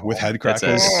 Wow. Yeah, with head crackers.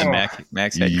 That's a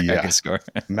max head cracker score.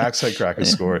 Max head cracker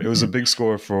score. It was a big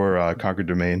score for Conquered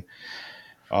Domain.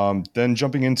 Then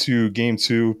jumping into game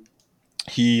 2,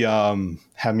 he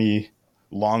had me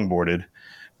longboarded,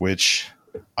 which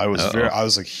I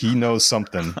was like, he knows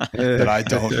something that I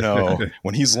don't know.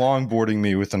 When he's longboarding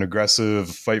me with an aggressive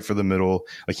fight for the middle,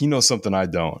 like he knows something I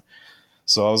don't.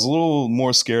 So I was a little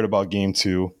more scared about game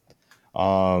 2.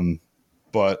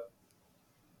 But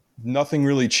nothing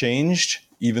really changed,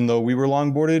 even though we were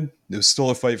longboarded. It was still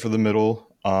a fight for the middle.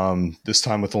 This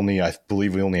time with I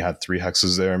believe we only had 3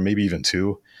 hexes there, maybe even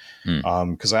 2.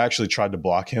 Because I actually tried to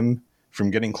block him from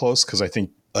getting close, because I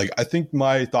think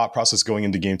my thought process going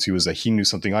into game 2 is that he knew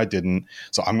something I didn't.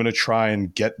 So I'm going to try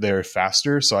and get there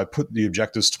faster. So I put the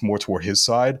objectives more toward his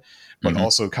side, but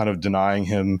also kind of denying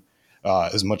him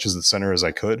as much as the center as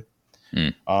I could.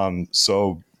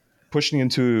 So pushing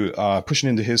into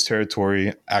his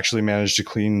territory, actually managed to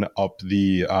clean up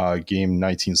the game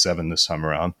 19-7 this time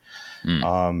around.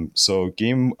 So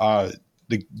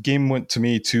the game went to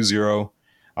me 2-0.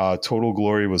 Total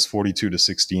glory was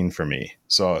 42-16 for me.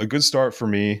 So a good start for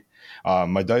me.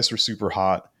 My dice were super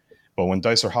hot, but when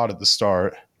dice are hot at the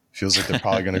start, feels like they're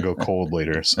probably going to go cold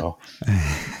later. So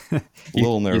a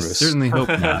little nervous. You certainly hope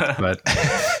not, but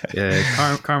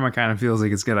karma kind of feels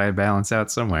like it's got to balance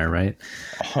out somewhere, right?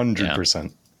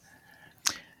 100%.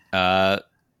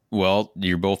 Well,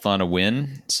 you're both on a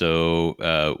win.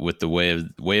 So with the way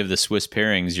of the Swiss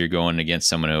pairings, you're going against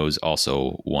someone who's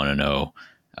also 1-0.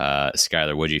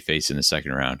 Skylar, what did you face in the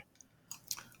second round?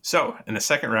 So in the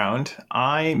second round,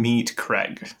 I meet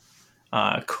Craig.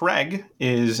 Craig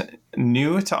is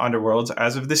new to Underworlds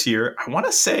as of this year. I want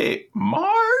to say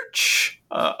March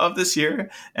of this year,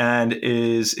 and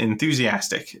is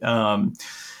enthusiastic.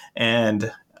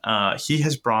 And he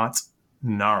has brought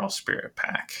Gnarl Spirit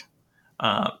Pack.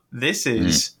 This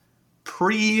is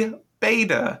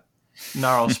pre-beta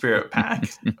Gnarl Spirit Pack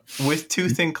with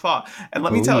Tooth and Claw. And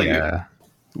let me tell you,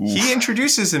 he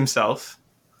introduces himself.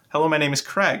 Hello, my name is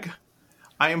Craig.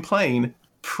 I am playing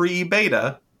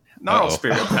pre-beta Gnarl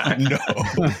Spirit Pack. No.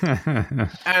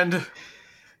 And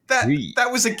that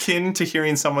was akin to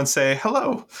hearing someone say,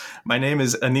 hello, my name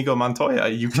is Inigo Montoya.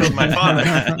 You killed my father.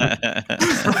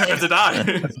 Prepare to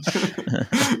die.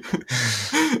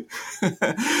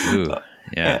 Ooh,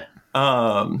 yeah.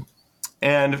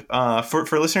 And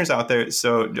for listeners out there,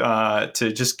 so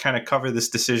to just kind of cover this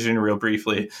decision real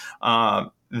briefly,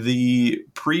 the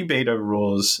pre-beta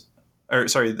rules,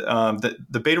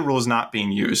 the beta rules not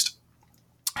being used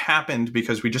happened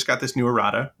because we just got this new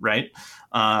errata, right?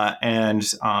 And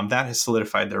that has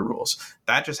solidified their rules.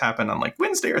 That just happened on like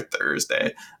Wednesday or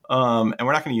Thursday. And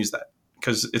we're not going to use that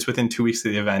because it's within 2 weeks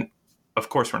of the event. Of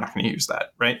course, we're not going to use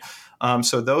that, right?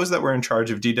 So those that were in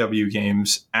charge of DW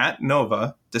games at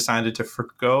Nova decided to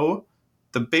forgo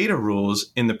the beta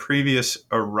rules in the previous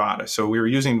errata. So we were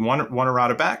using one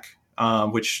errata back,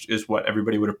 which is what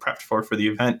everybody would have prepped for the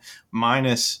event,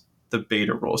 minus the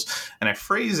beta rules. And I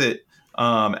phrase it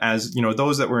as,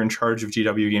 those that were in charge of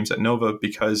GW games at Nova,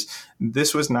 because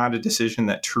this was not a decision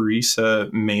that Teresa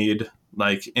made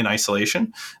like in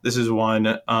isolation. This is one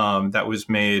that was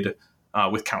made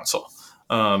with counsel.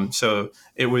 So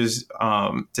it was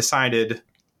decided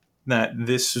that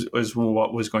this was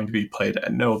what was going to be played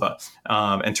at Nova.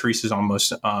 And Teresa's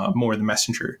almost more the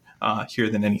messenger here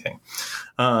than anything.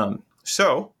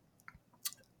 So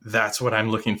that's what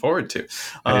I'm looking forward to.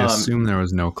 I assume there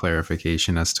was no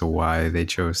clarification as to why they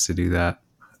chose to do that.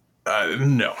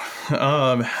 No.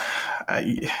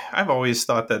 I've always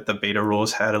thought that the beta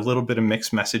rules had a little bit of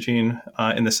mixed messaging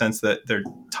in the sense that they're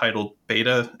titled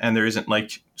beta and there isn't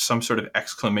like some sort of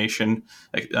exclamation,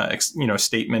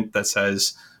 statement that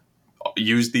says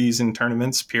use these in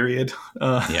tournaments, period.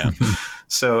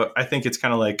 So I think it's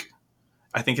kind of like,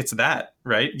 I think it's that,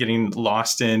 right? Getting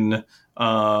lost in,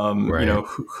 right.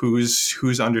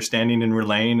 Who's understanding and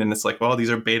relaying. And it's like, well, these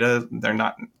are beta. They're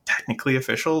not technically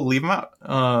official. Leave them out.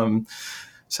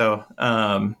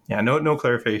 No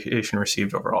clarification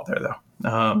received overall there, though.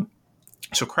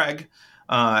 So Craig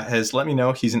has let me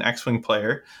know he's an X-Wing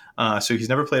player. So he's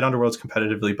never played Underworlds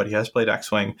competitively, but he has played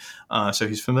X-Wing. So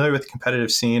he's familiar with the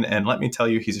competitive scene. And let me tell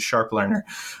you, he's a sharp learner.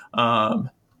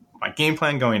 My game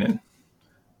plan going in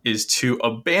is to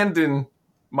abandon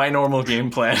my normal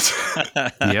game plan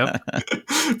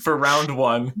for round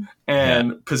one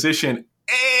and position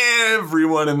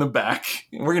everyone in the back.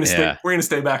 We're gonna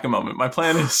stay back a moment. My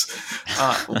plan is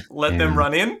let them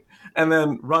run in and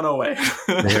then run away.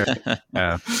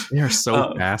 They are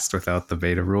so fast without the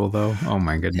beta rule, though. Oh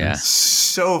my goodness,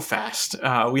 so fast.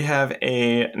 We have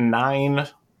a 9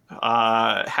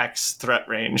 hex threat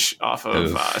range off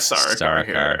of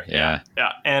Sarikar here.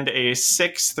 Yeah, and a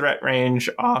 6 threat range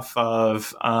off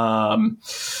of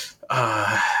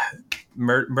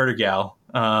Murdergal.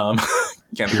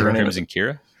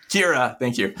 Kira,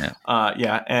 thank you.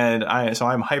 And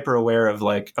I'm hyper aware of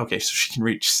like, okay, so she can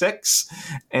reach 6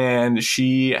 and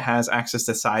she has access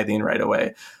to scything right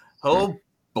away. Oh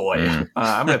boy.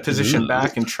 I'm going to position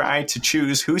back and try to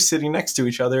choose who's sitting next to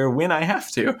each other when I have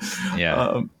to.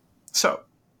 So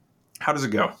how does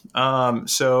it go?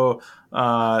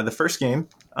 The first game,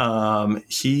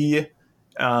 he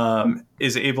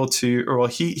is able to, or well,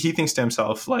 he thinks to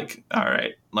himself like, all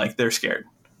right, like they're scared.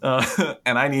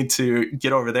 And I need to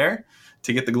get over there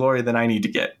to get the glory that I need to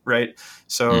get, right?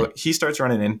 So he starts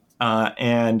running in,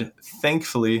 and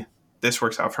thankfully this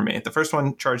works out for me. The first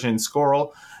one charged in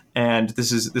Squirrel, and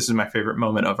this is my favorite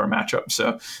moment of our matchup. So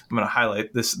I'm going to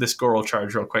highlight this Goral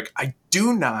charge real quick. I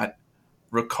do not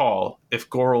recall if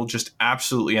Goral just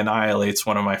absolutely annihilates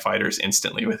one of my fighters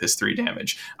instantly with his 3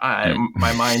 damage.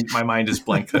 My mind is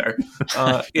blank there.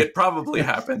 It probably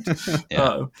happened.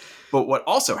 But what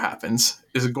also happens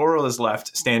is Goral is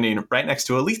left standing right next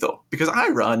to a lethal because I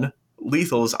run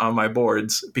lethals on my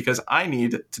boards because I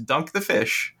need to dunk the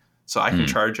fish so I can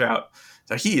charge out.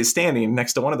 So he is standing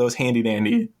next to one of those handy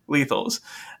dandy lethals,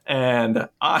 and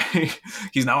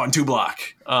he's now on 2 block.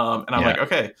 And I'm like,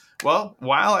 okay, well,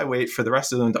 while I wait for the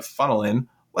rest of them to funnel in,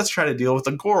 let's try to deal with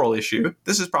the Goral issue.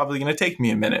 This is probably going to take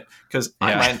me a minute because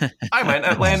I might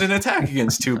not land an attack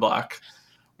against 2 block.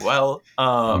 Well,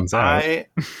 I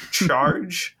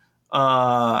charge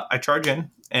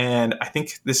in, and I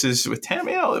think this is with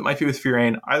Tamiel. It might be with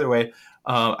Firain. Either way,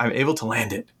 I'm able to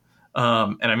land it.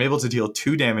 And I'm able to deal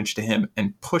 2 damage to him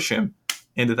and push him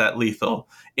into that lethal.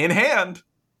 In hand,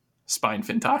 Spine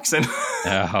Fin Toxin.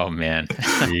 Oh, man.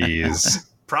 Jeez.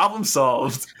 Problem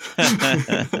solved. This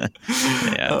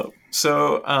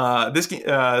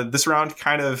round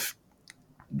kind of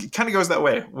goes that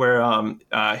way, where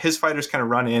his fighters kind of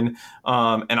run in,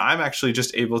 and I'm actually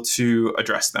just able to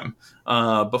address them.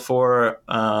 Before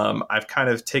I've kind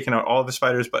of taken out all of his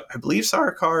fighters, but I believe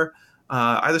Sarikar,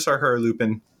 either Sarikar or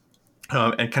Lupin,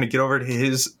 and kind of get over to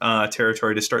his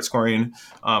territory to start scoring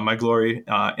my glory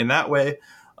in that way.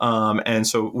 And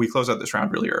so we close out this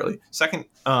round really early. Second,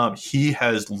 he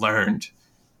has learned.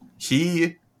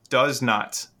 He does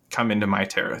not come into my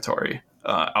territory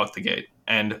out the gate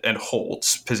and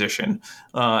holds position.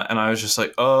 And I was just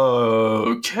like,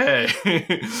 oh, okay,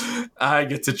 I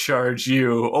get to charge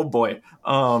you. Oh, boy.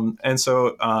 And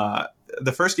so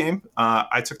the first game,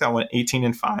 I took that one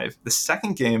 18-5. The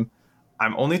second game,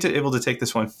 I'm only able to take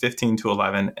this one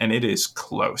 15-11, and it is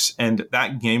close. And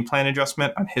that game plan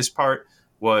adjustment on his part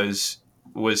was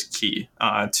key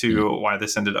to why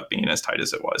this ended up being as tight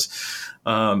as it was.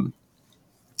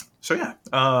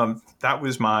 That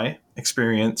was my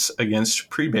experience against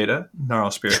pre-beta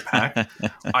Gnarl Spirit Pack.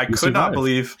 I could not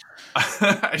believe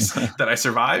that I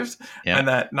survived, and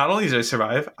that not only did I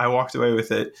survive, I walked away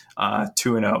with it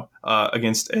 2-0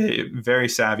 against a very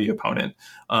savvy opponent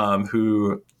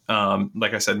who,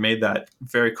 like I said, made that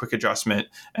very quick adjustment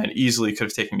and easily could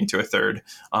have taken me to a third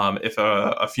if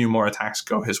a few more attacks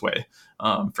go his way,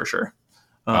 for sure.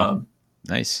 That's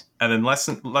Nice. And then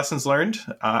lessons learned.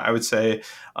 I would say,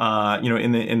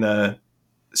 in the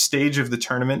stage of the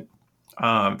tournament,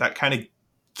 that kind of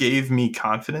gave me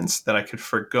confidence that I could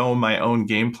forgo my own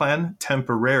game plan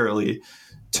temporarily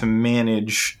to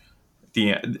manage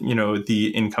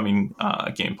the incoming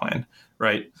game plan,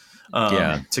 right?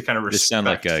 To kind of respect. This sounds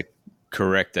like a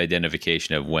correct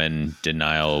identification of when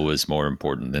denial was more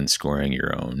important than scoring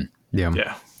your own.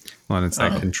 Yeah. Well, and it's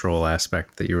that control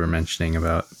aspect that you were mentioning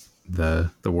about the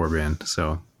warband.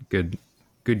 So good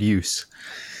use.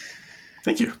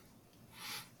 Thank you.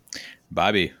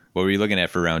 Bobby, what were you looking at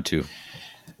for round 2?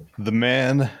 The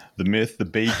man, the myth, the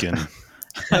bacon.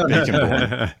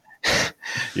 Bacon.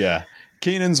 Yeah.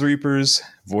 Canaan's Reapers,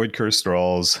 Void Cursed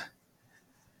Thralls.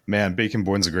 Man,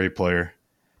 Baconborn's a great player.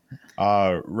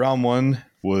 Round 1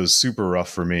 was super rough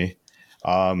for me.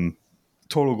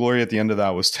 Total glory at the end of that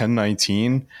was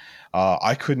 10-19.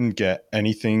 I couldn't get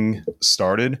anything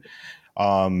started.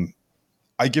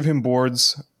 I give him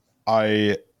boards.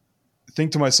 I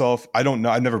think to myself, I don't know.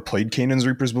 I've never played Canaan's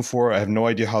Reapers before. I have no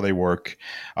idea how they work.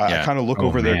 I kind of look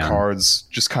over their cards,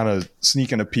 just kind of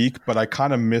sneaking a peek, but I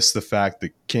kind of miss the fact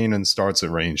that Canaan starts at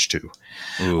range 2.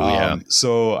 Ooh,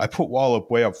 so I put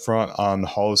Wallop way up front on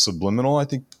Hollow Subliminal, I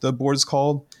think the board's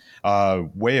called,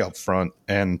 way up front,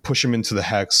 and push him into the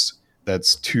Hex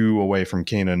that's 2 away from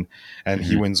Canaan, and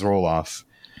he wins roll-off.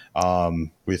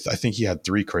 With, I think he had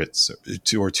 3 crits,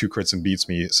 2 crits and beats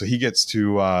me. So he gets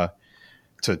to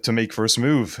make first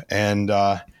move. And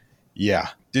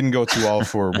didn't go too well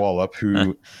for Wallop,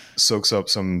 who soaks up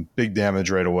some big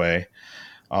damage right away.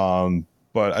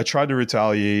 But I tried to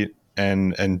retaliate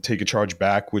and take a charge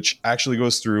back, which actually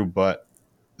goes through. But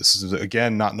this is,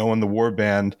 again, not knowing the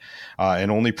warband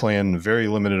and only playing a very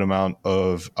limited amount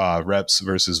of reps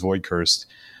versus Void Cursed.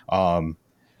 That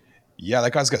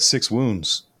guy's got 6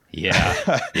 wounds.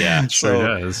 Yeah.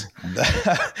 Sure does.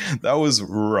 That was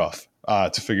rough.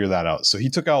 To figure that out. So he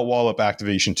took out Wallop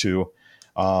activation 2.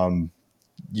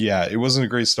 It wasn't a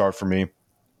great start for me.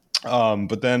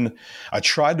 But then I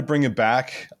tried to bring it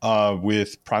back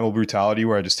with Primal Brutality,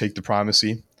 where I just take the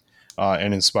primacy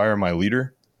and inspire my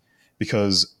leader,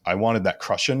 because I wanted that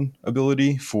crushing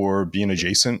ability for being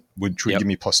adjacent, which would give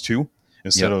me +2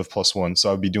 instead of +1.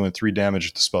 So I'd be doing 3 damage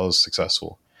if the spell is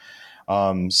successful.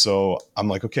 So I'm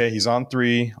like, okay, he's on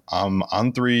 3. I'm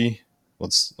on 3.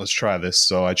 Let's try this.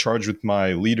 So I charge with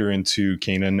my leader into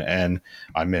Canaan, and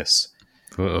I miss.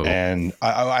 Uh-oh. And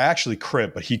I actually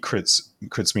crit, but he crits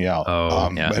me out.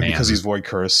 Because he's Void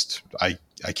Cursed, I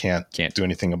can't do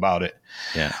anything about it.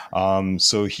 Yeah.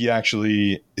 So he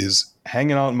actually is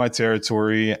hanging out in my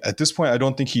territory. At this point, I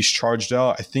don't think he's charged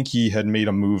out. I think he had made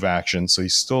a move action, so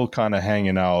he's still kind of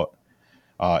hanging out,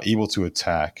 able to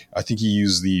attack. I think he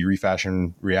used the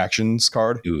Refashion Reactions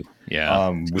card. Ooh, yeah.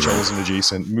 Which I wasn't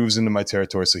adjacent. Moves into my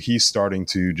territory, so he's starting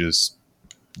to just,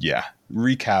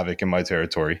 wreak havoc in my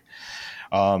territory.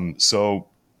 So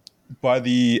by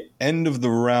the end of the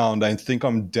round, I think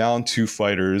I'm down 2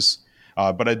 fighters,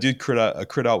 but I did crit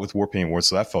out with Warpaint Ward,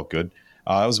 so that felt good.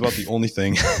 That was about the only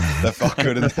thing that felt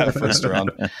good in that first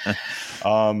round.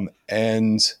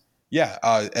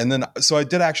 And then so I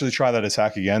did actually try that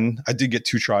attack again. I did get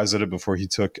 2 tries at it before he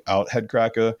took out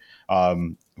Headcracker,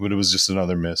 but it was just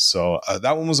another miss. So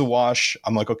that one was a wash.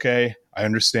 I'm like, okay, I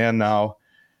understand now.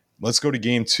 Let's go to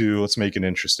game 2. Let's make it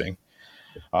interesting.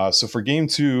 So for game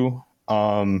 2,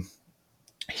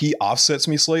 he offsets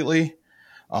me slightly,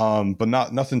 but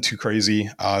nothing too crazy.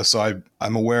 So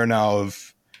I'm aware now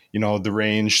of, the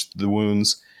range, the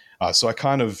wounds. So I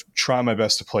kind of try my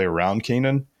best to play around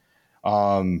Canaan,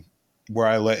 where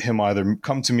I let him either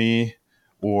come to me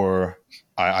or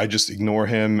I just ignore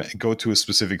him, go to a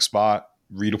specific spot,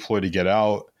 redeploy to get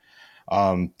out,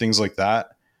 things like that,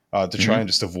 to try and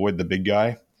just avoid the big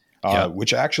guy.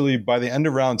 Which actually, by the end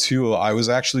of round 2, I was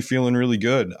actually feeling really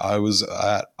good. I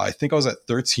think I was at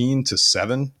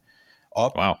 13-7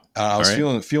 up. Wow. I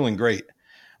was feeling great.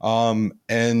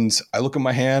 And I look at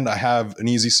my hand, I have an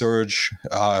easy surge,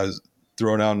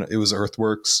 throw down, it was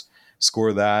Earthworks,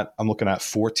 score that. I'm looking at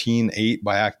 14-8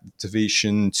 by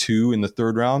activation 2 in the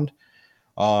 3rd round.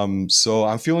 So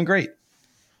I'm feeling great.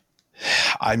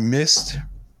 I missed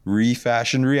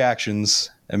Refashion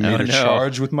Reactions and made a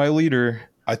charge with my leader.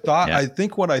 I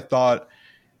think what I thought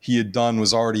he had done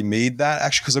was already made that,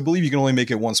 actually, because I believe you can only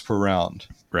make it once per round.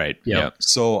 Right. Yeah.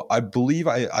 So I believe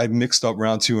I mixed up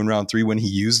round 2 and round 3 when he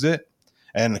used it,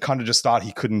 and I kind of just thought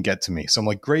he couldn't get to me. So I'm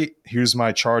like, great, here's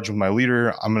my charge with my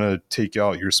leader. I'm going to take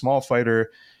out your small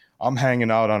fighter. I'm hanging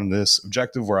out on this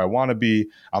objective where I want to be.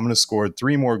 I'm going to score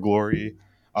 4 more glory,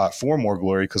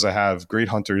 because I have Great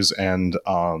Hunters and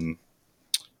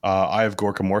I have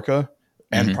Gorka Morka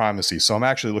and primacy. So I'm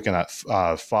actually looking at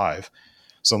 5.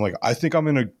 So I'm like, I think I'm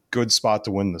in a good spot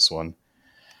to win this one.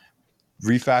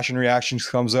 Refashion Reactions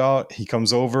comes out. He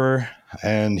comes over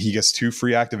and he gets 2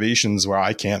 free activations where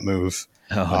I can't move.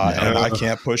 And I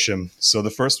can't push him. So the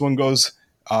first one goes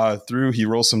through. He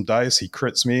rolls some dice. He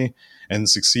crits me and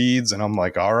succeeds. And I'm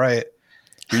like, all right,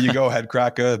 here you go, head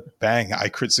cracker. Bang. I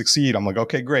crit succeed. I'm like,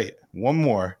 okay, great. One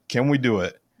more. Can we do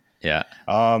it? Yeah.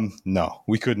 No,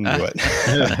 we couldn't do it.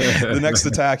 The next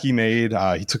attack he made,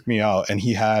 he took me out, and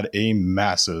he had a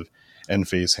massive end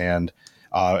phase hand,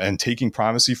 and taking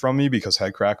primacy from me because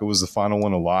Headcracker was the final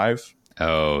one alive.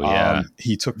 Oh yeah.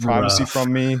 He took primacy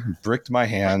from me, bricked my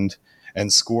hand,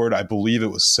 and scored. I believe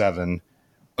it was 7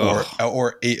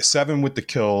 or 8. 7 with the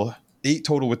kill. 8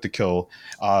 total with the kill,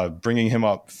 bringing him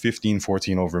up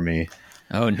 15-14 over me.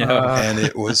 Oh no. And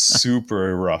it was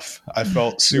super rough. I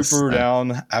felt super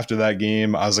down after that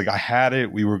game. I was like, I had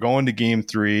it. We were going to game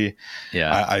 3.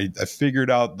 Yeah. I figured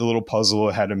out the little puzzle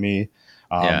ahead of me.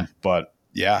 But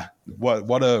yeah,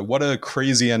 what a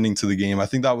crazy ending to the game. I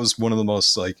think that was one of the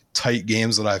most like tight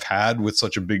games that I've had with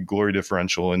such a big glory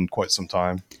differential in quite some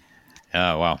time.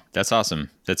 Oh wow. That's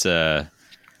awesome. That's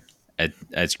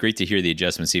it's great to hear the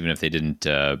adjustments, even if they didn't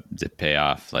pay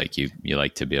off. Like you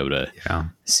like to be able to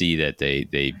see that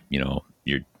they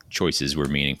your choices were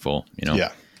meaningful.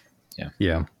 Yeah,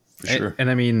 for sure. And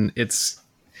I mean,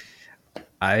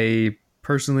 I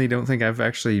personally don't think I've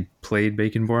actually played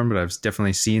Baconborn, but I've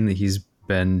definitely seen that he's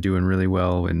been doing really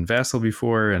well in Vassal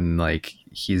before, and like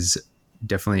he's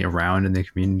definitely around in the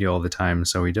community all the time.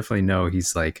 So we definitely know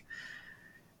he's like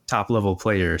top level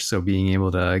player, so being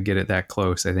able to get it that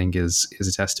close I think is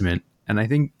a testament. And I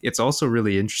think it's also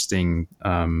really interesting,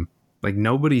 like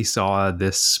nobody saw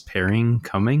this pairing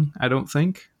coming, I don't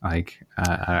think. Like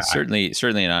certainly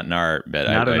not in our bet.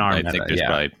 I think there's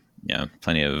probably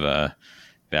plenty of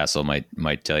Vassal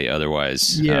might tell you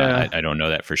otherwise. I don't know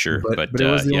that for sure, but it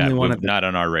was the only one not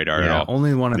on our radar at all.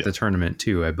 Only one at the tournament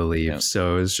too, I believe.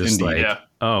 So it was just we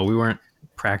weren't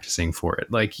practicing for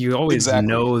it. Like you always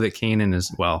know that Kanan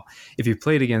is, well, if you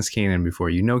played against Kanan before,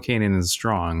 Kanan is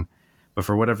strong, but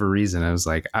for whatever reason I was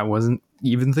like, I wasn't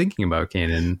even thinking about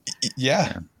Kanan.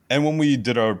 And when we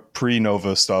did our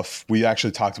pre-Nova stuff, we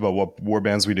actually talked about what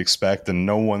warbands we'd expect, and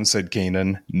no one said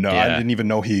Kanan. I didn't even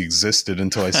know he existed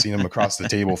until I seen him across the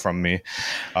table from me.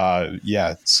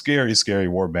 Scary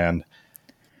warband.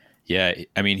 Yeah,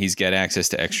 I mean, he's got access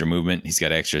to extra movement. He's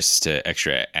got access to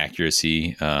extra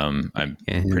accuracy. I'm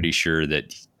pretty sure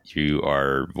that you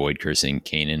are void cursing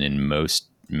Kanan in most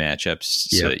matchups,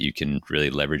 so that you can really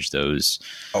leverage those.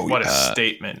 Oh, what a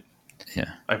statement!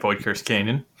 Yeah, I void curse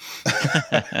Kanan.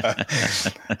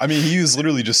 I mean, he was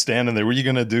literally just standing there. What are you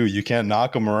gonna do? You can't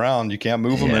knock him around. You can't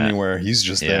move him anywhere. He's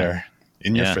just there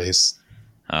in your face.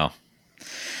 Oh.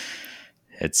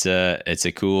 It's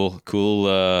a cool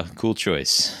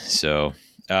choice. So,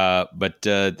 but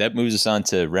that moves us on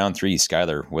to round 3.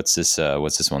 Skylar, what's this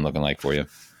one looking like for you?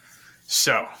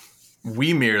 So,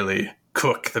 we merely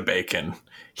cook the bacon.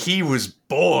 He was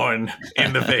born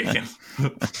in the bacon.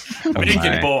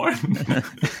 Bacon born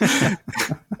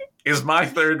is my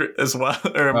third as well,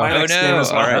 or my next game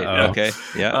as well. All right, okay,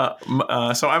 yeah.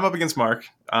 So I'm up against Mark,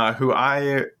 who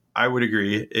I would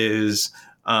agree is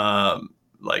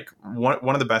like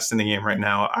one of the best in the game right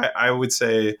now. I would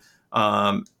say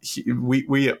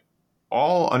we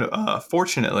all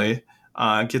fortunately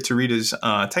get to read his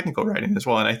technical writing as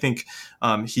well, and I think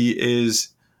he is,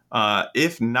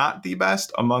 if not the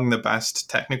best, among the best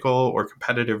technical or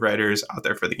competitive writers out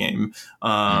there for the game,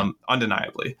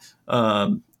 undeniably.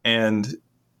 And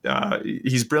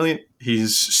he's brilliant.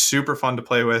 He's super fun to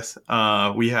play with.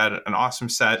 We had an awesome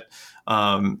set,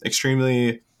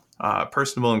 extremely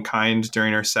personable and kind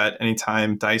during our set.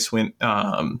 Anytime dice went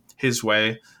his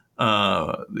way,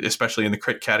 especially in the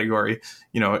crit category,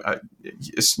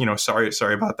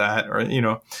 sorry about that, or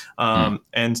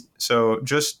and so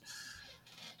just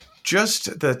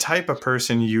the type of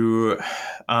person you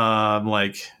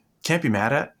like can't be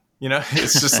mad at.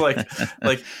 It's just like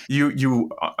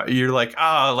you're like,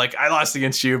 like I lost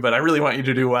against you, but I really want you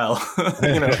to do well,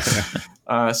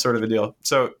 sort of a deal.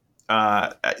 So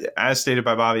as stated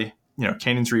by Bobby,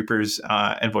 Kanan's Reapers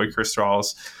and Void Curse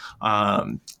Thralls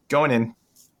going in.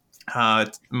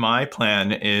 My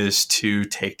plan is to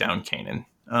take down Kanan.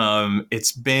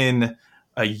 It's been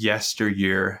a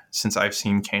yesteryear since I've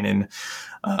seen Kanan.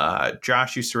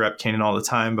 Josh used to rep Kanan all the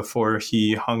time before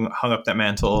he hung up that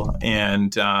mantle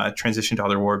and transitioned to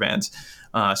other warbands.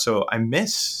 So I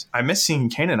miss seeing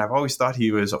Kanan. I've always thought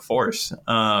he was a force.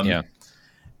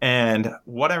 And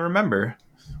what I remember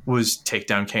was take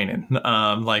down Kanan.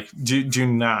 Like, do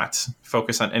not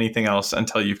focus on anything else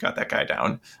until you've got that guy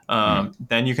down.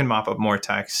 Then you can mop up more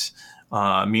attacks.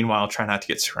 Meanwhile, try not to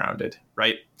get surrounded.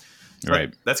 Right.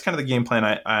 Right. That's kind of the game plan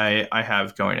I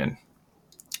have going in.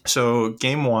 So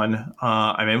game one,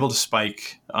 I'm able to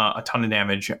spike a ton of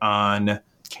damage on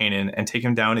Kanan and take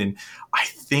him down in, I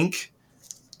think,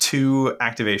 2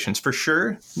 activations for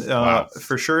sure. Wow.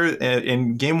 For sure,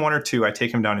 in game 1 or 2, I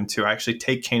take him down in 2. I actually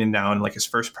take Kanan down like his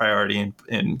first priority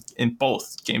in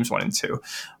both games 1 and 2.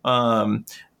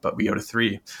 But we go to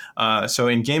 3. So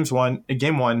in game one,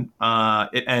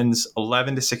 it ends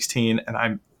 11-16, and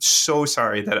I'm so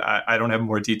sorry that I don't have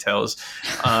more details.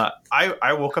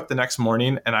 I woke up the next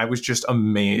morning and I was just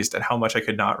amazed at how much I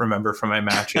could not remember from my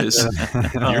matches.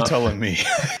 You're telling me.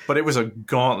 But it was a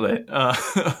gauntlet.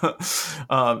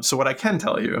 So what I can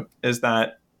tell you is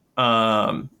that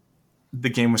the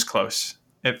game was close.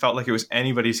 It felt like it was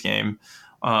anybody's game.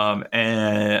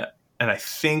 And I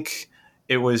think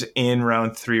it was in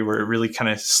round 3 where it really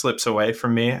kind of slips away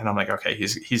from me. And I'm like, okay,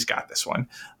 he's got this one.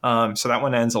 So that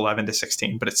one ends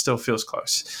 11-16, but it still feels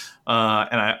close.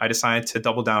 And I decided to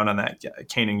double down on that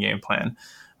Kanan game plan.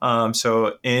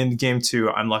 So in game 2,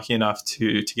 I'm lucky enough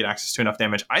to get access to enough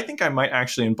damage. I think I might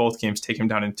actually in both games take him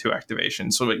down in 2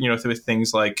 activations. So, with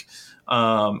things like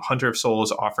Hunter of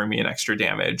Souls offering me an extra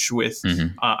damage with,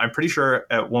 I'm pretty sure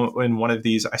in one of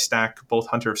these, I stack both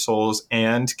Hunter of Souls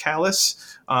and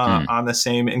Callus on the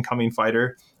same incoming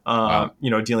fighter, Wow.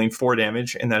 dealing 4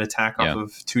 damage in that attack off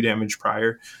of 2 damage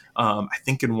prior. I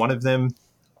think in one of them,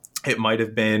 it might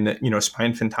have been,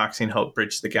 Spine Fin Toxin helped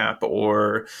bridge the gap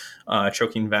or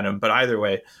Choking Venom. But either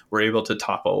way, we're able to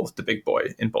topple the big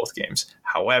boy in both games.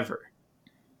 However,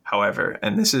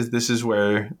 and this is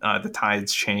where the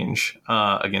tides change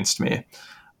against me.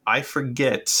 I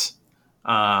forget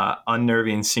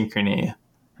Unnerving Synchrony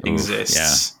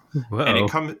exists. Whoa. And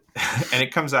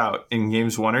it comes out in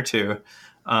games 1 or 2,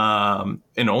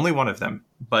 in only one of them.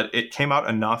 But it came out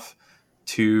enough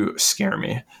to scare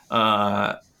me.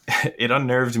 It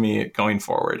unnerved me going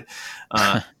forward.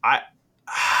 I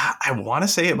want to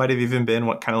say it might have even been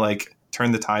what kind of like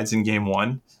turned the tides in game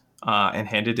 1 and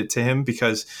handed it to him,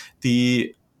 because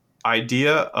the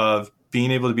idea of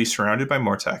being able to be surrounded by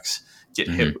Mortex, get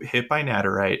hit by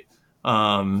Naderite.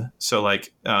 So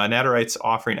like Naderite's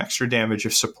offering extra damage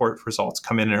if support results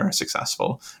come in and are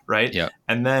successful, right? Yeah.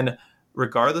 And then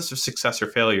regardless of success or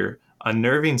failure,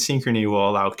 Unnerving Synchrony will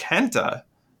allow Kenta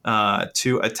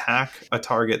to attack a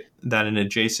target that an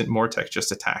adjacent Mortex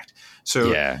just attacked.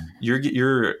 So you're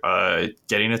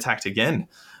getting attacked again.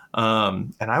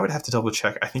 And I would have to double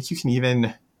check. I think you can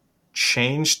even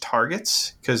change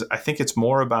targets, because I think it's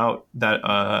more about that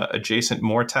adjacent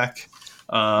Mortex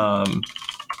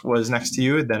was next to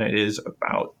you than it is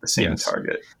about the same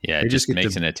target. Yeah, it just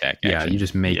makes an attack action. Yeah, you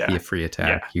just make the free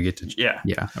attack. You get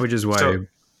to which is why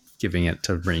giving it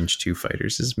to range 2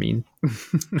 fighters is mean.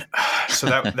 So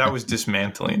that was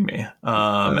dismantling me.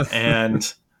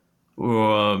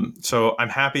 So I'm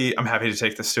happy to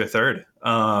take this to a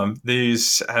 3rd.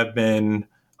 These have been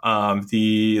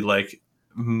the like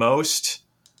most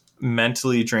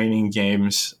mentally draining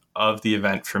games of the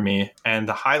event for me, and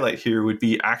the highlight here would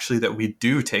be actually that we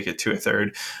do take it to a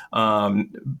 3rd,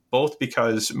 both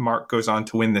because Mark goes on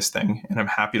to win this thing and I'm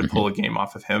happy to pull a game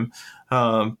off of him,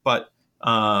 but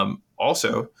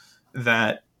also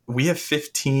that we have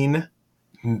 15,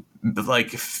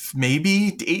 like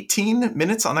maybe 18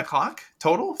 minutes on the clock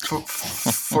total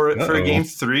for a game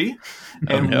 3.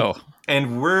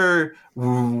 And we're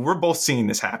both seeing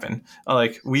this happen. I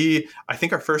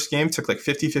think our first game took like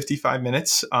 55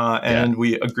 minutes. And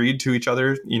we agreed to each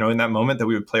other, in that moment, that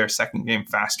we would play our second game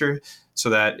faster, so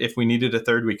that if we needed a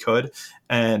 3rd, we could.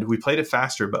 And we played it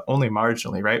faster, but only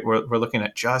marginally, right? We're looking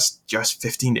at just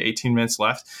 15 to 18 minutes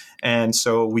left. And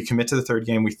so we commit to the 3rd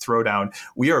game, we throw down.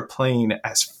 We are playing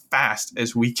as fast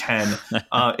as we can.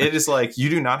 It is like, you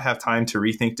do not have time to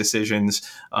rethink decisions.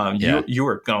 You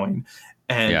are going.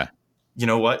 And you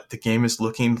know what? The game is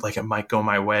looking like it might go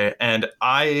my way. And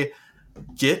I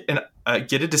get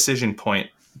a decision point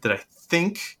that I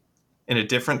think in a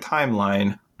different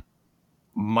timeline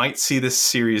might see this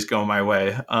series go my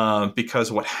way,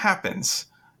 because what happens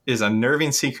is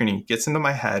Unnerving Synchrony gets into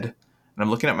my head, and I'm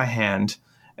looking at my hand,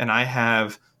 and I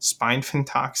have Spine Fin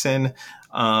Toxin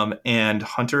and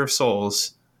Hunter of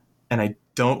Souls, and I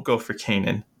don't go for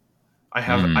Kanan. I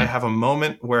have a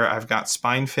moment where I've got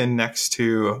Spine Fin next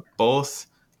to both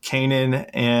Kanan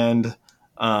and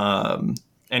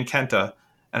Kenta,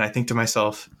 and I think to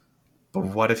myself, but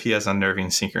what if he has Unnerving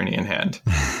Synchrony in hand?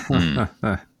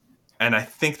 And I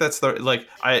think that's the like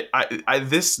I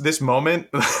this moment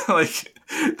like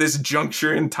this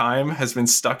juncture in time has been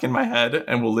stuck in my head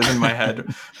and will live in my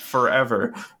head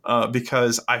forever,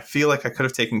 because I feel like I could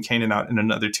have taken Kanan out in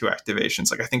another 2 activations.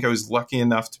 Like I think I was lucky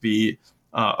enough to be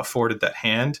afforded that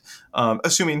hand,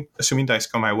 assuming dice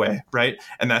go my way, right?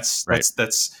 And that's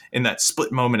in that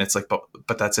split moment. It's like,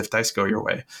 but that's if dice go your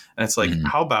way, and it's like,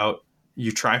 how about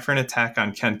you try for an attack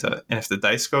on Kenta, and if the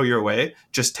dice go your way,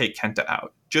 just take Kenta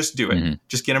out. Just do it.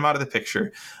 Just get him out of the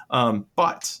picture.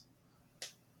 But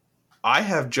I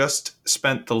have just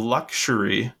spent the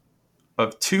luxury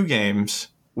of 2 games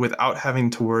without having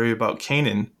to worry about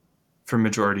Kanan for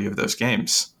majority of those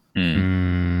games.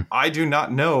 I do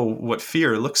not know what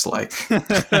fear looks like. So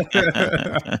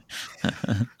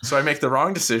I make the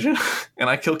wrong decision and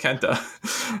I kill Kenta.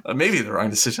 Maybe the wrong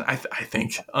decision, I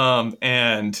think.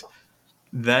 And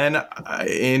then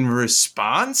in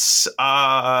response,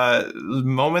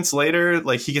 moments later,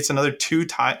 like he gets another 2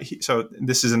 so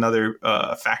this is another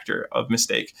factor of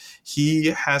mistake. He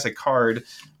has a card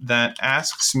that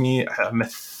asks me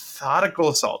methodical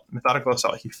assault.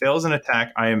 He fails an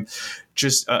attack. I am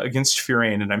just against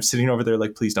Furain, and I'm sitting over there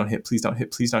like, please don't hit.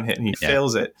 And he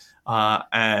fails it.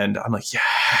 And I'm like,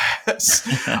 yes,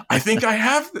 I think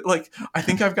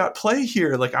I've got play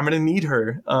here. Like I'm going to need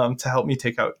her to help me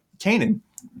take out Kanan.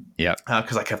 Yeah.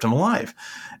 Because I kept him alive.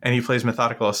 And he plays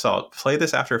Methodical Assault. Play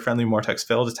this after a friendly Mortex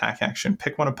failed attack action.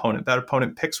 Pick one opponent. That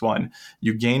opponent picks one.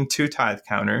 You gain 2 tithe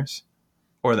counters,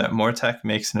 or that Mortex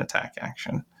makes an attack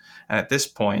action. And at this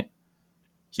point,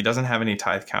 he doesn't have any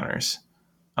tithe counters.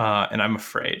 And I'm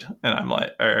afraid. And I'm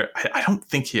like, I don't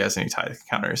think he has any tithe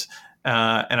counters.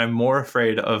 And I'm more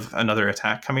afraid of another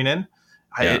attack coming in.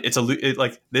 This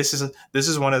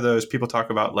is one of those people talk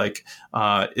about like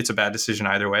it's a bad decision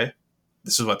either way.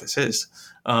 This is what this is.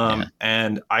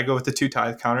 And I go with the 2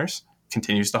 tithe counters.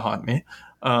 Continues to haunt me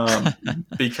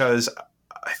because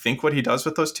I think what he does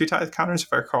with those 2 tithe counters,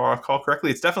 if I recall correctly,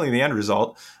 it's definitely the end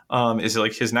result, is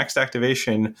like his next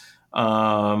activation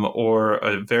or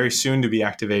a very soon to be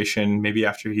activation, maybe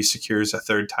after he secures a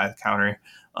 3rd tithe counter,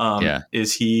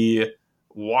 is he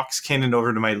walks Kanan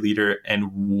over to my leader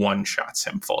and one-shots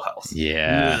him full health.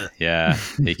 Yeah.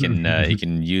 He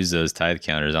can use those tithe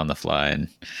counters on the fly. And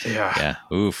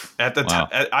oof. At the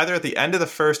either at the end of the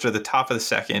first or the top of the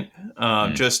second,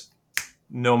 just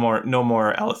no more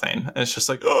Elethane. And it's just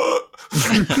like, oh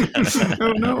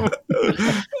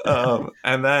no.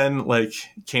 And then like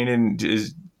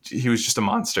Kanan he was just a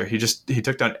monster. He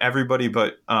took down everybody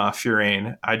but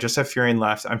Furain. I just have Furain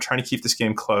left. I'm trying to keep this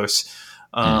game close.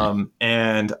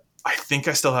 And I think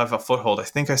I still have a foothold. I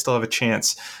think I still have a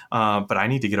chance. But I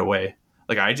need to get away.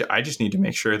 Like I just need to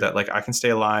make sure that like I can stay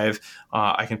alive.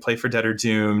 I can play for Dead or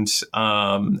Doomed.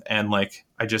 And like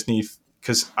I just need,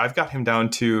 because I've got him down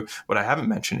to, what I haven't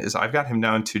mentioned is I've got him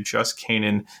down to just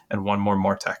Kanan and one more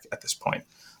Mortek at this point.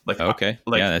 Like, okay.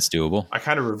 That's doable. I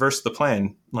kind of reversed the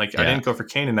plan. Like I didn't go for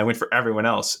Kanan. I went for everyone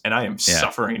else, and I am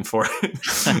suffering for it.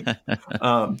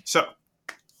 So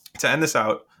to end this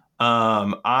out,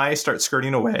 I start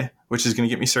skirting away, which is going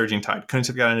to get me Surging Tide. Couldn't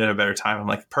have gotten it at a better time. I'm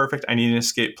like, perfect. I need an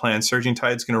escape plan. Surging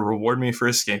Tide is going to reward me for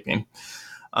escaping.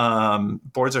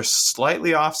 Boards are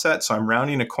slightly offset, so I'm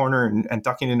rounding a corner and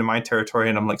ducking into my territory,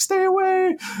 and I'm like, stay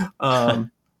away.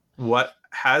 What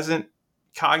hasn't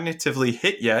cognitively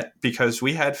hit yet, because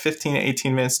we had 15 to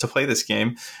 18 minutes to play this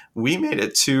game, we made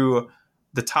it to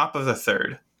the top of the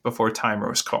 3rd before timer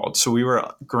was called. So we were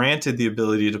granted the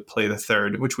ability to play the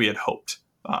 3rd, which we had hoped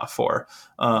for,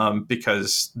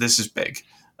 because this is big.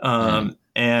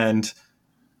 And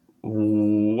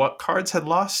what cards had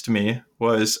lost me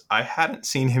was I hadn't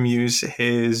seen him use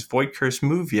his Void Curse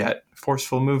move yet,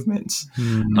 Forceful Movements.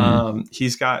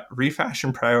 He's got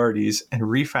refashioned priorities and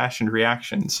refashioned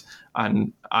reactions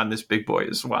on this big boy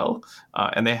as well.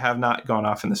 And they have not gone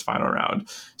off in this final round.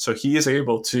 So he is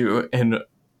able to, in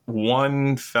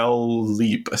one fell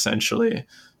leap, essentially,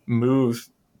 move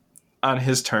on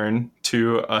his turn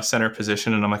to a center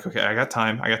position. And I'm like, okay, I got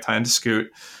time to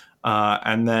scoot.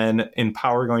 And then in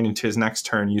power going into his next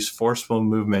turn, use Forceful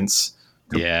Movements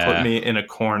to put me in a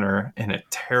corner in a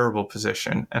terrible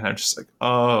position. And I'm just like,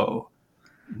 oh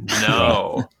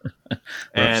no.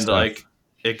 And like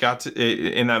it got to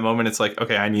in that moment, it's like,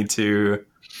 okay, I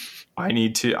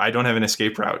don't have an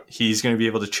escape route. He's going to be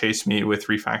able to chase me with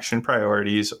refaction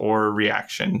priorities or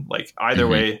reaction. Like either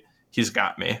way, he's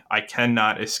got me. I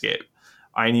cannot escape.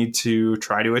 I need to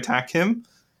try to attack him,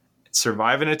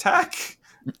 survive an attack,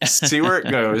 see where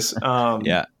it goes.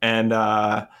 And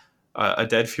a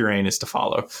dead Furain is to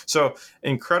follow. So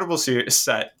incredible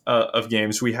set of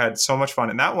games. We had so much fun,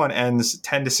 and that one ends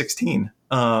 10 to 16.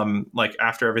 like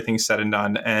after everything's said and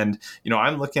done. And,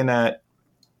 I'm looking at,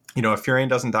 if Furion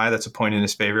doesn't die, that's a point in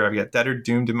his favor. I've got Dead or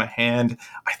Doomed in my hand.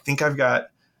 I think I've got,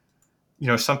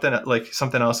 something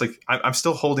else. Like I'm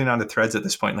still holding on to threads at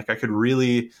this point. Like I could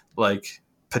really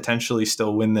potentially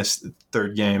still win this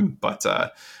third game, but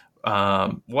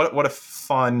what a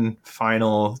fun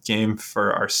final game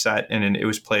for our set, and it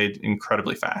was played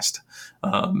incredibly fast.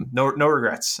 No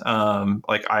regrets.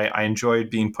 I enjoyed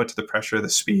being put to the pressure of the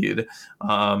speed,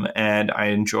 and I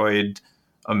enjoyed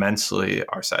immensely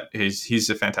our set. He's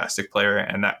a fantastic player,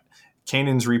 and that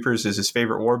Kanan's Reapers is his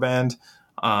favorite warband.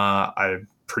 I'm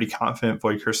pretty confident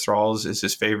Void Curse Thralls is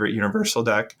his favorite universal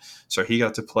deck, so he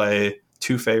got to play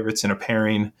two favorites in a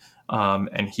pairing,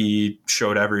 and he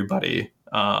showed everybody,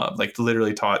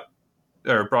 literally taught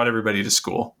or brought everybody to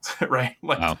school, right?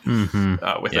 Wow.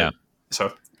 With it.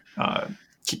 So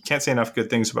can't say enough good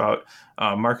things about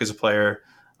Mark as a player,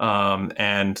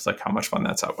 and how much fun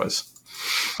that set was.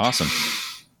 Awesome.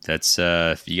 That's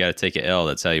you got to take an L.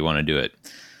 That's how you want to do it.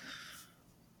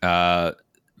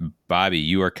 Bobby,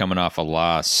 you are coming off a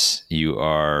loss. You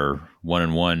are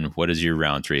 1-1. What does your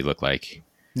round 3 look like?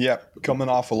 Yep, coming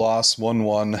off a loss,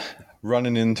 1-1,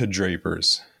 running into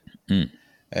Drapers.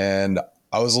 And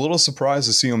I was a little surprised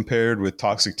to see him paired with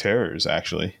Toxic Terrors,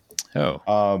 actually.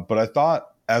 But I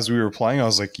thought as we were playing, I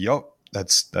was like, yup,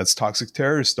 that's Toxic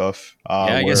Terror stuff.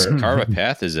 I guess Carve a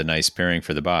Path is a nice pairing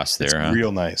for the boss there. It's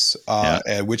real nice,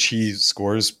 and which he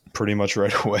scores pretty much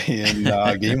right away in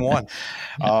game 1.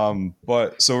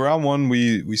 But so round 1,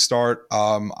 we start.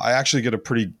 I actually get a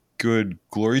pretty good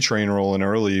Glory Train rolling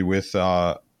early with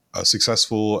a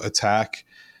successful attack.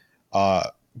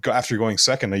 After going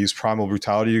second, I used Primal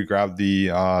Brutality to grab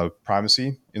the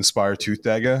Primacy, Inspire Tooth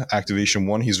Dagger, activation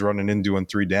 1. He's running in doing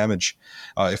 3 damage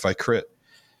if I crit.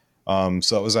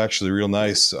 So that was actually real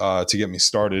nice to get me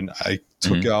started. I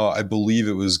took out, I believe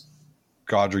it was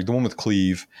Godric, the one with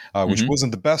Cleave, which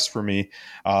wasn't the best for me,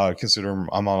 considering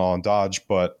I'm on dodge,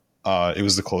 but it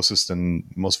was the closest and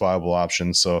most viable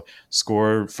option. So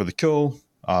score for the kill,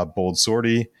 Bold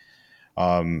Sortie,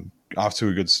 off to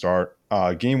a good start.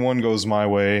 Game 1 goes my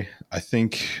way. I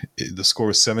think the score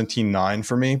was 17-9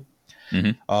 for me.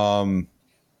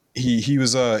 He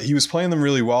was playing them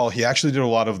really well. He actually did a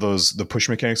lot of the push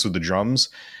mechanics with the drums,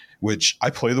 which I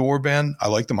play the warband. I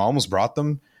like them. I almost brought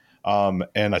them,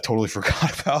 and I totally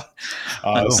forgot about.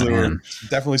 So there were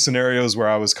definitely scenarios where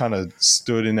I was kind of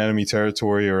stood in enemy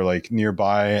territory or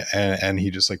nearby, and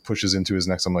he just pushes into his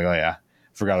next. I'm like, oh yeah,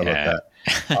 forgot about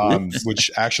that.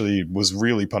 Which actually was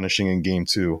really punishing in game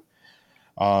 2,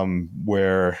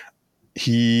 where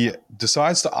he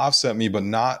decides to offset me, but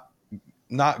not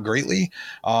greatly,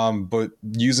 but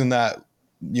using that,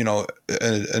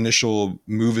 initial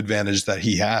move advantage that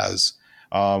he has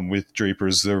with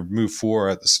Drapers, their move 4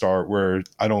 at the start, where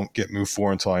I don't get move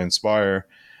 4 until I inspire,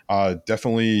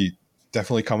 definitely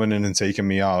coming in and taking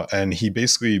me out. And he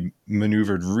basically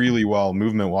maneuvered really well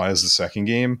movement wise the second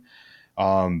game.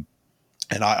 And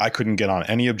I couldn't get on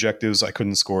any objectives. I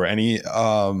couldn't score any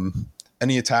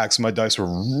attacks. My dice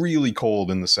were really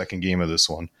cold in the second game of this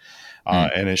one.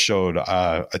 And it showed.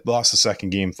 I lost the second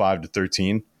game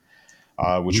 5-13,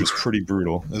 which was pretty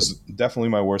brutal. It was definitely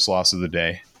my worst loss of the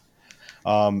day.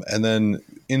 And then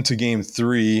into game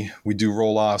 3, we do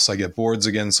roll-offs. I get boards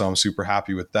again, so I'm super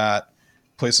happy with that.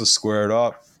 Place us squared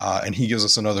up, and he gives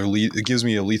us it gives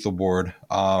me a lethal board,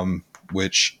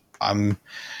 which I'm,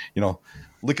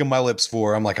 licking my lips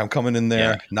for. I'm like, I'm coming in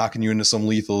there, knocking you into some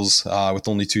lethals with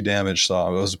only 2 damage. So I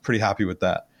was pretty happy with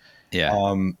that. Yeah.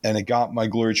 And it got my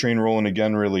Glory Train rolling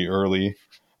again really early.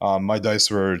 My dice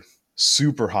were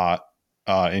super hot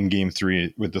in game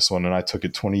 3 with this one, and I took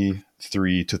it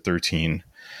 23-13.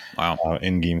 Wow.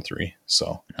 In game 3.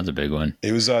 So that's a big one.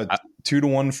 It was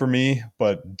 2-1 for me,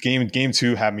 but game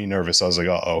 2 had me nervous. I was like,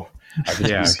 uh-oh.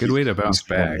 Yeah, good way to bounce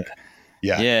back.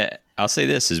 Yeah. I'll say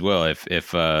this as well.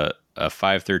 If a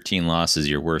 5-13 loss is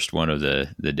your worst one of the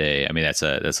day, I mean, that's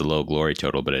a low glory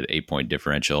total, but at 8-point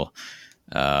differential,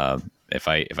 if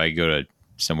I go to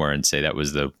somewhere and say that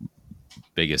was the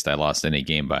biggest I lost any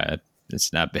game by,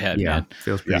 it's not bad, man.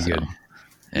 Feels pretty good.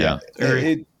 Yeah.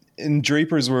 And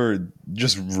Drapers were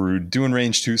just rude, doing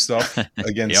range 2 stuff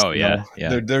against.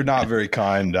 They're not very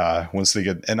kind once they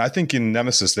get. And I think in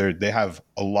Nemesis they have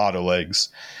a lot of legs.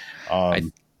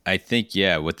 I think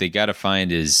what they got to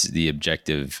find is the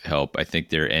objective help. I think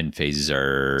their end phases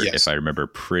are, if I remember,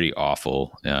 pretty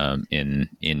awful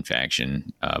in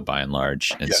faction by and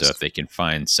large. And so if they can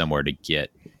find somewhere to get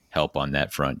help on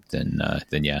that front, then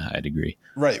I'd agree.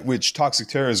 Right, which Toxic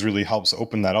Terrors really helps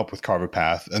open that up with Carve a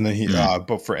Path. And then he,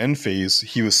 but for end phase,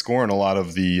 he was scoring a lot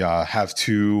of the have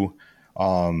 2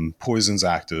 poison's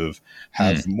active,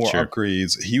 have more sure.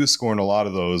 upgrades. He was scoring a lot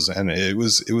of those, and it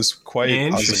was quite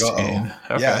interesting.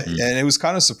 I was like, Okay. yeah, and it was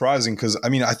kind of surprising because I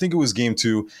mean I think it was game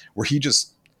 2 where he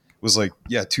just was like,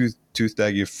 yeah, tooth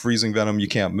dag, you have freezing venom, you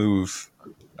can't move.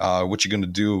 What you gonna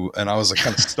do? And I was like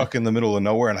kind of stuck in the middle of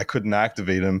nowhere, and I couldn't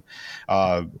activate him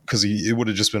because it would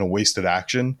have just been a wasted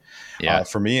action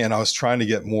for me. And I was trying to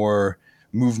get more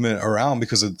movement around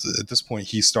because at this point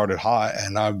he started hot,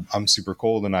 and I'm super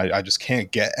cold, and I just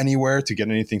can't get anywhere to get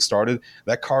anything started.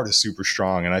 That card is super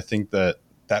strong, and I think that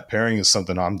pairing is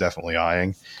something I'm definitely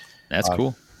eyeing. That's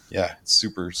cool. Yeah, it's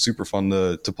super fun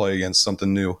to play against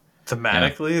something new.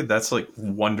 Thematically, that's like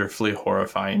wonderfully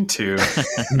horrifying too.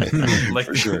 Like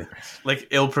for sure. Like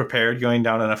ill prepared going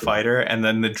down on a fighter, and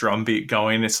then the drum beat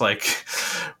going. It's like,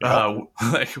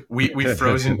 like we've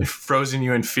frozen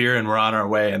you in fear, and we're on our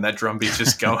way. And that drum beat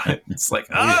just going. It's like,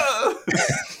 ah.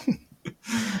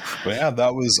 But yeah,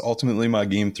 that was ultimately my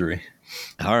game 3.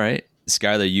 All right,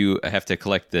 Skylar, you have to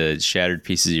collect the shattered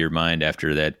pieces of your mind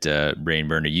after that brain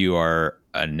burner. You are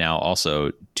now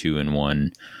also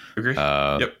 2-1. Agree.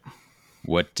 Yep.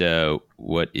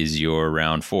 What is your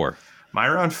round 4? My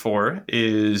round 4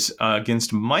 is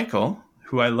against Michael,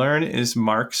 who I learn is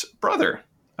Mark's brother.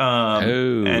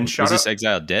 And is this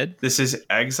Exiled Dead? This is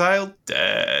Exiled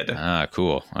Dead. Ah,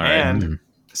 cool. All right. And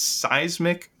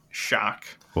Seismic Shock.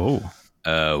 Oh.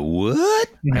 What?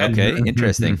 Okay,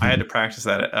 interesting. I had to practice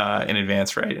that in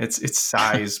advance, right? It's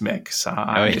seismic.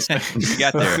 You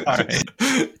got there. All right.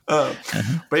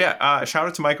 But yeah, shout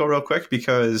out to Michael real quick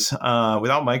because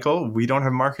without Michael, we don't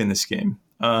have Mark in this game.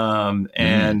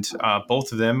 And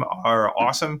both of them are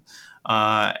awesome.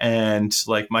 And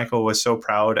like Michael was so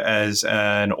proud as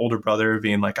an older brother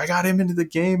being like, I got him into the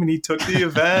game and he took the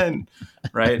event,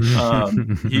 right?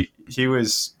 He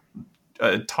was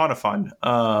a ton of fun.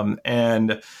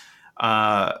 And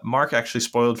Mark actually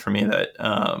spoiled for me that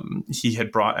he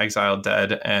had brought Exiled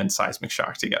Dead and Seismic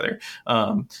Shock together.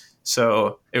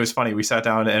 So it was funny. We sat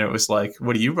down and it was like,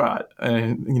 what do you brought?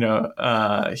 And,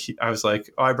 I was like,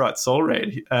 oh, I brought Soul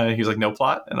Raid. He was like, no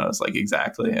plot. And I was like,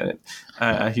 exactly.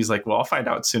 And he's like, well, I'll find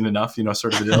out soon enough,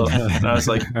 sort of the deal. And I was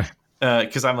like,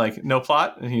 because I'm like, no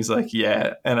plot. And he's like,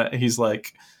 yeah. And he's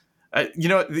like,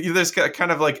 there's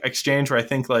kind of like exchange where I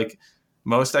think like,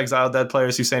 most Exiled Dead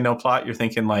players who say no plot, you're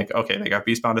thinking like, okay, they got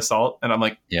Beastbound Assault. And I'm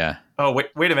like, yeah. Oh,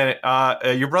 wait a minute.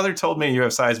 Your brother told me you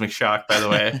have Seismic Shock, by the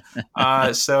way.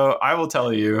 So I will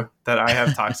tell you that I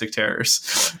have Toxic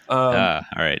Terrors. All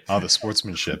right. Oh, the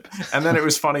sportsmanship. And then it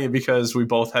was funny because we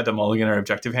both had to mulligan our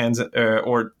objective hands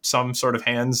or some sort of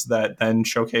hands that then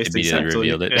showcased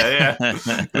exactly. Revealed it. Yeah.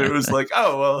 It was like,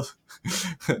 oh, well,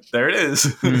 there it is.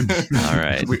 All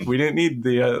right. We didn't need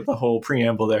the whole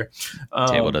preamble there.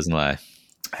 Table doesn't lie.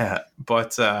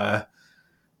 But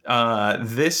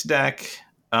this deck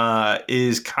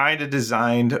is kind of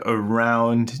designed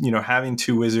around, having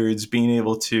 2 wizards, being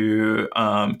able to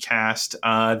cast.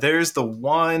 There's the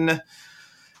one,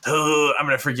 I'm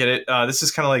going to forget it. This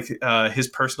is kind of like his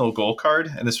personal goal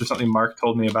card. And this was something Mark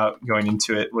told me about going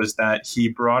into it, was that he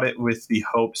brought it with the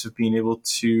hopes of being able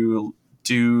to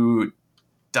do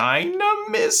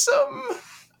dynamism.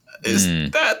 Is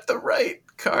that the right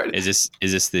card? Is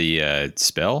this the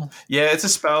spell? Yeah, it's a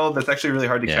spell that's actually really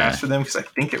hard to cast for them because I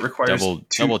think it requires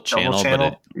double channel,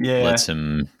 but it lets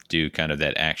him do kind of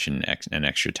that action an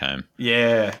extra time.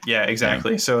 Yeah,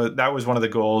 exactly. So that was one of the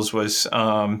goals, was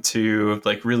to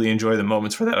like really enjoy the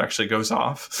moments where that actually goes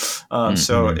off.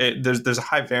 So there's a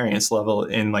high variance level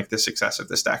in like the success of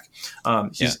this deck.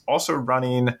 He's also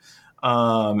running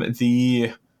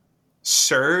the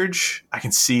Surge. I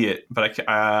can see it, but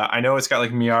I know it's got like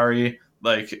Miari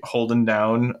like holding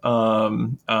down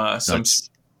some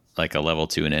like a level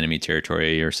 2 in enemy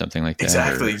territory or something like that.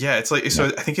 Exactly. Yeah. It's like, so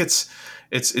I think it's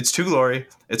 2 glory.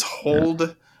 It's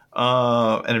hold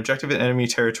an objective in enemy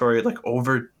territory like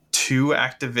over 2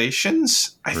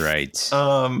 activations. Right.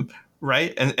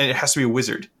 And it has to be a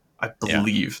wizard, I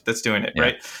believe, that's doing it.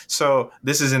 Right. So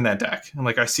this is in that deck. And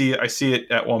like, I see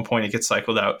it at one point, it gets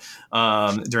cycled out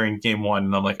during game 1.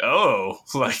 And I'm like, oh,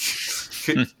 like,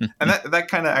 and that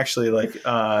kind of actually like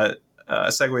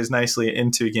segues nicely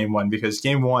into game 1, because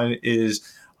game 1 is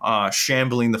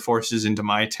shambling the forces into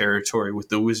my territory with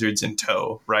the wizards in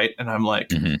tow, right? And I'm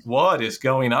like, what is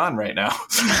going on right now?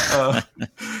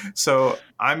 So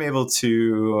I'm able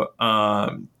to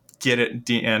get at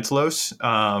D'Antelos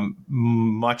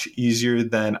much easier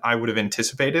than I would have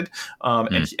anticipated.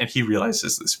 And he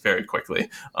realizes this very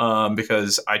quickly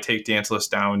because I take D'Antelos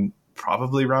down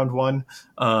probably round 1.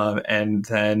 And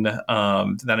then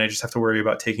I just have to worry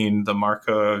about taking the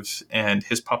Markov and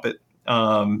his puppet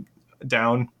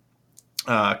down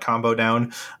combo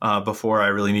down before I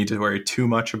really need to worry too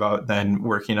much about then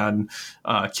working on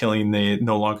killing the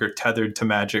no longer tethered to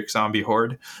magic zombie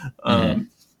horde.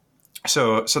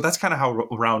 So that's kind of how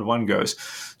round one goes.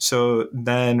 So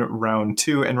then round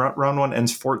two, and round one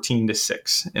ends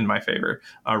 14-6 in my favor.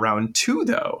 Round two,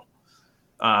 though,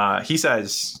 he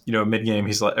says, mid game,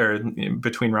 he's like, or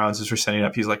between rounds as we're setting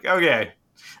up, he's like, okay,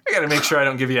 I got to make sure I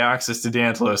don't give you access to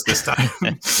Dantalos this time.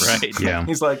 Right. Yeah.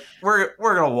 He's like, we're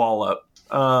gonna wall up.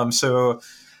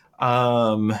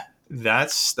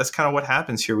 That's kind of what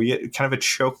happens here. We get kind of a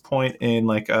choke point in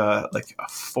like a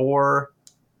 4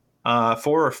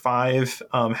 or 5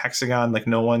 hexagon, like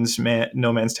no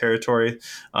man's territory.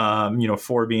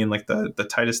 4 being like the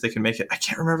tightest they can make it. I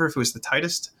can't remember if it was the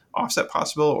tightest offset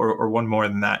possible or one more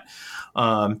than that,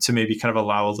 to maybe kind of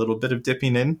allow a little bit of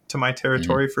dipping in to my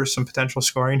territory for some potential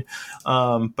scoring.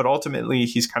 But ultimately,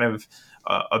 he's kind of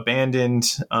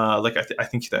abandoned. I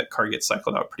think that card gets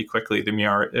cycled out pretty quickly, the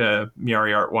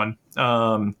Miari Art one.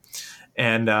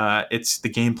 And it's the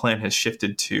game plan has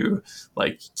shifted to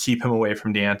like keep him away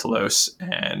from Dantalos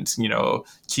and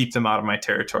keep them out of my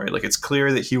territory. Like it's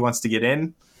clear that he wants to get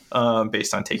in,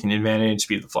 based on taking advantage,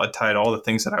 speed of the flood tide, all the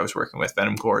things that I was working with,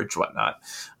 Venom Gorge, whatnot.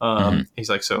 He's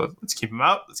like, so let's keep him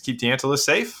out. Let's keep Dantalos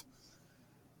safe.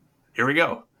 Here we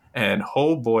go. And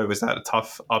oh boy, was that a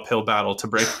tough uphill battle to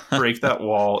break that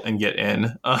wall and get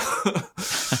in.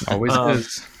 Always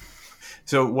is.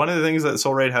 So one of the things that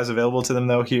Soul Raid has available to them,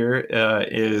 though, here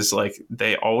is like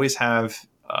they always have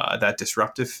that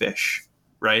disruptive fish,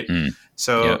 right?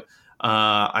 So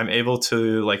I'm able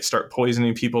to like start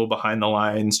poisoning people behind the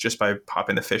lines just by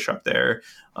popping the fish up there.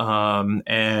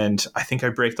 And I think I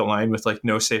break the line with like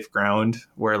no safe ground,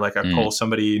 where like I pull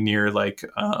somebody near like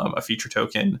a feature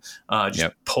token,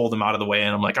 pull them out of the way,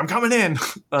 and I'm like, I'm coming in.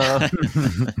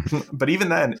 But even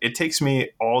then, it takes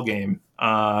me all game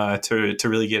to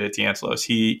really get at Dantalos.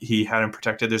 He had him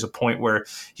protected. There's a point where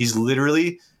he's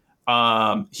literally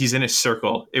he's in a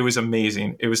circle. It was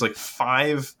amazing. It was like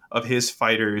 5 of his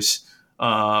fighters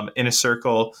in a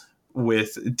circle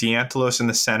with Dantalos in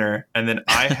the center, and then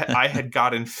I had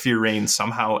gotten Firain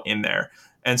somehow in there,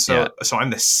 and so I'm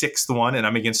the 6th one, and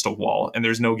I'm against a wall, and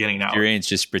there's no getting out. Firain's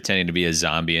just pretending to be a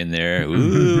zombie in there.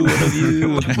 Ooh, what are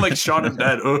you? Like Shaun of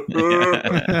Dead.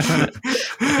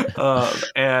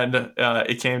 And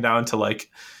it came down to like,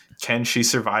 can she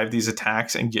survive these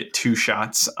attacks and get 2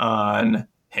 shots on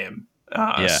him?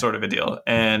 Sort of a deal,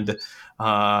 and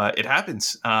it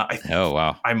happens.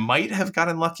 I might have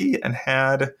gotten lucky and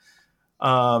had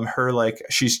her like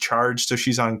she's charged, so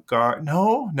she's on guard.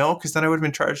 No, because then I would have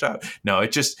been charged out. No,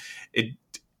 it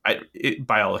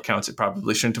by all accounts, it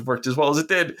probably shouldn't have worked as well as it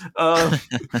did.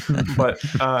 But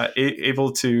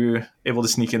able to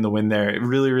sneak in the win there.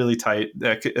 Really, really tight.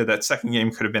 That second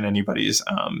game could have been anybody's,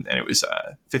 and it was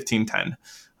 15-10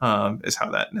 is how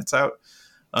that nets out.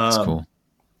 That's cool.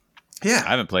 Yeah,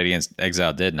 I haven't played against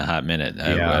Exiled Dead in a hot minute.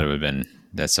 That would have been.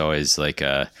 That's always like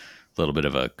a little bit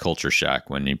of a culture shock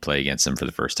when you play against them for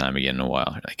the first time again in a while.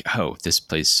 You're like, oh, this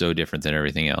plays so different than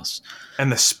everything else.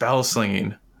 And the spell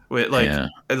slinging, with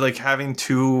like having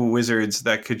 2 wizards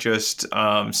that could just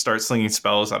start slinging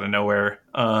spells out of nowhere.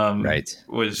 I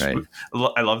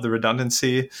love the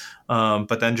redundancy,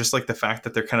 but then just like the fact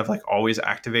that they're kind of like always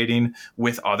activating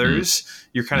with others.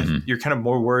 You're kind of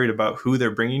more worried about who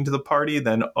they're bringing to the party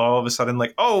than all of a sudden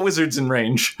like, oh, wizards in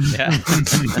range. Yeah.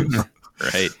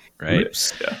 Right.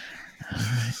 Rips. Yeah. All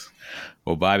right.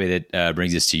 Well, Bobby, that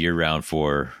brings us to your round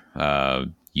 4.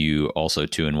 You also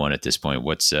 2-1 at this point.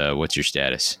 What's your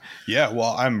status? Yeah,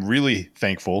 well, I'm really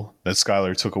thankful that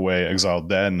Skylar took away Exiled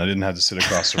Dead, and I didn't have to sit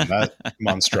across from that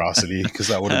monstrosity, because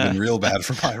that would have been real bad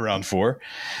for my round 4.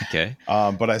 Okay.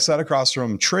 But I sat across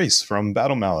from Trace from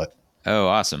Battle Mallet. Oh,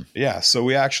 awesome. Yeah, so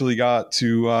we actually got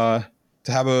to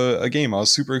have a game. I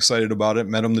was super excited about it.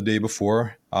 Met him the day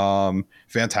before.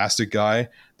 Fantastic guy.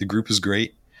 The group is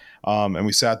great. And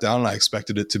we sat down, and I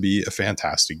expected it to be a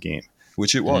fantastic game,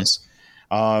 which it was.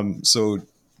 So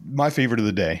my favorite of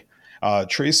the day,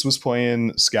 Trace was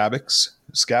playing Skabbix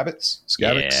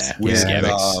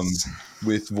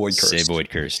with Void Cursed. Say Void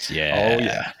Cursed. Yeah. Oh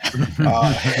yeah.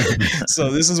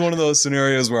 So this is one of those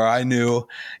scenarios where I knew,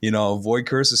 Void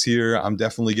Curse is here. I'm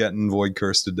definitely getting Void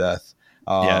Cursed to death.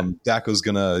 Daco's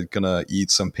gonna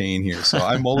eat some pain here. So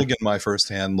I mulliganed my first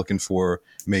hand looking for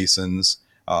Masons.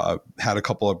 Had a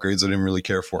couple upgrades I didn't really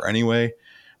care for anyway.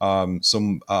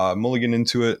 Mulligan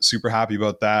into it, super happy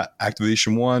about that.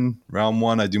 Activation 1, round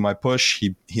 1, I do my push.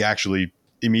 He actually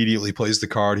immediately plays the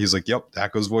card. He's like, yep,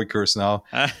 that goes Void Curse now.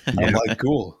 I'm like,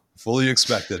 cool, fully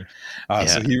expected.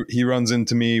 So he runs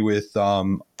into me with,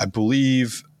 I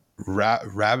believe,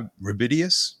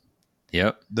 Rabidius.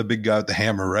 Yep. the big guy with the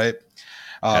hammer, right?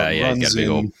 Yeah, he's got a big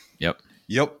old. Yep.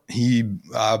 Yep. He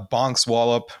bonks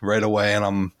Wallop right away, and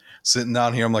I'm sitting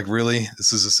down here. I'm like, really?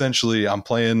 This is essentially I'm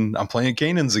playing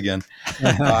Kanans again.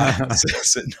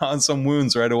 Sitting on some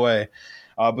wounds right away.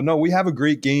 But no, we have a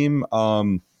great game.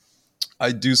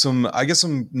 I get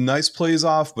some nice plays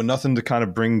off, but nothing to kind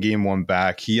of bring game one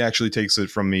back. He actually takes it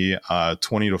from me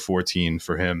 20-14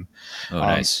 for him. Oh,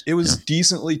 nice. It was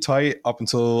decently tight up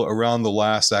until around the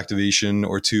last activation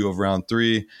or two of round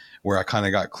 3, where I kind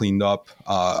of got cleaned up.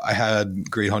 I had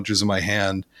Great Hunters in my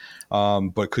hand,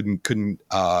 but couldn't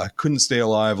stay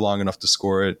alive long enough to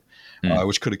score it,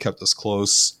 which could have kept us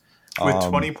close. With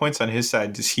 20 points on his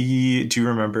side, do you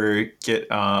remember get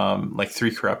like 3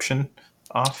 corruption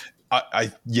off?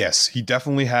 Yes, he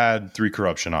definitely had 3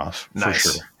 corruption off for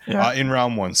sure. Yeah. In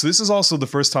round 1. So this is also the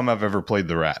first time I've ever played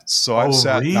the rats. So I've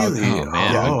sat. Really? Oh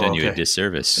man, I've done you a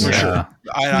disservice. For sure.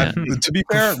 To be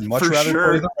fair, much rather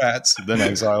play the rats than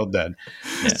Exiled Dead.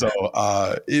 Yeah. So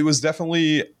it was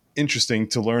definitely interesting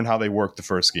to learn how they work the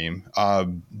first game.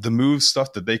 The move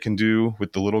stuff that they can do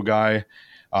with the little guy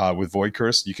with Void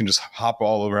Curse, you can just hop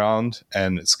all around,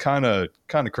 and it's kind of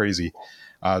crazy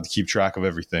to keep track of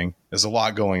everything. There's a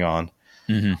lot going on.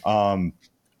 Mm-hmm.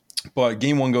 But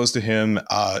game 1 goes to him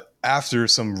after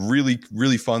some really,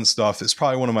 really fun stuff. It's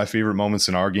probably one of my favorite moments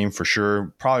in our game for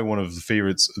sure. Probably one of the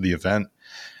favorites of the event.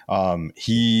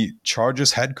 He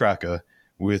charges Headcracker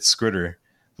with Skritter,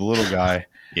 the little guy.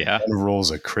 Yeah. And rolls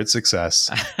a crit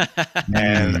success.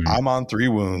 And I'm on 3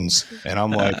 wounds. And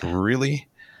I'm like, really?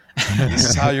 This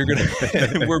is how you're gonna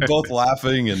we're both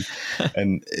laughing and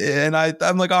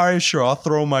I'm like, all right, sure, I'll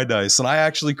throw my dice, and I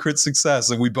actually crit success,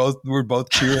 and we're both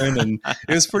cheering, and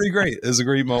it was pretty great. It was a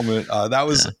great moment. That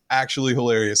was actually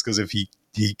hilarious, because if he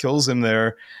kills him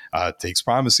there, takes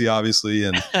primacy obviously,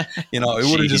 and it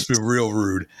would have just been real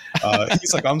rude.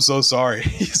 He's like, I'm so sorry.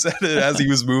 He said it as he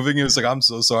was moving. He was like, I'm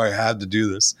so sorry I had to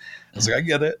do this. I was like, I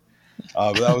get it.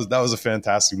 But that was a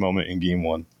fantastic moment in game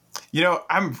 1.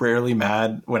 I'm rarely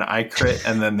mad when I crit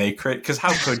and then they crit, because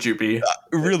how could you be?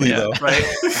 Really, though.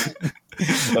 Right?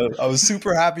 I was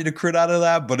super happy to crit out of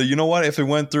that, but you know what? If it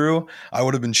went through, I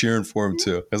would have been cheering for him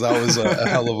too, because that was a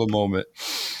hell of a moment.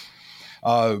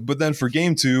 But then for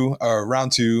game 2,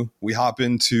 round 2, we hop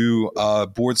into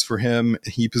boards for him.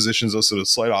 He positions us at a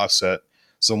slight offset.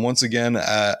 So once again,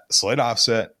 at slight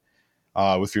offset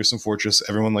with Fearsome Fortress,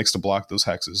 everyone likes to block those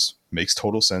hexes. Makes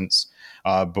total sense.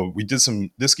 But we did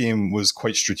this game was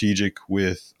quite strategic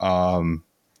with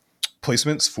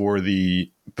placements for the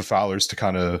Befoulers to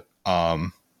kind of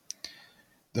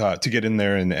to get in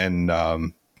there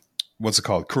and what's it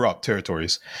called? Corrupt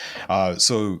territories.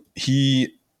 So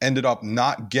he ended up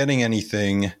not getting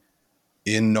anything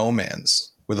in No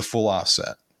Man's with a full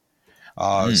offset.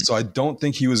 So I don't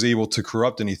think he was able to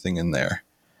corrupt anything in there.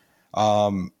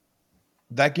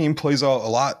 That game plays out a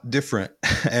lot different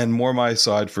and more my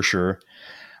side for sure.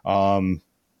 Same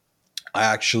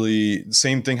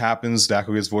thing happens.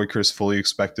 Daco gets Void Curse, fully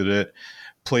expected it.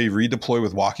 Play redeploy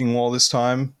with Walking Wall this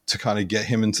time to kind of get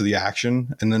him into the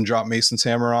action, and then drop Mason's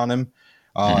Hammer on him,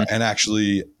 and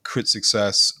actually crit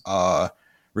success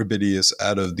Ribidius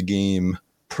out of the game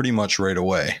pretty much right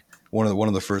away. One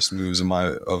of the first moves of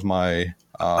my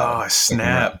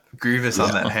snap! Grievous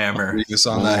on that hammer. Grievous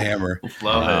on that hammer.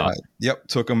 Love it. Yep,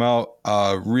 took him out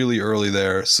really early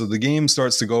there. So the game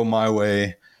starts to go my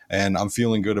way, and I'm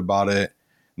feeling good about it.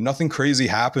 Nothing crazy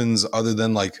happens other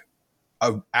than like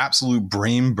an absolute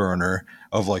brain burner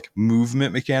of like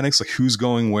movement mechanics, like who's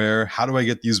going where, how do I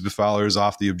get these Befoulers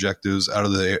off the objectives, out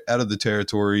of the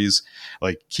territories,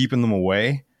 like keeping them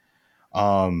away.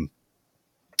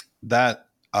 That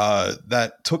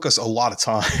took us a lot of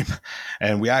time,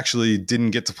 and we actually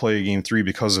didn't get to play game 3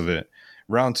 because of it.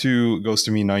 Round 2 goes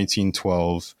to me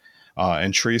 19-12,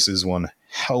 and Trace is one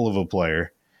hell of a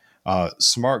player.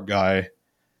 Smart guy,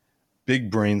 big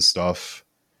brain stuff,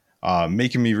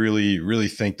 making me really, really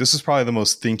think. This is probably the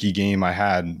most thinky game I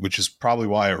had, which is probably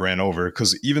why it ran over,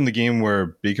 because even the game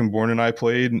where Baconborn and I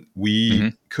played,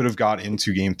 we could have got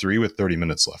into game 3 with 30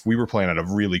 minutes left. We were playing at a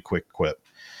really quick clip.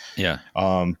 Yeah.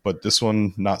 But this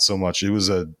one, not so much. It was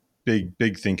a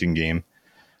big thinking game.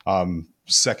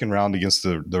 Second round against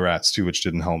the Rats too, which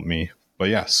didn't help me. But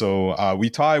yeah, so we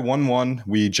tie 1-1.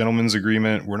 We gentleman's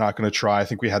agreement. We're not going to try. I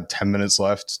think we had 10 minutes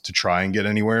left to try and get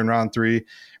anywhere in round 3.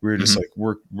 We were just like,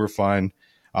 we're fine.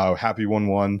 Happy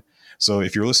 1-1. So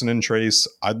if you're listening, Trace,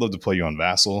 I'd love to play you on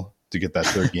Vassal to get that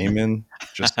third game in.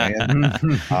 Just saying.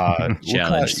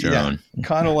 Challenge thrown.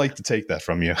 Kind of like to take that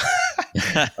from you.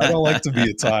 I don't like to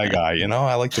be a tie guy,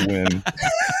 I like to win.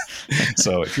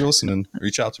 So if you're listening,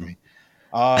 reach out to me.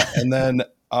 And then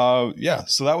Yeah.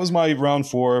 So that was my round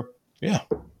 4. Yeah.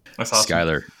 That's awesome.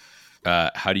 Skylar,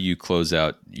 how do you close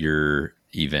out your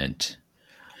event?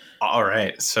 All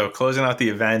right. So closing out the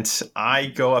event, I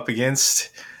go up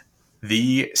against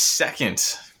the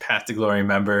second Path to Glory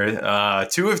member,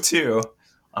 2 of 2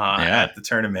 at the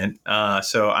tournament.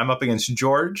 So I'm up against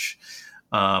George,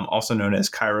 also known as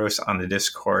Kairos on the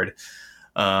Discord.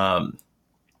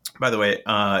 By the way,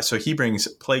 so he brings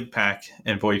Plague Pack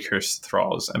and Void Curse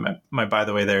Thralls. And my by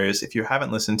the way there is, if you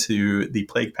haven't listened to the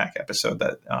Plague Pack episode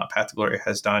that Path to Glory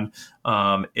has done,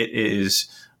 it is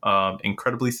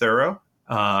incredibly thorough,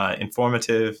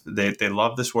 informative. They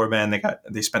love this warband.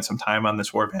 They spent some time on this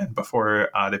warband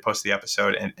before they post the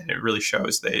episode, and it really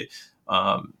shows. It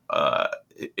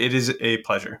is a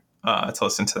pleasure to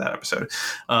listen to that episode.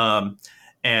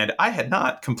 And I had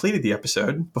not completed the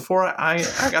episode before I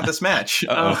got this match.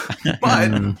 But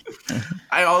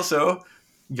I also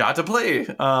got to play,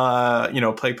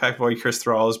 Plague Pack Void Curse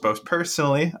Thralls both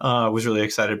personally. Was really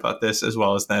excited about this, as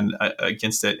well as then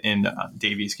against it in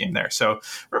Davies' game there. So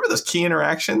remember those key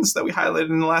interactions that we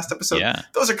highlighted in the last episode? Yeah.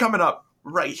 Those are coming up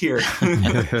right here.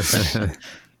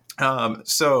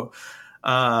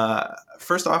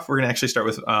 First off, we're going to actually start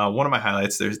with one of my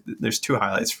highlights. There's 2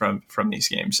 highlights from these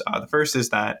games. The first is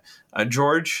that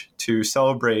George, to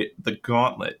celebrate the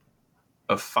gauntlet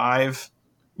of 5,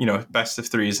 best of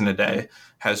 3s in a day,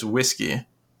 has whiskey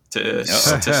to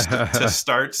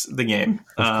start the game.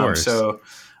 Of course.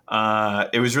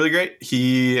 It was really great.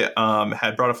 He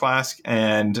had brought a flask,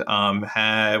 and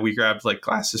we grabbed like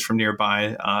glasses from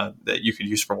nearby that you could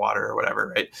use for water or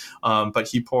whatever, right? But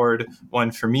he poured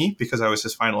one for me because I was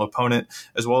his final opponent,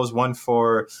 as well as one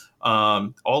for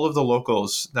all of the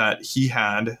locals that he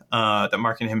had, that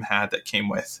Mark and him had, that came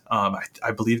with.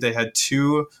 I believe they had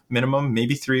 2 minimum,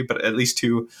 maybe 3, but at least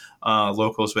 2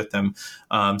 locals with them.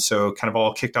 So kind of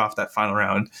all kicked off that final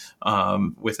round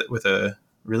with a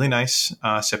really nice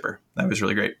sipper. That was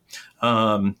really great.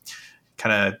 Kind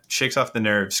of shakes off the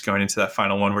nerves going into that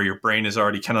final one, where your brain is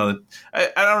already kind of,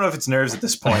 I don't know if it's nerves at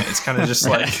this point. It's kind of just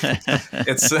like,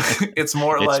 it's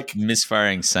more like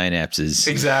misfiring synapses.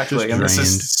 Exactly. And this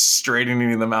is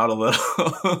straightening them out a little.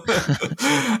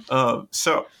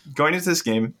 So going into this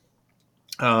game,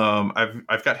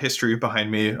 I've got history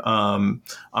behind me on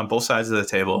both sides of the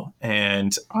table,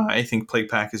 and I think Plague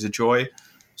Pack is a joy.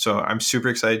 So I'm super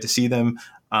excited to see them.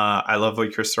 I love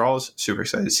Void Curse Thralls. Super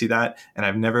excited to see that. And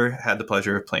I've never had the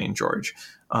pleasure of playing George.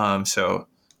 So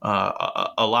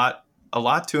a lot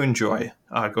to enjoy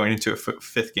going into a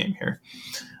 5th game here.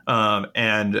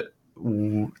 And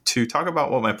to talk about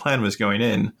what my plan was going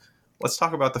in, let's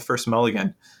talk about the first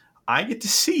mulligan. I get to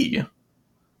see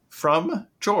from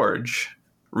George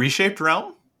Reshaped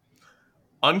Realm,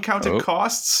 Uncounted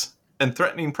Costs, and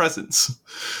Threatening Presence.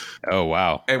 Oh,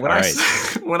 wow. And when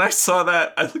I saw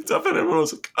that, I looked up at him and I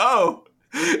was like, oh,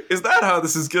 is that how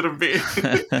this is going to be?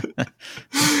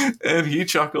 And he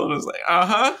chuckled and was like,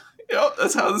 uh-huh. Yep,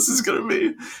 that's how this is going to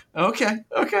be. Okay.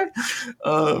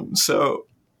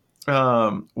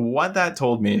 What that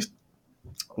told me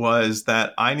was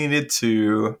that I needed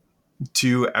to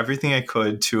do everything I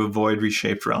could to avoid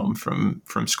Reshaped Realm from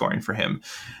scoring for him.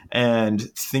 And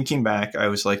thinking back, I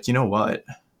was like, you know what?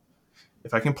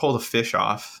 If I can pull the fish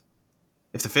off,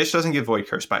 if the fish doesn't get Void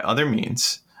Curse by other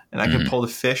means, and I can pull the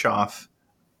fish off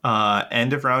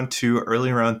end of round 2,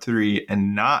 early round 3,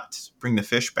 and not bring the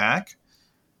fish back,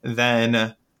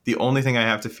 then the only thing I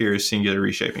have to fear is Singular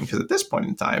Reshaping. Because at this point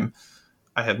in time,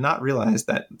 I have not realized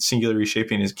that Singular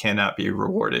Reshaping cannot be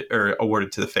rewarded or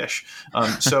awarded to the fish.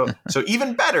 So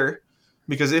even better,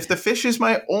 because if the fish is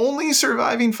my only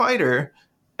surviving fighter,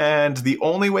 and the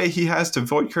only way he has to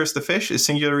Void Curse the fish is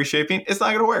Singular Reshaping, it's not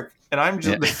going to work. And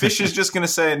the fish is just going to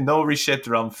say, no Reshaped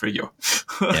Realm for you.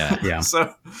 Yeah.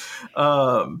 So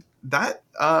that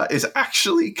is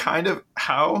actually kind of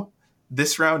how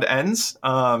this round ends.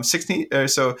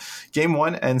 So game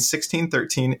 1 ends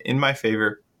 16-13 in my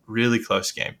favor. Really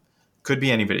close game. Could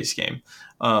be anybody's game.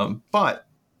 But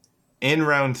in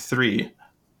round 3,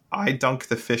 I dunk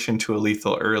the fish into a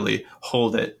lethal early,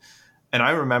 hold it. And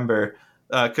I remember...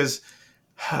 because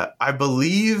I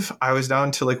believe I was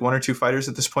down to like 1 or 2 fighters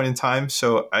at this point in time.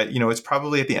 So, it's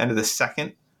probably at the end of the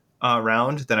second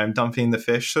round that I'm dumping the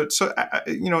fish. So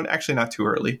actually not too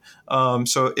early.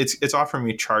 So it's offering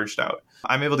me charged out.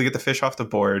 I'm able to get the fish off the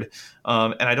board.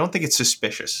 And I don't think it's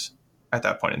suspicious at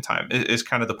that point in time is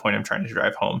kind of the point I'm trying to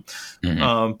drive home.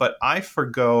 Mm-hmm. But I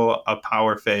forgo a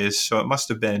power phase. So it must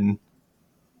have been,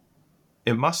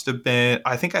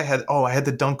 I think I had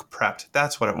the dunk prepped.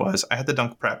 That's what it was. I had the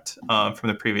dunk prepped from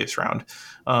the previous round.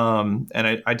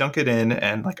 And I dunk it in,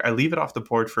 and like I leave it off the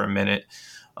board for a minute.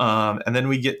 And then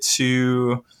we get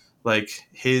to like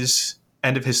his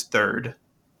end of his third,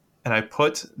 and I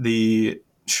put the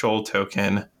shoal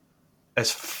token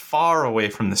as far away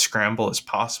from the scramble as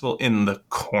possible in the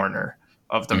corner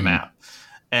of the map.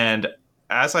 And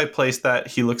as I placed that,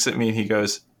 he looks at me and he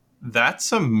goes,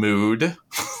 "That's a mood."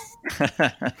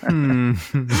 And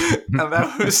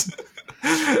that was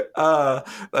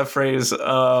that phrase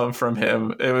from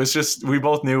him. It was just, we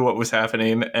both knew what was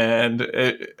happening, and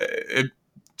it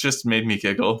just made me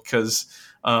giggle because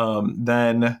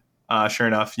then sure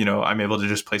enough, I'm able to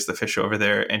just place the fish over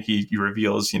there, and he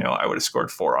reveals, I would have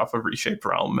scored 4 off of Reshaped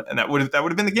Realm, and that would have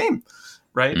been the game,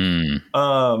 right?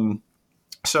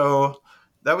 So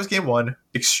that was game 1,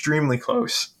 extremely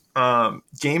close.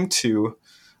 Game 2,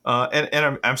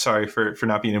 and I'm sorry for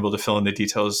not being able to fill in the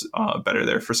details better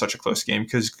there for such a close game,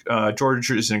 because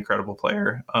George is an incredible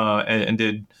player and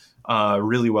did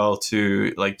really well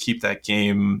to like keep that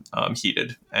game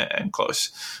heated and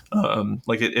close.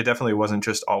 Like it definitely wasn't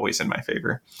just always in my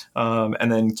favor.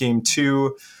 And then game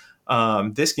 2,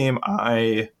 this game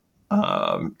I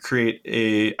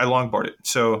I longboard it.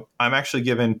 So I'm actually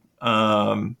given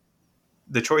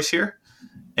the choice here,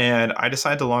 and I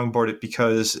decided to longboard it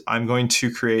because I'm going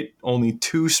to create only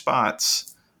 2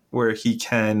 spots where he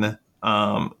can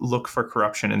look for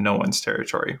corruption in no one's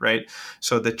territory, right?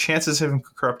 So the chances of him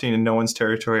corrupting in no one's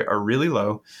territory are really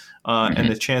low, and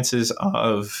the chances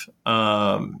of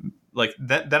like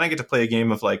then I get to play a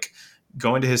game of like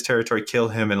go into his territory, kill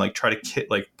him, and like try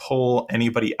to pull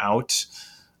anybody out,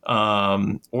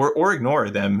 or ignore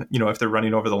them, if they're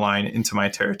running over the line into my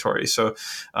territory. So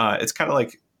it's kind of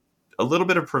like a little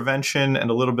bit of prevention and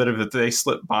a little bit of, if they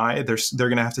slip by, they're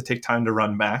going to have to take time to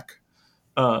run back.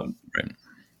 Right.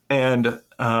 And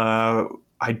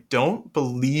I don't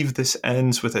believe this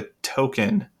ends with a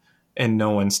token in no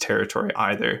one's territory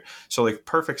either. So like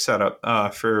perfect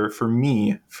setup for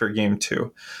me for game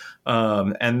 2.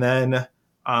 And then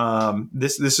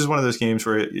this is one of those games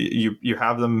where you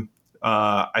have them.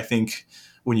 I think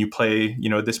when you play,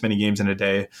 this many games in a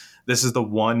day, this is the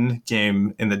one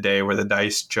game in the day where the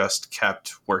dice just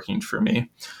kept working for me.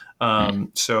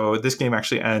 So this game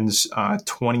actually ends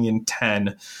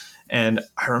 20-10. And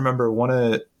I remember one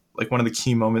of the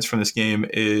key moments from this game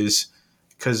is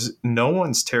because no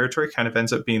one's territory kind of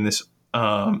ends up being this,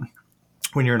 when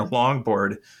you're in a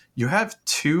longboard, you have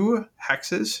 2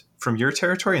 hexes from your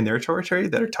territory and their territory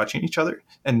that are touching each other,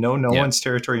 and no one's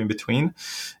territory in between.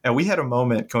 And we had a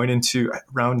moment going into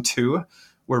round 2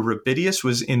 where Rubidius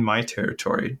was in my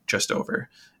territory just over,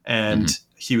 and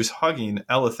he was hugging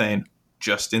Elethane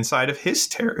just inside of his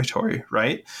territory,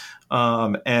 right?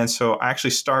 And so I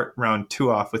actually start round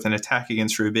 2 off with an attack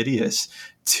against Rubidius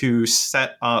to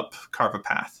set up Carve a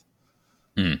Path.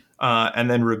 And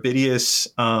then Rubidius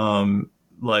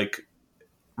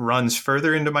runs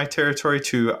further into my territory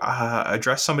to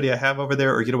address somebody I have over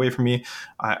there or get away from me.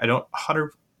 I don't 100%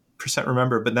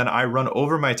 remember, but then I run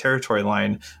over my territory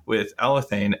line with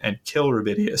Elethane and kill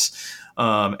Rubidius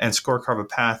and score Carve a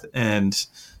Path. And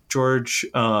George,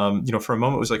 for a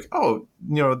moment was like, "Oh,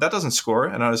 that doesn't score."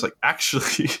 And I was like,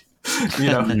 "Actually,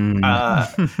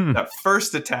 that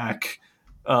first attack,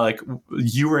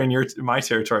 you were in my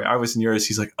territory, I was in yours."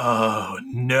 He's like, "Oh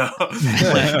no."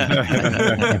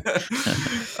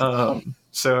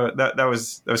 So that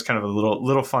was kind of a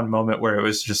little fun moment where it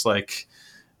was just like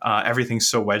everything's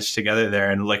so wedged together there,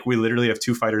 and like we literally have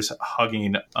 2 fighters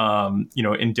hugging,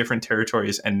 in different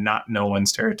territories and not no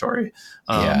one's territory.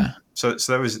 So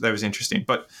that was interesting,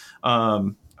 but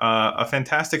a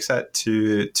fantastic set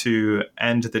to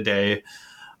end the day.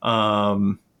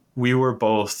 We were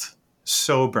both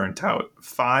so burnt out.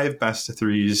 5 best of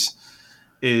 3s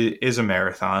is a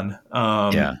marathon.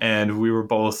 And we were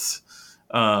both,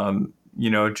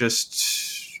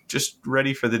 just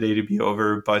ready for the day to be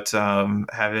over, but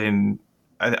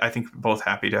I think both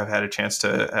happy to have had a chance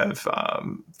to have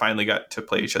finally got to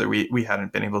play each other. We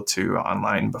hadn't been able to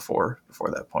online before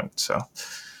that point. So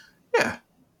yeah,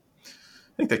 I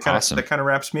think that kind of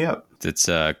wraps me up. It's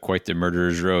quite the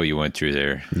murderer's row you went through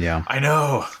there. Yeah, I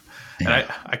know. And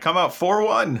I come out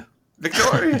 4-1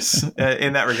 victorious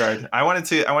in that regard. I wanted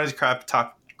to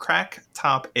crack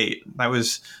top 8. That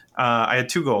was I had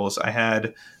 2 goals. I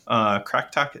had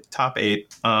crack top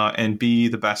 8 and be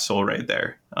the best soul raid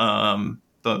there.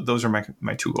 Those are my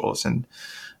 2 goals, and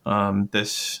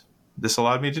this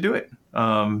allowed me to do it.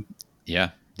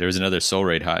 There was another soul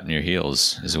raid hot in your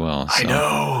heels as well. So. I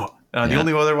know. The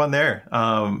only other one there.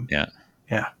 Yeah.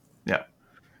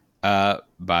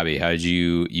 Bobby, how did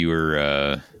you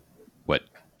were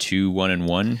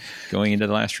 2-1-1 going into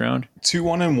the last round?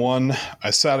 2-1-1. I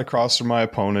sat across from my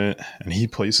opponent, and he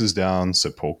places down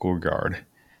Sepulchral Guard.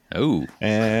 Oh.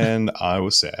 And I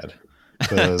was sad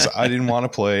because I didn't want to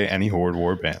play any Horde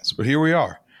War bands. But here we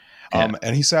are. Yeah.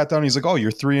 And he sat down. He's like, "Oh,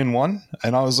 you're 3-1,"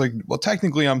 and I was like, "Well,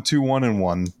 technically, I'm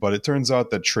 2-1-1." But it turns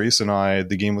out that Trace and I,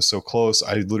 the game was so close,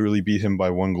 I literally beat him by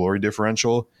 1 glory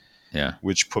differential. Yeah.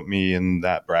 Which put me in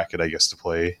that bracket, I guess, to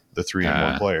play the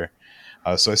 3-1 player.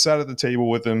 So I sat at the table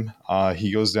with him.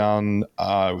 He goes down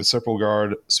with Sepulchral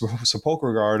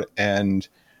Guard, and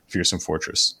Fearsome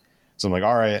Fortress. So I'm like,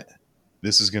 all right,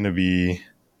 this is going to be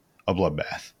a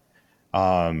bloodbath.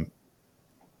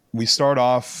 We start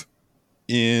off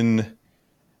in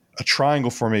a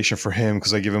triangle formation for him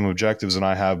because I give him objectives and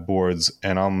I have boards,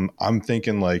 and I'm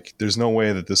thinking like, there's no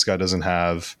way that this guy doesn't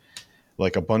have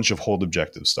like a bunch of hold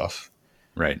objective stuff.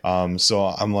 Right. So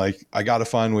I'm like, I got to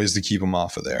find ways to keep him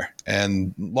off of there.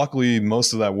 And luckily,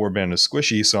 most of that warband is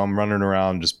squishy, so I'm running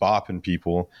around just bopping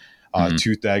people.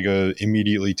 Tooth Dagger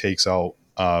immediately takes out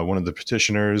one of the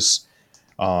petitioners,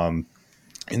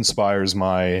 inspires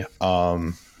my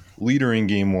leader in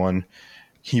game 1.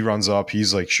 He runs up.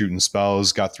 He's like shooting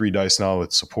spells. Got 3 dice now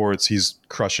with supports. He's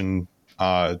crushing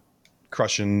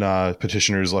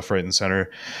petitioners left, right, and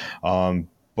center.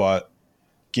 But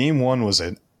game 1 was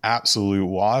an absolute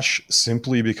wash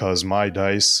simply because my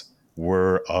dice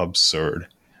were absurd.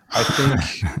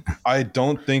 I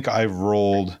don't think I've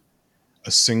rolled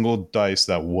a single dice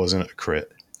that wasn't a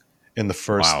crit in the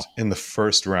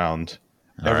first round.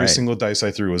 Every single dice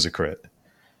I threw was a crit.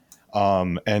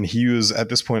 And he was at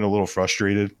this point a little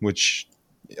frustrated, which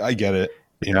I get it,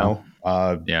 you know.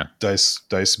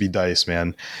 Dice be dice,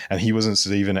 man. And he wasn't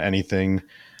saving anything.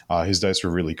 His dice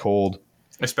were really cold.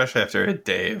 Especially after a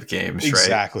day of games,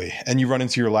 exactly. Right? And you run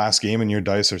into your last game and your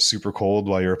dice are super cold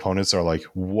while your opponents are like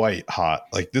white hot.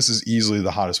 Like, this is easily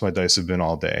the hottest my dice have been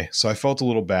all day. So I felt a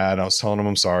little bad. I was telling him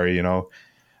I'm sorry, you know.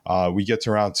 We get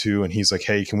to round 2 and he's like,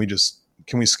 "Hey, can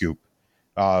we scoop?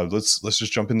 Let's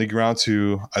just jump into round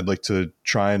 2. I'd like to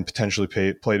try and potentially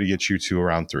play to get you to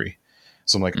round 3.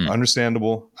 So I'm like,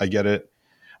 understandable. I get it.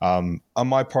 On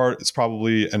my part, it's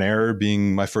probably an error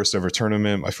being my first ever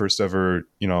tournament, my first ever,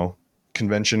 you know,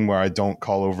 convention where I don't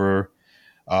call over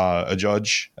a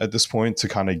judge at this point to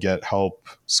kind of get help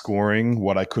scoring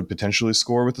what I could potentially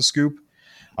score with the scoop.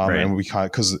 And we kind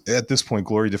of, because at this point,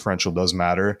 glory differential does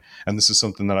matter. And this is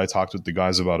something that I talked with the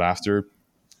guys about after.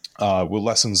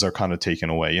 Lessons are kind of taken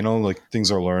away, you know, like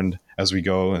things are learned as we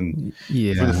go. And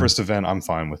for the first event, I'm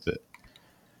fine with it.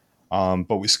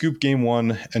 But we scoop game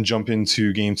 1 and jump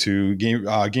into game 2. Game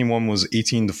 1 was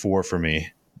 18-4 for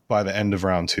me by the end of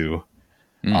round 2.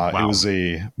 Wow. It was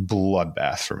a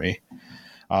bloodbath for me.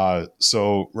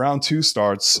 So round 2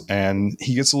 starts and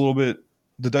he gets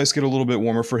the dice get a little bit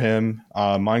warmer for him.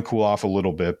 Mine cool off a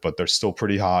little bit, but they're still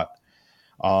pretty hot.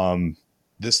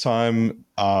 This time,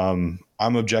 I'm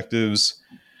objectives.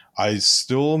 I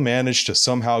still managed to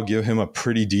somehow give him a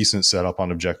pretty decent setup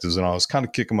on objectives, and I was kind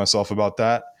of kicking myself about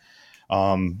that.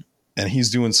 And he's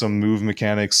doing some move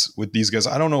mechanics with these guys.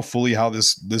 I don't know fully how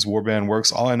this warband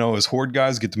works. All I know is Horde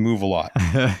guys get to move a lot,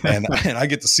 and I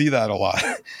get to see that a lot.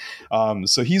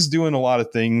 So he's doing a lot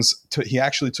of things. He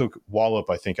actually took Wallop,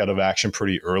 I think, out of action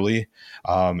pretty early.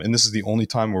 And this is the only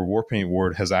time where Warpaint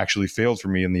Ward has actually failed for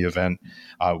me in the event.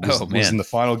 Was in the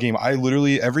final game. I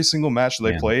literally, every single match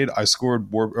that I played, I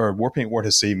scored. Warpaint Ward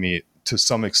has saved me to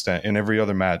some extent in every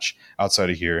other match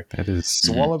outside of here. That is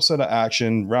so Wallop's out of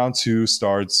action. Round 2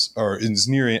 starts, or is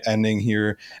near ending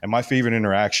here, and my favorite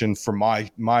interaction for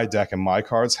my deck and my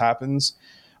cards happens.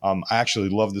 I actually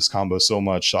love this combo so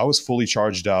much. So I was fully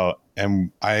charged out,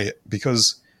 and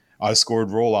because I scored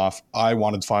roll off, I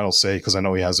wanted final say because I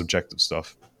know he has objective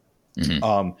stuff.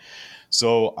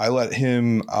 So I let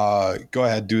him go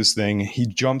ahead, do his thing. He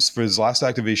jumps for his last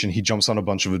activation. He jumps on a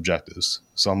bunch of objectives.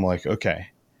 So I'm like, okay,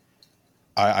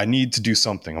 I need to do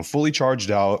something. I'm fully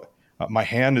charged out. My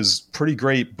hand is pretty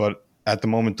great, but at the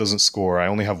moment doesn't score. I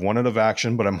only have 1 out of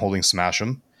action, but I'm holding Smash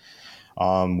 'em,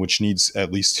 which needs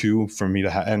at least 2 for me to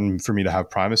have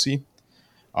primacy.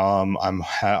 I'm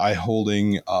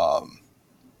holding.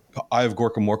 I have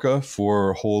Gorka Morka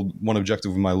for hold 1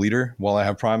 objective with my leader while I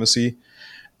have primacy,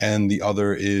 and the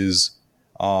other is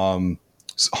Hunt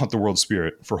the World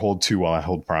Spirit for hold 2 while I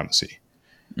hold primacy.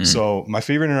 So my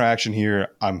favorite interaction here,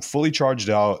 I'm fully charged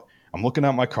out. I'm looking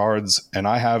at my cards, and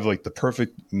I have like the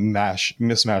perfect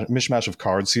mishmash of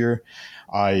cards here.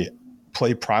 I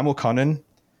play Primal Cunning,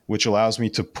 which allows me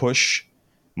to push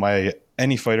my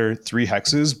any fighter 3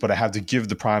 hexes, but I have to give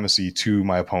the primacy to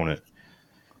my opponent.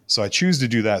 So I choose to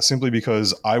do that simply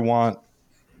because I want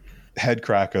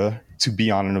Headcracker to be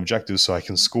on an objective so I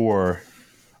can score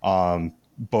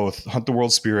both Hunt the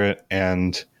World Spirit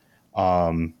and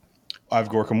I've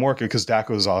Gorka Morka because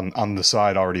Dako's on the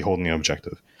side already holding the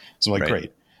objective. So I'm like,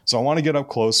 great. So I want to get up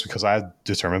close because I had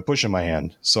Determined Push in my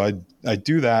hand. So I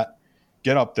do that,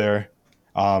 get up there.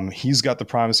 He's got the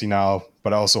Primacy now,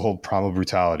 but I also hold Primal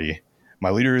Brutality. My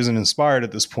leader isn't inspired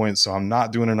at this point, so I'm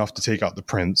not doing enough to take out the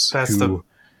Prince. That's the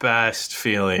best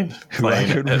feeling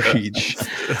I could reach.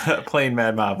 Playing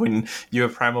Mad Mob when you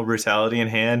have Primal Brutality in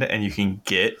hand and you can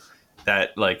get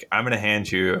that, like, I'm going to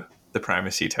hand you the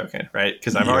Primacy token, right?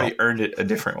 Because I've already earned it a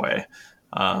different way.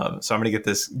 So I'm going to get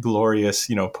this glorious,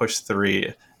 push 3,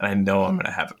 and I know I'm going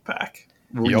to have it back.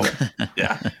 Yep.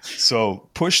 Yeah. So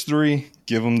push 3,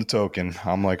 give him the token.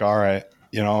 I'm like, all right,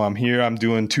 I'm here. I'm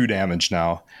doing 2 damage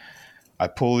now. I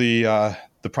pull the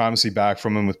Primacy back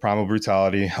from him with Primal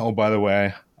Brutality. Oh, by the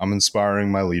way, I'm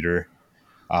inspiring my leader.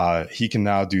 He can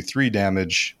now do 3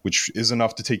 damage, which is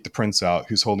enough to take the Prince out,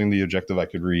 who's holding the objective I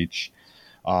could reach.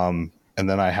 And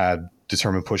then I had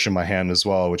Determined Push in my hand as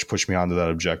well, which pushed me onto that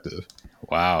objective.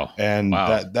 Wow. And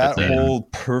that whole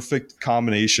perfect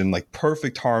combination, like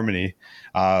perfect harmony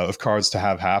of cards to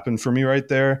have happen for me right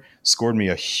there, scored me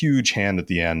a huge hand at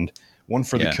the end. 1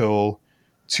 for the kill,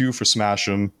 2 for Smash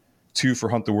 'em, 2 for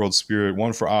Hunt the World Spirit,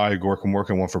 1 for Gorka Morka,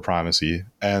 and 1 for Primacy.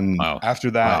 And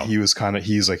after that,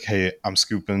 he's like, hey, I'm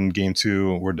scooping game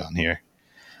 2. We're done here.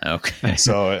 Okay.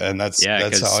 So, and that's how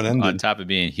it ended. On top of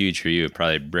being huge for you, it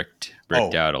probably bricked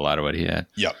out a lot of what he had.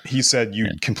 Yep. He said, you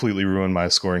completely ruined my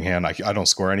scoring hand. I don't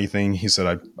score anything. He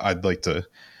said, I'd like to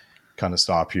kind of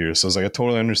stop here. So I was like, I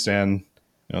totally understand.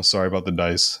 Sorry about the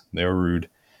dice. They were rude.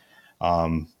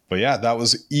 But yeah, that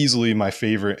was easily my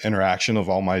favorite interaction of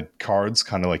all my cards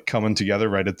kind of like coming together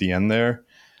right at the end there.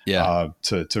 Yeah.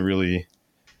 To really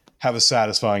have a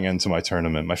satisfying end to my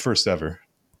tournament. My first ever.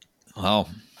 Wow.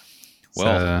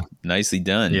 Well, nicely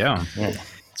done. Yeah.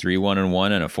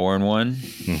 3-1-1 and a 4-1.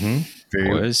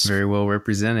 Mm-hmm. Very well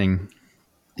representing.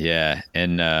 Yeah.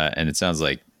 And it sounds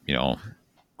like,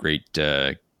 great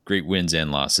wins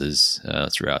and losses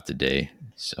throughout the day.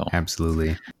 So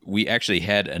absolutely. We actually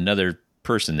had another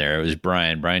person there. It was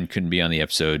Brian. Brian couldn't be on the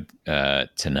episode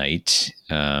tonight.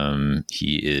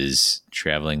 He is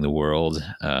traveling the world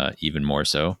even more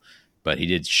so, but he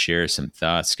did share some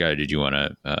thoughts. Scott, did you want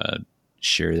to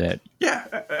share that? Yeah,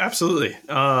 absolutely.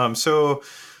 So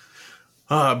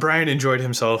Brian enjoyed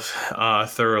himself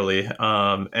thoroughly,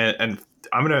 and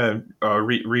I'm gonna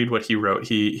read what he wrote.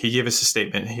 He gave us a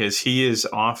statement. He is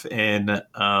off in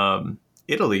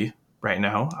Italy right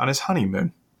now on his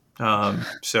honeymoon.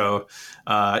 So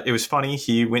it was funny.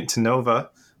 He went to Nova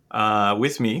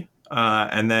with me,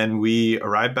 and then we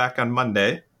arrived back on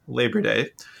Monday, Labor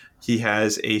Day. He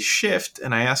has a shift,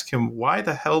 and I asked him, why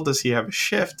the hell does he have a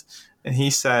shift? And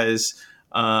he says,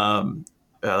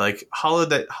 like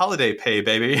holiday pay,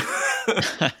 baby.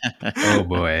 Oh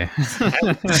boy.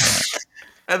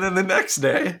 And then the next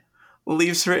day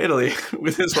leaves for Italy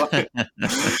with his wife.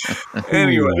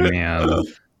 Anyway, man.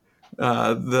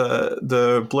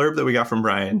 The blurb that we got from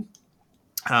Brian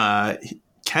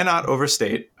cannot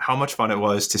overstate how much fun it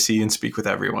was to see and speak with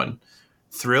everyone.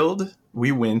 Thrilled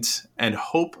we went and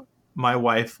hope my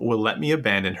wife will let me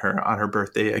abandon her on her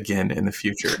birthday again in the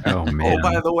future. Oh, man. Oh,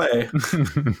 by the way,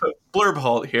 blurb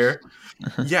halt here.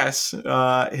 Yes,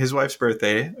 his wife's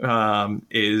birthday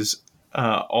is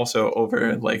also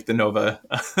over like the Nova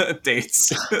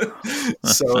dates.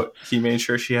 So he made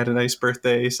sure she had a nice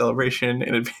birthday celebration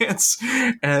in advance,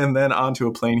 and then onto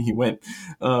a plane he went.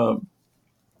 But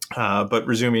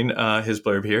resuming his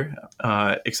blurb here,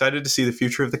 excited to see the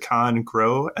future of the con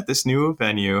grow at this new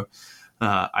venue.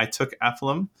 I took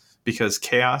Ephlem because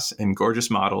chaos and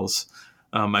gorgeous models.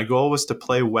 My goal was to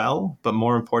play well, but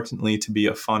more importantly, to be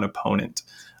a fun opponent.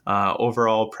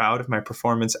 Overall, proud of my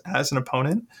performance as an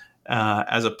opponent.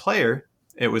 As a player,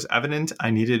 it was evident I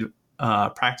needed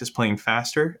practice playing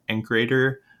faster and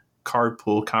greater card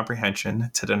pool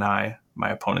comprehension to deny my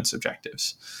opponent's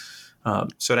objectives.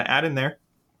 So to add in there,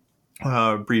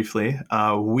 briefly,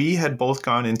 we had both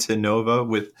gone into Nova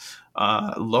with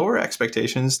lower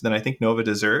expectations than I think Nova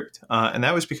deserved. And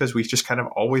that was because we just kind of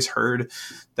always heard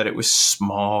that it was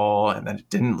small and that it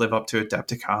didn't live up to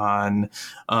Adepticon.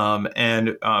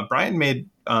 And Brian made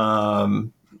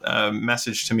a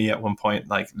message to me at one point,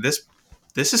 like, this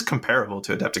is comparable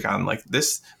to Adepticon. Like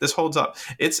this holds up.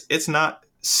 It's not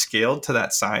scaled to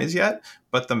that size yet,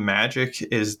 but the magic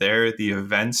is there. The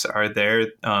events are there.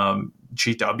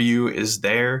 GW is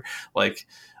there. Like,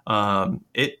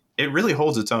 it it really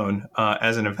holds its own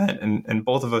as an event, and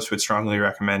both of us would strongly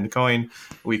recommend going.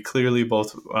 We clearly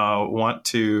both want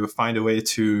to find a way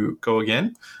to go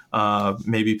again,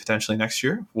 maybe potentially next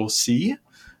year. We'll see.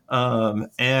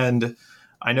 And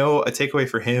I know a takeaway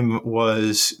for him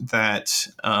was that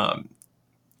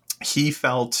he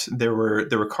felt there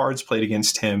were cards played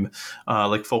against him,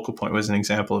 like Focal Point was an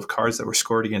example of cards that were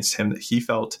scored against him, that he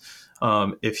felt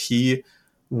if he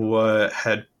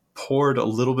had poured a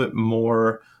little bit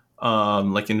more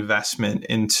like investment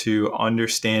into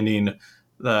understanding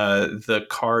the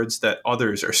cards that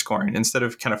others are scoring, instead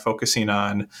of kind of focusing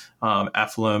on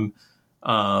Ephraim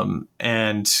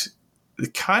and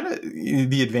kind of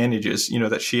the advantages,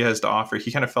 that she has to offer.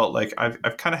 He kind of felt like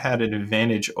I've kind of had an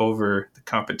advantage over the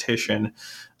competition,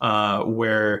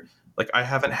 where like I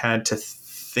haven't had to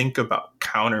think about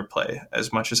counterplay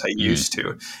as much as I used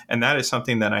to. And that is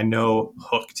something that I know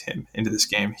hooked him into this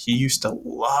game. He used to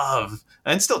love,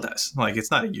 and still does, like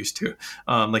it's not a used to,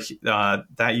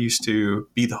 that used to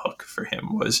be the hook for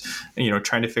him, was,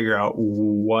 trying to figure out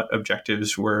what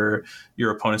objectives were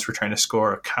your opponents were trying to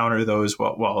score, counter those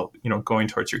while going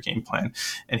towards your game plan.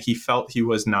 And he felt he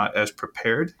was not as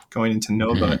prepared going into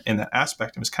Nova in that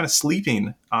aspect, and was kind of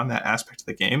sleeping on that aspect of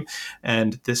the game.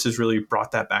 And this has really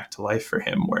brought that back to life for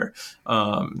him, where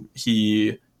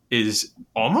he is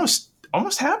almost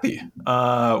happy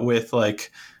with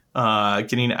like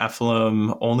getting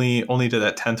Ephraim only to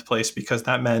that 10th place, because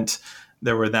that meant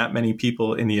there were that many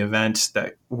people in the event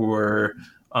that were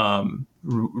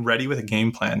ready with a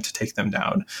game plan to take them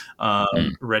down,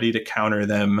 ready to counter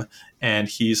them. And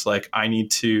he's like, I need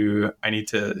to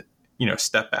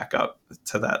step back up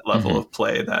to that level of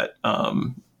play that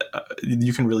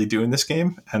you can really do in this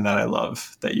game, and that I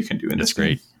love that you can do in this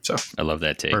game. So I love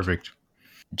that take. Perfect.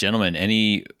 Gentlemen,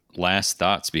 any last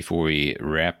thoughts before we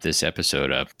wrap this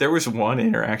episode up? There was one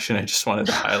interaction I just wanted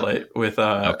to highlight with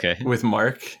with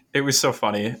Mark. It was so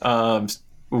funny.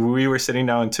 We were sitting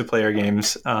down to play our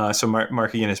games. So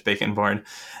Mark again is Bacon Born,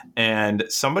 and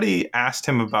somebody asked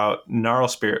him about Gnarl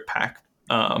Spirit Pack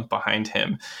behind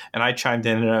him, and I chimed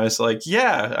in and I was like,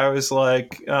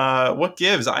 what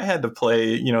gives? I had to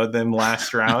play them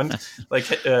last round, like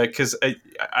because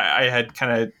I had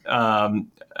kind of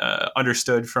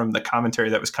understood from the commentary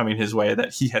that was coming his way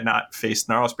that he had not faced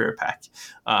Gnarl Spirit Pack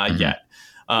yet.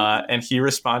 And he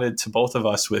responded to both of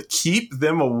us with, "Keep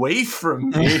them away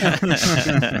from me."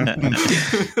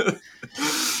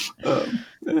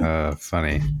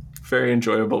 Funny. Very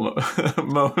enjoyable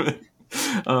moment.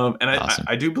 And Awesome.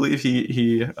 I do believe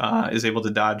he is able to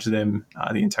dodge them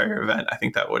the entire event. I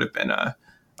think that would have been a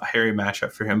hairy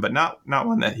matchup for him, but not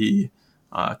one that he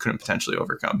couldn't potentially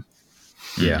overcome.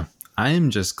 Yeah. I am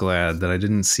just glad that I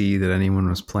didn't see that anyone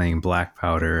was playing Black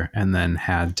Powder and then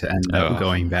had to end up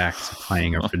going back to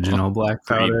playing original Black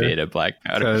Powder. Beta Black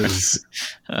Powder. Because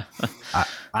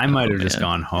I might have just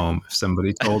gone home if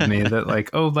somebody told me that, like,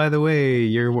 oh, by the way,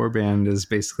 your warband is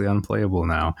basically unplayable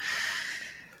now.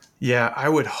 Yeah, I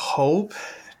would hope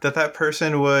that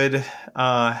person would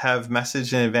have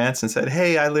messaged in advance and said,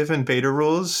 "Hey, I live in beta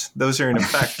rules. Those are in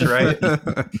effect, right?"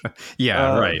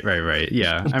 Yeah, right.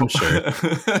 Yeah, I'm sure.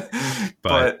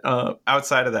 But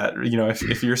outside of that,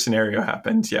 if your scenario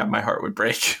happened, yeah, my heart would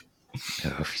break.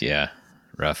 Oh, yeah,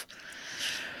 rough.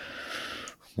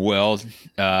 Well,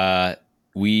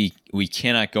 we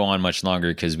cannot go on much longer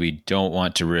because we don't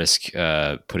want to risk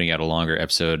putting out a longer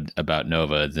episode about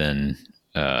Nova than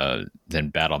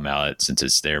Battle Mallet, since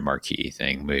it's their marquee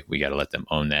thing. We got to let them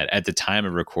own that. At the time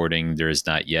of recording, there is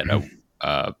not yet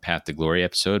a Path to Glory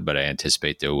episode, but I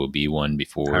anticipate there will be one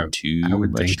before too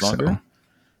much longer.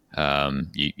 So.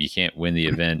 You can't win the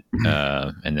event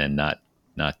and then not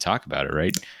talk about it,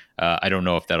 right? I don't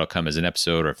know if that'll come as an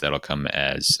episode or if that'll come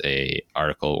as a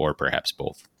article or perhaps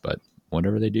both, but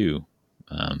whatever they do,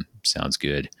 sounds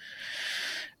good.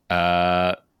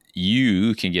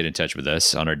 You can get in touch with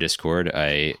us on our Discord.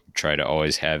 I try to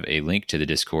always have a link to the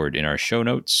Discord in our show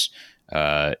notes.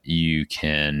 You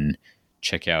can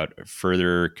check out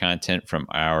further content from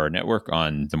our network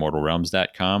on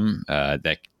themortalrealms.com.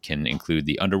 That can include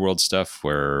the Underworld stuff,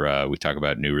 where we talk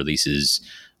about new releases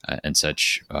and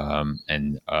such,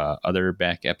 and other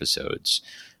back episodes.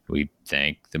 We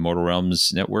thank the Mortal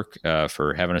Realms Network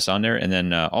for having us on there. And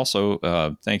then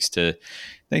also thanks to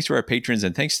our patrons,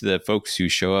 and thanks to the folks who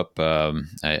show up.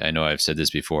 I know I've said this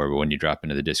before, but when you drop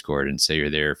into the Discord and say you're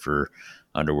there for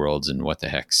Underworlds and what the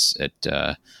hex, it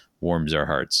warms our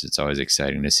hearts. It's always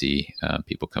exciting to see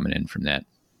people coming in from that.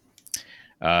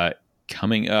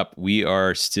 Coming up, we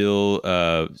are still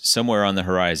somewhere on the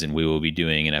horizon. We will be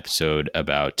doing an episode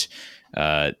about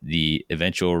The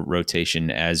eventual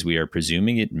rotation, as we are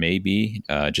presuming it may be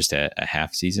just a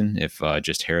half season if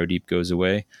just Harrow Deep goes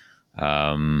away.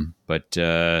 But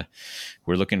we're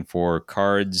looking for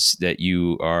cards that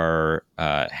you are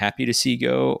happy to see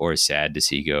go or sad to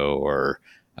see go or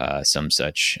some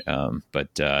such.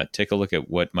 But take a look at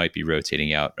what might be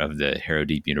rotating out of the Harrow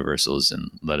Deep Universals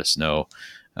and let us know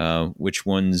which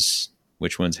ones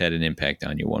had an impact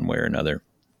on you one way or another.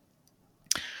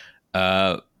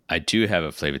 I do have a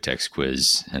Flavitex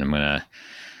quiz, and I'm gonna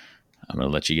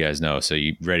let you guys know. So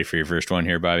you ready for your first one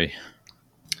here, Bobby?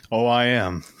 Oh, I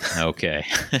am. Okay.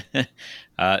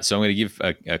 So I'm going to give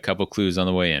a couple clues on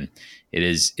the way in. It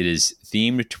is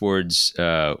themed towards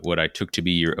what I took to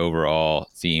be your overall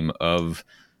theme of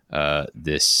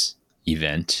this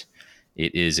event.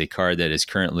 It is a card that is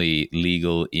currently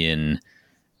legal in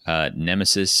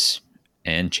Nemesis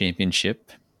and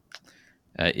Championship.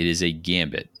 It is a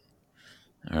Gambit.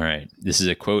 All right. This is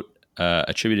a quote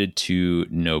attributed to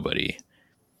nobody.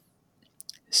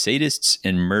 Sadists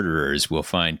and murderers will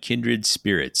find kindred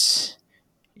spirits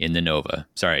in the Nova.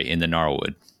 Sorry, in the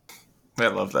Gnarlwood. I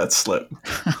love that slip.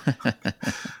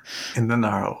 In the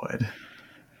Gnarlwood.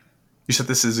 You said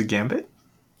this is a Gambit?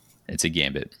 It's a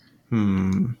Gambit.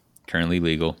 Currently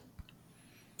legal.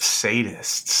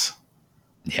 Sadists.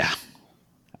 Yeah.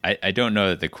 I don't know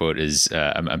that the quote is.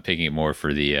 I'm picking it more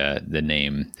for the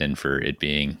name than for it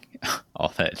being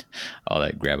all that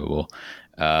grabbable.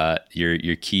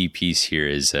 Your key piece here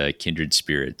is kindred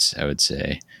spirits, I would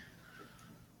say.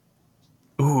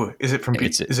 Ooh, is it from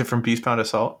Beastbound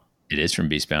Assault? It is from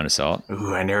Beastbound Assault.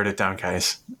 Ooh, I narrowed it down,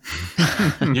 guys.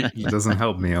 It doesn't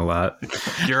help me a lot.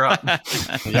 You're up.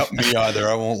 Yep, me either.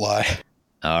 I won't lie.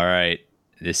 All right,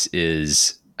 this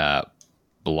is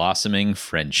Blossoming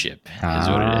Friendship is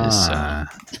what it is.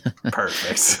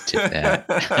 Perfect. Tip that.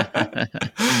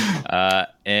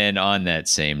 And on that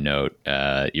same note,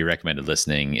 your recommended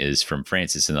listening is from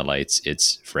Francis and the Lights.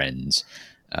 It's Friends,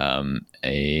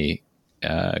 a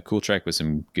cool track with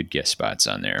some good guest spots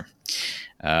on there.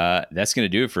 That's going to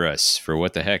do it for us for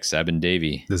What the Hex. I've been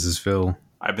Davey. This is Phil.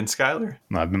 I've been Skylar.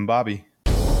 I've been Bobby.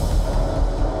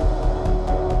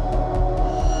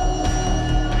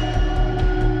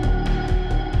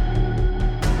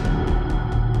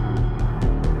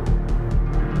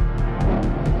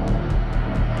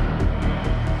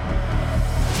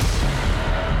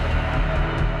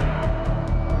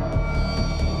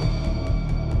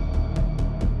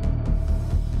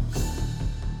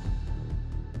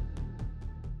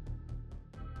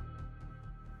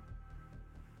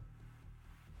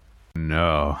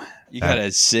 No. You got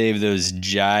to save those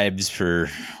jibes for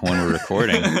when we're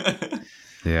recording.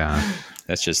 Yeah.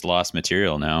 That's just lost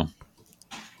material now.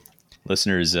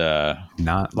 Listeners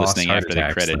Not listening lost after the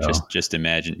attacks, credit, though. just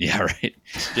imagine. Yeah, right.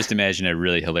 Just imagine a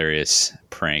really hilarious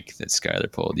prank that Skylar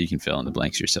pulled. You can fill in the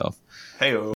blanks yourself.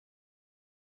 Hey-o.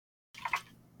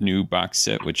 New box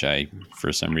set, which I,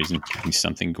 for some reason,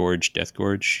 something Gorge, Death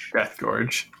Gorge. Death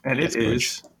Gorge. And Death it Gorge.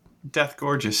 is Death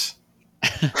Gorgeous.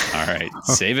 All right,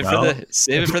 save it Well,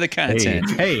 for the content.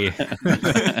 Hey.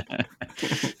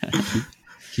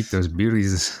 Keep those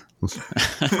beauties for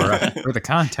the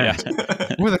content.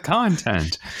 For the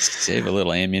content. Save a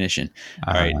little ammunition.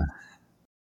 All right.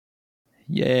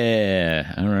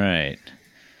 Yeah. All right.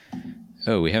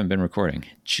 Oh, we haven't been recording.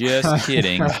 Just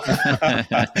kidding.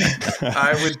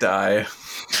 I would die.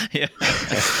 Yeah.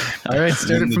 All right,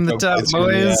 start it from the top,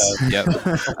 boys. Yep.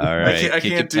 All right. I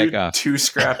kick can't it do back off. 2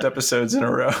 scrapped episodes in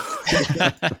a row.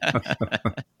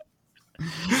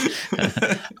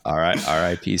 All right.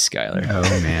 R.I.P. Skylar. Oh,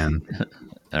 man.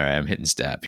 All right. I'm hitting stop.